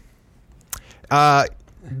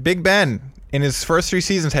 Big Ben, in his first 3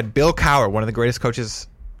 seasons, had Bill Cowher, one of the greatest coaches,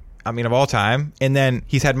 of all time. And then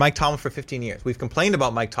he's had Mike Tomlin for 15 years. We've complained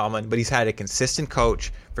about Mike Tomlin, but he's had a consistent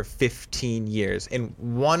coach for 15 years. And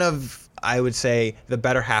one of, I would say, the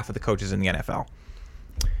better half of the coaches in the NFL.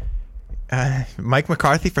 Mike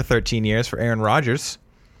McCarthy for 13 years for Aaron Rodgers.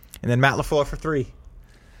 And then Matt LaFleur for 3.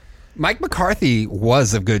 Mike McCarthy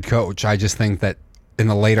was a good coach. I just think that in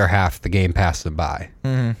the later half, the game passed him by.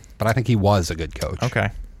 Mm-hmm. But I think he was a good coach. Okay.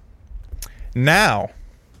 Now,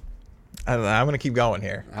 I'm going to keep going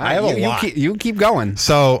here. I have a lot. You keep going.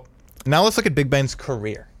 So now let's look at Big Ben's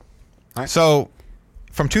career. All right. So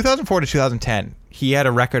from 2004 to 2010, he had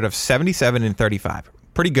a record of 77-35.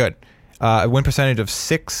 Pretty good. A win percentage of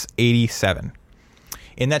 .687.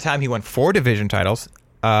 In that time, he won 4 division titles.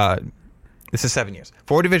 This is 7 years.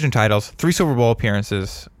 4 division titles, 3 Super Bowl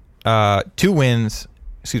appearances, 2 wins.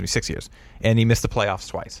 6 years. And he missed the playoffs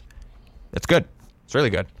twice. That's good. It's really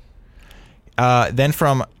good. Then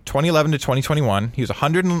from 2011 to 2021, he was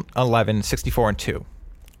 111, 64, and 2.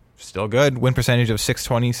 Still good. Win percentage of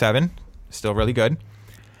 .627. Still really good.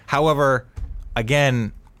 However,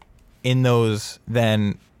 again, in those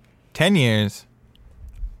then 10 years,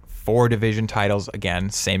 4 division titles, again,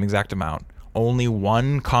 same exact amount. Only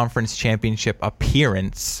 1 conference championship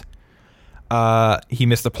appearance. He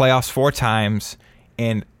missed the playoffs 4 times,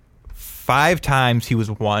 and 5 times he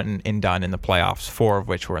was one and done in the playoffs, 4 of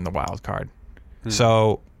which were in the wild card.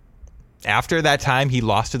 So after that time, he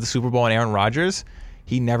lost to the Super Bowl and Aaron Rodgers.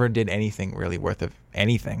 He never did anything really worth of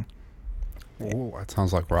anything. Oh, that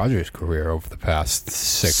sounds like Rodgers' career over the past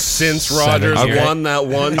 6 Since Rodgers won that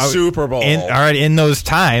one Super Bowl. All right, in those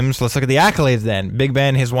times, let's look at the accolades then. Big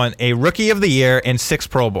Ben has won a Rookie of the Year and 6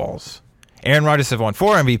 Pro Bowls. Aaron Rodgers has won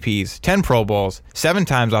 4 MVPs, 10 Pro Bowls, 7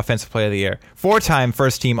 times Offensive Player of the Year, 4-time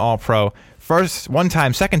First-Team All-Pro,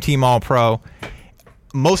 1-time Second-Team All-Pro,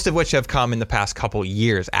 most of which have come in the past couple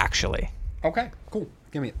years, actually. Okay, cool.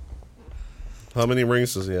 Give me it. How many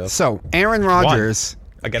rings does he have? So, Aaron Rodgers...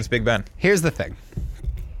 Against Big Ben. Here's the thing.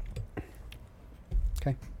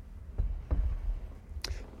 Okay.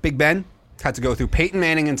 Big Ben had to go through Peyton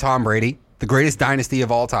Manning and Tom Brady, the greatest dynasty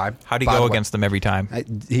of all time. How'd he go against them every time?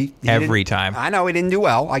 Every time. I know he didn't do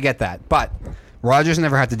well. I get that. But Rodgers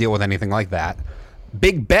never had to deal with anything like that.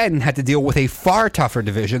 Big Ben had to deal with a far tougher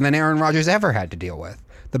division than Aaron Rodgers ever had to deal with.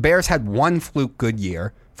 The Bears had 1 fluke good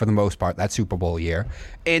year, for the most part, that Super Bowl year.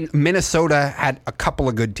 And Minnesota had a couple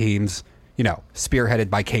of good teams, spearheaded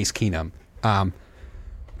by Case Keenum,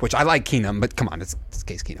 which I like Keenum, but come on, it's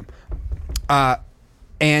Case Keenum.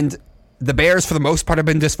 And the Bears, for the most part, have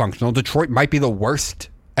been dysfunctional. Detroit might be the worst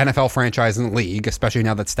NFL franchise in the league, especially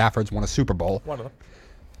now that Stafford's won a Super Bowl. One of them.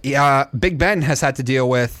 Yeah, Big Ben has had to deal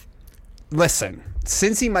with, listen,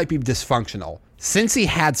 since he might be dysfunctional, since he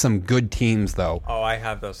had some good teams, though. Oh, I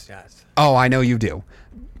have those stats. Oh, I know you do.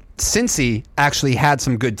 Since he actually had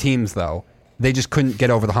some good teams, though, they just couldn't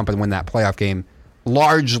get over the hump and win that playoff game,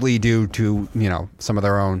 largely due to, some of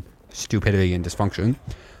their own stupidity and dysfunction.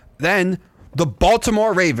 Then the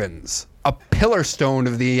Baltimore Ravens, a pillar stone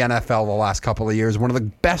of the NFL the last couple of years, one of the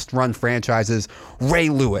best run franchises. Ray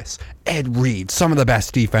Lewis, Ed Reed, some of the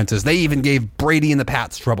best defenses. They even gave Brady and the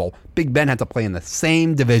Pats trouble. Big Ben had to play in the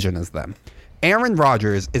same division as them. Aaron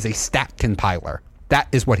Rodgers is a stat compiler. That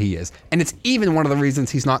is what he is. And it's even one of the reasons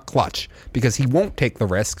he's not clutch, because he won't take the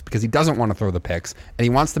risks, because he doesn't want to throw the picks, and he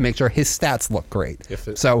wants to make sure his stats look great.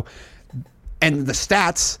 And the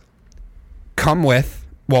stats come with,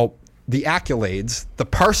 the accolades, the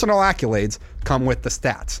personal accolades come with the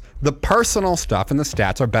stats. The personal stuff and the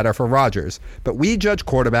stats are better for Rodgers, but we judge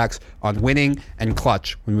quarterbacks on winning and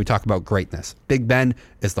clutch when we talk about greatness. Big Ben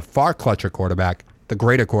is the far clutcher quarterback, the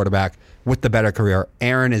greater quarterback with the better career.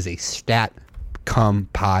 Aaron is a stat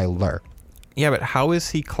compiler. Yeah, but how is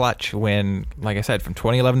he clutch when, like I said, from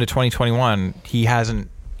 2011 to 2021, he hasn't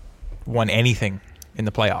won anything in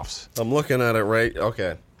the playoffs? I'm looking at it right.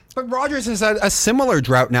 Okay. But Rodgers has had a similar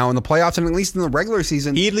drought now in the playoffs, and at least in the regular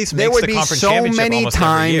season, he at least makes the conference championship so many almost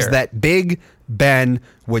every year. times that Big Ben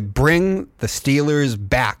would bring the Steelers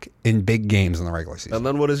back in big games in the regular season. And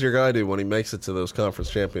then what does your guy do when he makes it to those conference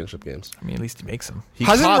championship games? I mean, at least he makes them. He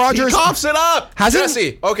coughs it up. Hasn't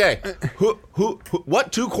Jesse, okay.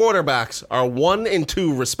 What 2 quarterbacks are 1 and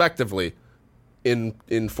 2 respectively in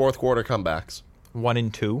fourth quarter comebacks? 1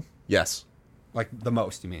 and 2. Yes. Like the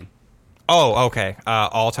most, you mean? Oh, okay.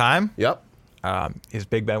 All time. Yep. Is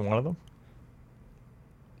Big Ben one of them?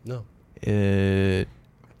 No.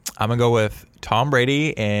 I'm going to go with Tom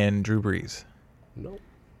Brady and Drew Brees. No.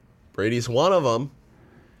 Brady's one of them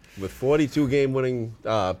with 42 game-winning.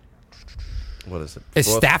 What is it? Is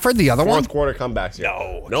Stafford the other one? Fourth quarter comebacks. Yeah.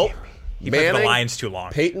 No. Nope. He played for the Lions too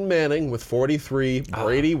long. Peyton Manning with 43,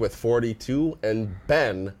 Brady with 42, and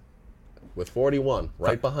Ben with 41,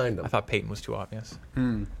 right behind him. I thought Peyton was too obvious.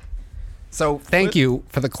 So thank you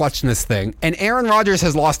for the clutchness thing. And Aaron Rodgers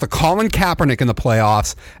has lost to Colin Kaepernick in the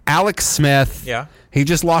playoffs. Alex Smith. Yeah. He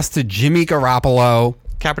just lost to Jimmy Garoppolo.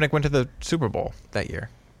 Kaepernick went to the Super Bowl that year.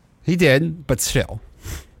 He did, but still.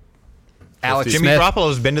 Alex Jimmy Smith.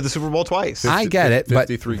 Garoppolo's been to the Super Bowl twice. I get it, but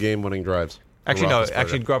 53 game-winning drives. Actually, no. Roethlisberger.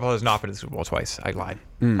 Actually, Garoppolo has not been to the Super Bowl twice. I lied.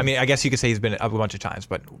 I mean, I guess you could say he's been a bunch of times,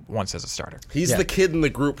 but once as a starter. He's the kid in the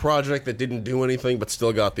group project that didn't do anything but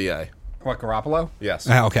still got the A. what, Garoppolo? Yes.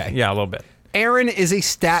 Okay. Yeah, a little bit. Aaron is a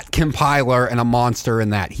stat compiler and a monster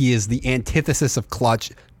in that. He is the antithesis of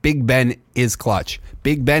clutch. Big Ben is clutch.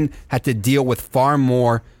 Big Ben had to deal with far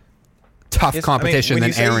more tough Yes, competition when than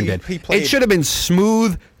you say Aaron he did. played- It should have been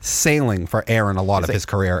smooth sailing for Aaron a lot of his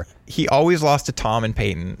career. He always lost to Tom and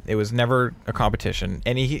Peyton. It was never a competition.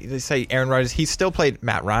 And they say Aaron Rodgers, he still played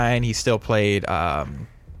Matt Ryan. He still played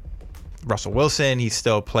Russell Wilson. He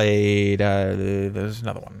still played, there's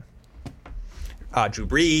another one. Drew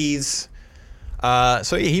Brees.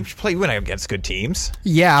 So he went against good teams.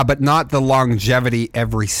 Yeah, but not the longevity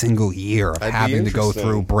every single year of That'd be having to go interesting.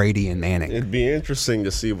 through Brady and Manning. It'd be interesting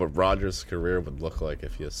to see what Rodgers' career would look like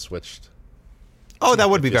if you switched. Oh, that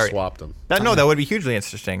would be if you very. swapped him. That would be hugely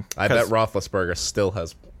interesting. I bet 'cause- Roethlisberger still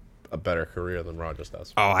has a better career than Rodgers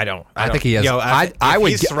does. Oh, I don't. I think he has. Yo, I if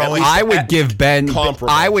would. he's throwing- I would give Ben. comparable.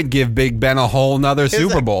 I would give Big Ben a whole nother Here's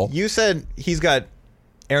Super the- Bowl. You said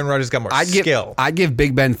Aaron Rodgers got more I'd give. skill. I'd give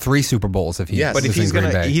Big Ben 3 Super Bowls if he Yes. was But if in he's Green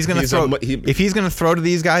gonna Bay. he's gonna He's throw a- he- if he's gonna throw to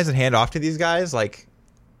these guys and hand off to these guys, like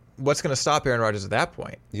what's gonna stop Aaron Rodgers at that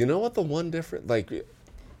point? You know what the one difference? Like,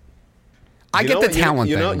 I you get know the what- talent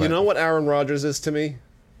You know, thing. you but- know what Aaron Rodgers is to me?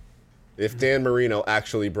 If Dan Marino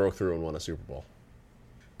actually broke through and won a Super Bowl.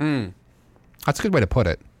 That's a good way to put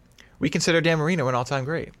it. We consider Dan Marino an all-time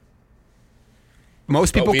great.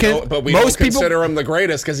 Most people But we can. don't, but we most don't people. consider him the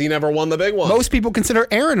greatest because he never won the big one. Most people consider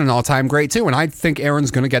Aaron an all-time great too, and I think Aaron's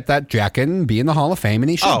going to get that jacket and be in the Hall of Fame, and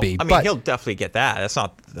he should be. I mean, but he'll definitely get that. That's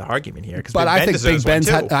not the argument here. but I think Big Ben's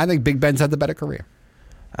had. had. I think Big Ben's had the better career.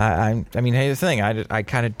 I mean, here's the thing. I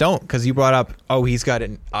kind of don't, because you brought up, he's got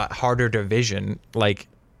a harder division. Like,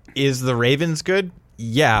 is the Ravens good?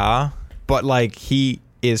 Yeah, but like he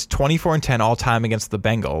is 24-10 all time against the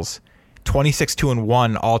Bengals,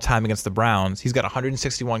 26-2-1 all time against the Browns. He's got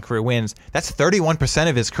 161 career wins. That's 31%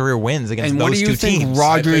 of his career wins against And those what do you two think teams. I think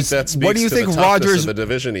Rodgers? that speaks What do you to think the toughness Rodgers? of the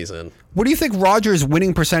division he's in? What do you think Rodgers'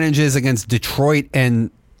 winning percentage is against Detroit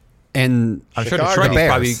and I'm sure Chicago. Detroit Bears?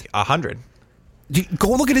 probably 100. Go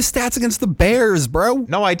look at his stats against the Bears, bro.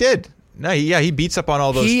 No, I did. No, he beats up on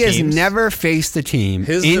all those He teams. has never faced a team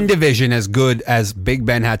His in div- division as good as Big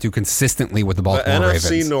Ben had to consistently with the The Baltimore NFC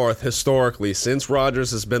Ravens. North, historically, since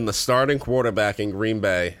Rodgers has been the starting quarterback in Green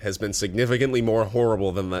Bay, has been significantly more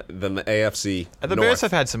horrible than the AFC The North. Bears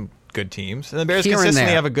have had some good teams, and the Bears Here and consistently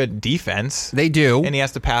there. have a good defense. They do. And he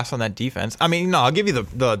has to pass on that defense. I mean, no, I'll give you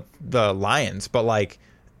the Lions, but like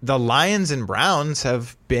the Lions and Browns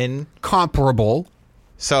have been Comparable.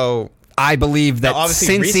 so. I believe that Now,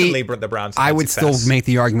 obviously, Cincy, recently the Browns have I had would success. still make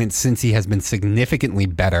the argument Cincy has been significantly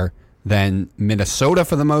better than Minnesota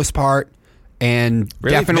for the most part, and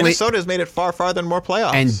Really, definitely Minnesota has made it far farther than more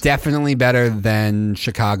playoffs. and definitely better than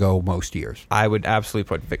Chicago most years. I would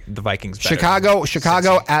absolutely put the Vikings better. Chicago than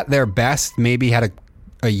Cincy. at their best maybe had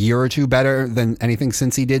a year or two better than anything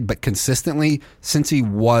Cincy did, but consistently Cincy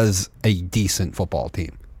was a decent football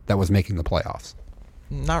team that was making the playoffs.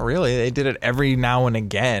 Not really. They did it every now and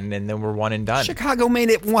again, and then we're one and done. Chicago made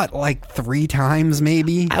it like 3 times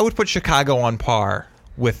maybe. I would put Chicago on par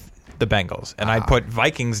with the Bengals, and I'd put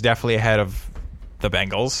Vikings definitely ahead of the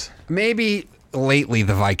Bengals. Maybe lately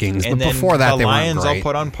the Vikings, And but then before that the they Lions weren't I'll great.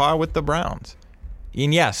 put on par with the Browns.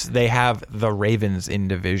 And yes, they have the Ravens in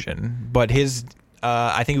division, but his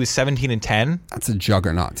I think it was 17-10. That's a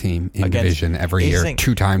juggernaut team in Against- division every here's year, the thing,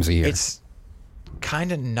 2 times a year. It's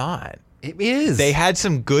kind of not. It is. They had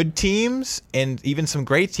some good teams and even some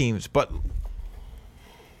great teams, but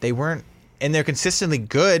they weren't, and they're consistently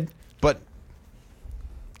good, but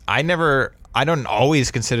I don't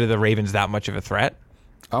always consider the Ravens that much of a threat.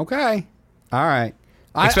 Okay. All right.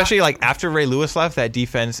 Especially like after Ray Lewis left, that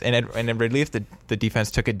defense and in relief, the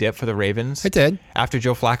defense took a dip for the Ravens. It did. After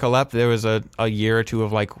Joe Flacco left, there was a year or two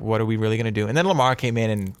of like, what are we really going to do? And then Lamar came in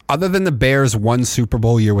and Other than the Bears' one Super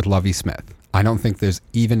Bowl year with Lovie Smith, I don't think there's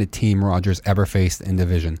even a team Rodgers ever faced in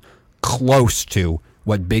division close to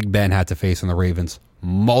what Big Ben had to face in the Ravens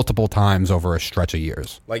multiple times over a stretch of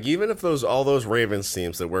years. Like, even if all those Ravens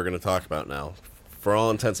teams that we're going to talk about now, for all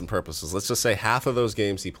intents and purposes, let's just say half of those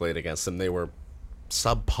games he played against them, they were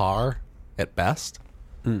subpar at best.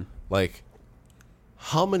 Like,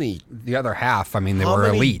 how many... The other half, I mean, they were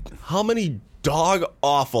elite. How many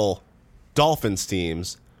dog-awful Dolphins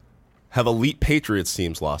teams have elite Patriots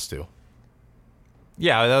teams lost to?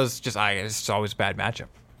 yeah, that was just it's always a bad matchup.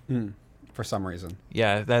 For some reason.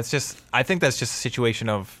 Yeah, I think that's just a situation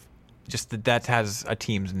of just that has a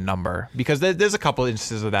team's number because there's a couple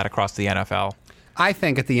instances of that across the NFL. I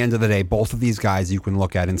think at the end of the day, both of these guys you can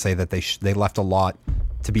look at and say that they left a lot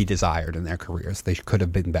to be desired in their careers. They could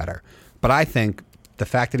have been better. But I think the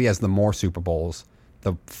fact that he has the more Super Bowls,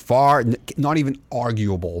 the far, not even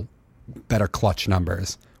arguable, better clutch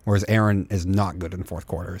numbers, whereas Aaron is not good in fourth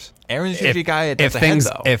quarters. Aaron's usually a guy that's ahead,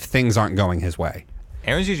 though. If things aren't going his way.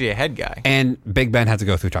 Aaron's usually a head guy. And Big Ben had to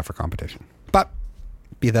go through tougher competition. But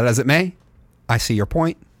be that as it may, I see your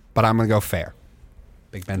point, but I'm going to go fair.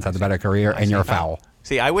 Big Ben's had the better career, and you're a foul.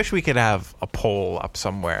 See, I wish we could have a poll up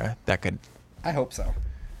somewhere that could... I hope so. All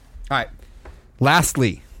right.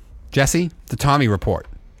 Lastly, Jesse, the Tommy report.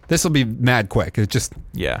 This will be mad quick. It's just...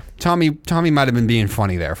 Yeah. Tommy might have been being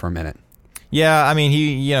funny there for a minute. Yeah, I mean,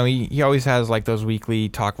 he always has like those weekly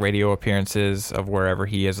talk radio appearances of wherever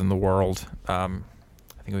he is in the world. I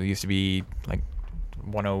think it used to be like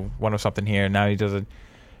 10 something here. Now he does it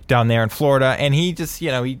down there in Florida, and he just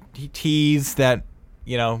he teased that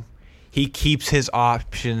he keeps his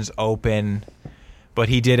options open, but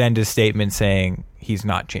he did end his statement saying he's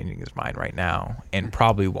not changing his mind right now and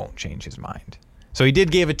probably won't change his mind. So he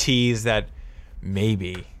did give a tease that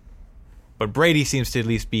maybe, but Brady seems to at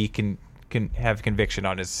least be can have conviction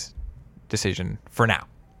on his decision for now.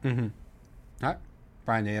 Mm-hmm. All right.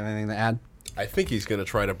 Brian, do you have anything to add? I think he's going to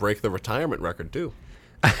try to break the retirement record, too.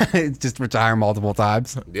 Just retire multiple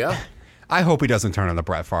times? Yeah. I hope he doesn't turn into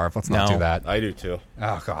Brett Favre. Let's not do that. I do, too.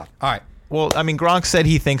 Oh, God. All right. Well, I mean, Gronk said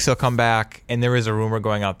he thinks he'll come back, and there is a rumor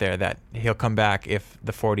going out there that he'll come back if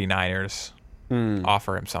the 49ers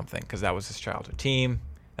offer him something, because that was his childhood team.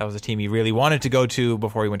 That was a team he really wanted to go to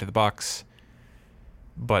before he went to the Bucs.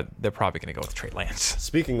 But they're probably going to go with Trey Lance.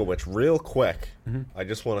 Speaking of which, real quick, I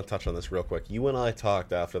just want to touch on this real quick. You and I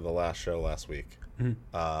talked after the last show last week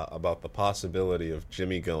about the possibility of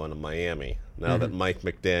Jimmy going to Miami now that Mike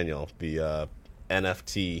McDaniel, the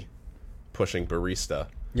NFT pushing barista,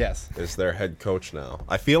 is their head coach now.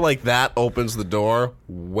 I feel like that opens the door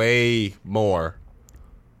way more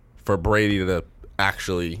for Brady to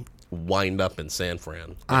actually wind up in San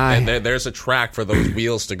Fran. And there's a track for those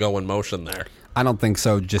wheels to go in motion there. I don't think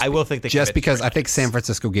so. I will think they just because I think San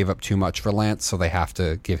Francisco gave up too much for Lance, so they have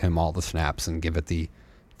to give him all the snaps and give it the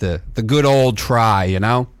good old try, And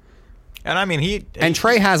I mean, and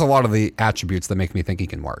Trey has a lot of the attributes that make me think he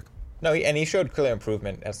can work. No, and he showed clear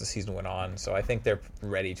improvement as the season went on, so I think they're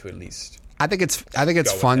ready to at least. I think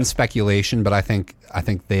it's fun speculation, but I think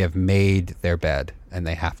they have made their bed and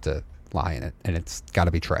they have to lie in it, and it's got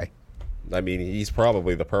to be Trey. I mean, he's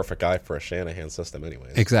probably the perfect guy for a Shanahan system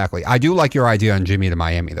anyways. Exactly. I do like your idea on Jimmy to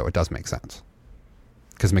Miami, though. It does make sense.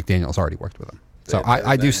 Because McDaniel's already worked with him. So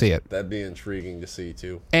I do see it. That'd be intriguing to see,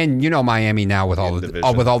 too. And Miami now, with all the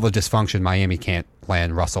dysfunction, Miami can't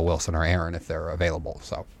land Russell Wilson or Aaron if they're available.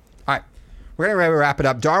 So, all right. We're going to wrap it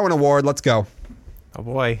up. Darwin Award, let's go. Oh,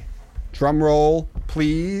 boy. Drum roll,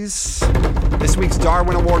 please. This week's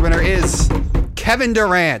Darwin Award winner is Kevin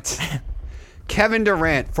Durant. Kevin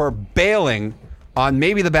Durant for bailing on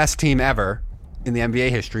maybe the best team ever in the NBA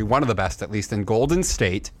history, one of the best at least in Golden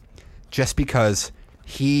State, just because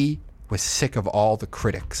he was sick of all the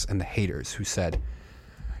critics and the haters who said,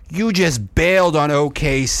 you just bailed on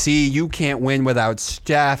OKC, you can't win without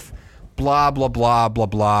Steph, blah, blah, blah, blah,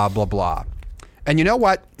 blah, blah, blah. And you know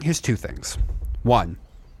what? Here's two things. One,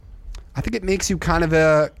 I think it makes you kind of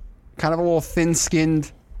a little thin-skinned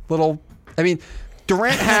little,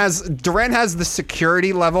 Durant has the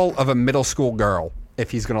security level of a middle school girl if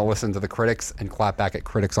he's going to listen to the critics and clap back at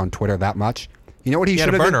critics on Twitter that much. You know what he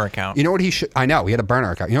should have done? He had a burner account. You know what he should? I know he had a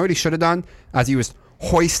burner account. You know what he should have done as he was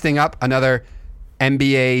hoisting up another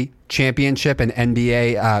NBA championship and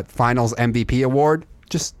NBA Finals MVP award?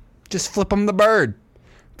 Just flip him the bird.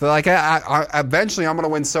 They're like, I eventually I'm going to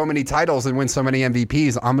win so many titles and win so many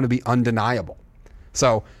MVPs. I'm going to be undeniable.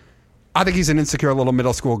 So I think he's an insecure little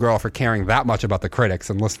middle school girl for caring that much about the critics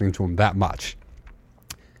and listening to him that much.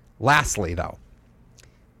 Lastly, though,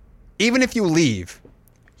 even if you leave,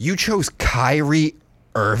 you chose Kyrie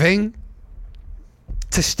Irving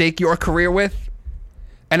to stake your career with.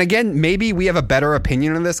 And again, maybe we have a better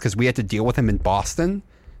opinion on this because we had to deal with him in Boston.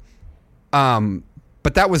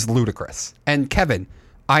 But that was ludicrous. And Kevin,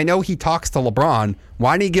 I know he talks to LeBron.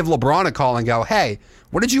 Why didn't he give LeBron a call and go, hey,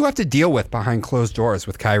 what did you have to deal with behind closed doors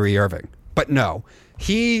with Kyrie Irving? But no,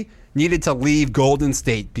 he needed to leave Golden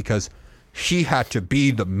State because he had to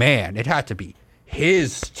be the man. It had to be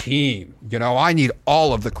his team. You know, I need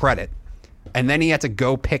all of the credit. And then he had to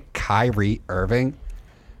go pick Kyrie Irving.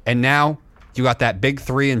 And now you got that big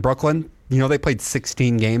three in Brooklyn. You know, they played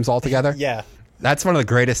 16 games altogether. Yeah. That's one of the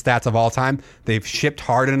greatest stats of all time. They've shipped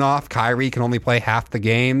Harden off. Kyrie can only play half the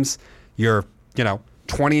games. You're,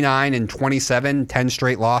 29 and 27, 10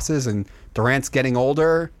 straight losses, and Durant's getting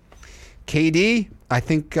older. KD, I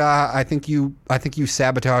think you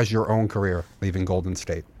sabotage your own career leaving Golden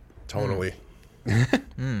State. Totally.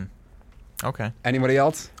 Okay. Anybody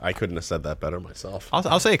else? I couldn't have said that better myself.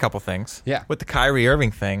 I'll say a couple things. Yeah. With the Kyrie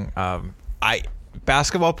Irving thing,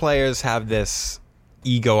 basketball players have this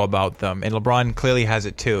ego about them, and LeBron clearly has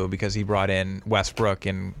it too because he brought in Westbrook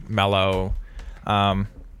and Melo.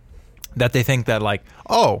 That they think that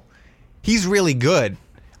he's really good.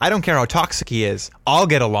 I don't care how toxic he is. I'll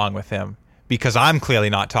get along with him because I'm clearly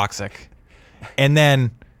not toxic. And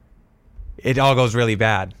then it all goes really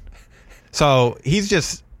bad. So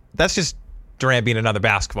that's just Durant being another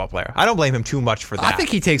basketball player. I don't blame him too much for that. I think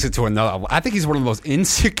he takes it to another level. I think he's one of the most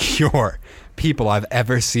insecure people I've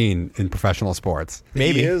ever seen in professional sports.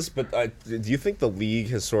 Maybe He is, but do you think the league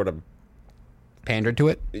has sort of... Pandered to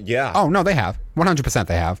it? Yeah. Oh, no, they have. 100%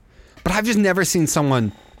 they have. But I've just never seen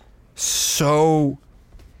someone so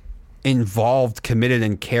involved, committed,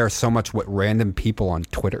 and care so much what random people on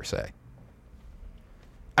Twitter say.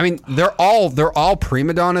 I mean, they're all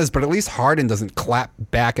prima donnas, but at least Harden doesn't clap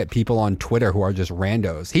back at people on Twitter who are just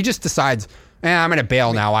randos. He just decides, I'm going to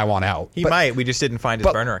bail now, I want out. he might. We just didn't find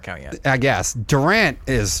his burner account yet. I guess. Durant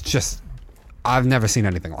is just, I've never seen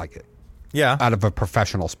anything like it Yeah. out of a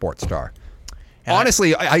professional sports star. And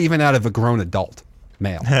Honestly, I even out of a grown adult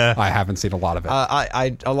male, I haven't seen a lot of it,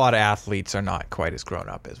 a lot of athletes are not quite as grown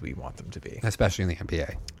up as we want them to be. especially in the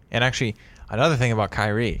NBA. And actually, another thing about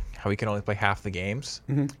Kyrie, how he can only play half the games.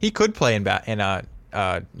 He could play in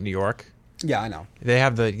New York. Yeah, I know. They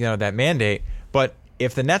have the that mandate, but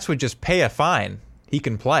if the Nets would just pay a fine, he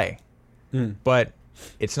can play. But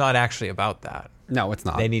it's not actually about that. No, it's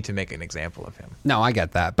not. They need to make an example of him. No, I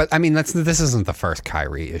get that. But, I mean, this isn't the first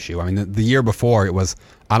Kyrie issue. I mean, the year before, it was,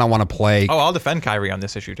 I don't want to play. Oh, I'll defend Kyrie on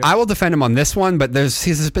this issue, too. I will defend him on this one, but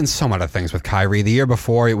there's been so many other things with Kyrie. The year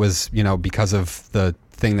before, it was, because of the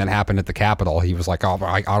thing that happened at the Capitol, he was like, oh,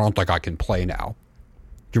 I don't think I can play now.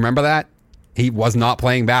 Do you remember that? He was not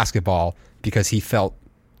playing basketball because he felt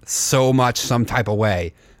so much some type of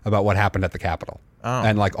way about what happened at the Capitol.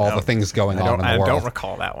 And all the things going on in the world. I don't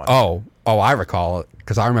recall that one. Oh, I recall it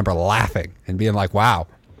because I remember laughing and being like, wow.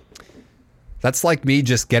 That's like me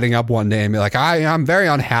just getting up one day and be like, I'm very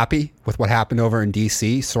unhappy with what happened over in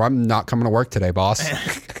D.C., so I'm not coming to work today, boss.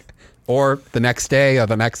 Or the next day,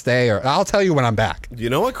 or I'll tell you when I'm back.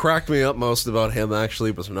 You know what cracked me up most about him,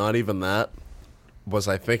 actually, was not even that.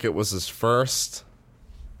 I think it was his first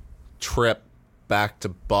trip back to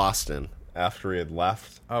Boston after he had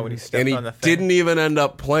left. Oh, when he stepped and he on the thing. didn't even end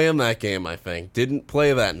up playing that game, I think. Didn't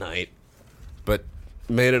play that night, but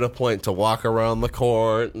made it a point to walk around the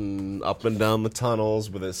court and up and down the tunnels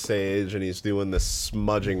with his sage, and he's doing this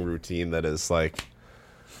smudging routine that is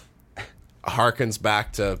harkens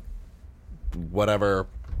back to whatever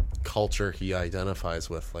culture he identifies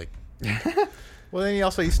with. Well, then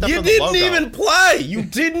he stepped You on the didn't logo. even play! You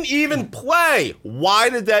didn't even play! Why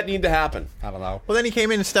did that need to happen? I don't know. Well, then he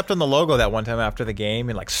came in and stepped on the logo that one time after the game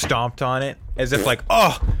and stomped on it as if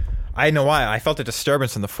I know why. I felt a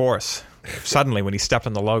disturbance in the force suddenly when he stepped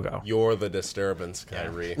on the logo. You're the disturbance,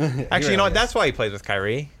 Kyrie. Actually, you know what? That's why he plays with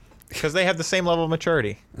Kyrie, because they have the same level of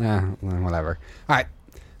maturity. Yeah, whatever. All right.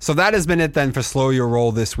 So that has been it then for Slow Your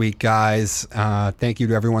Roll this week, guys. Thank you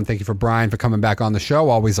to everyone. Thank you for Brian for coming back on the show.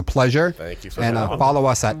 Always a pleasure. Thank you for And having me. follow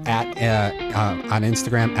us on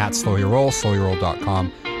Instagram at Slow Your Roll,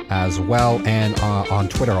 slowyourroll.com as well, and on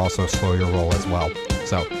Twitter also Slow Your Roll as well.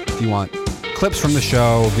 So if you want clips from the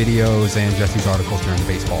show, videos, and Jesse's articles during the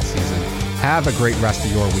baseball season, have a great rest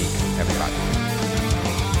of your week, everybody.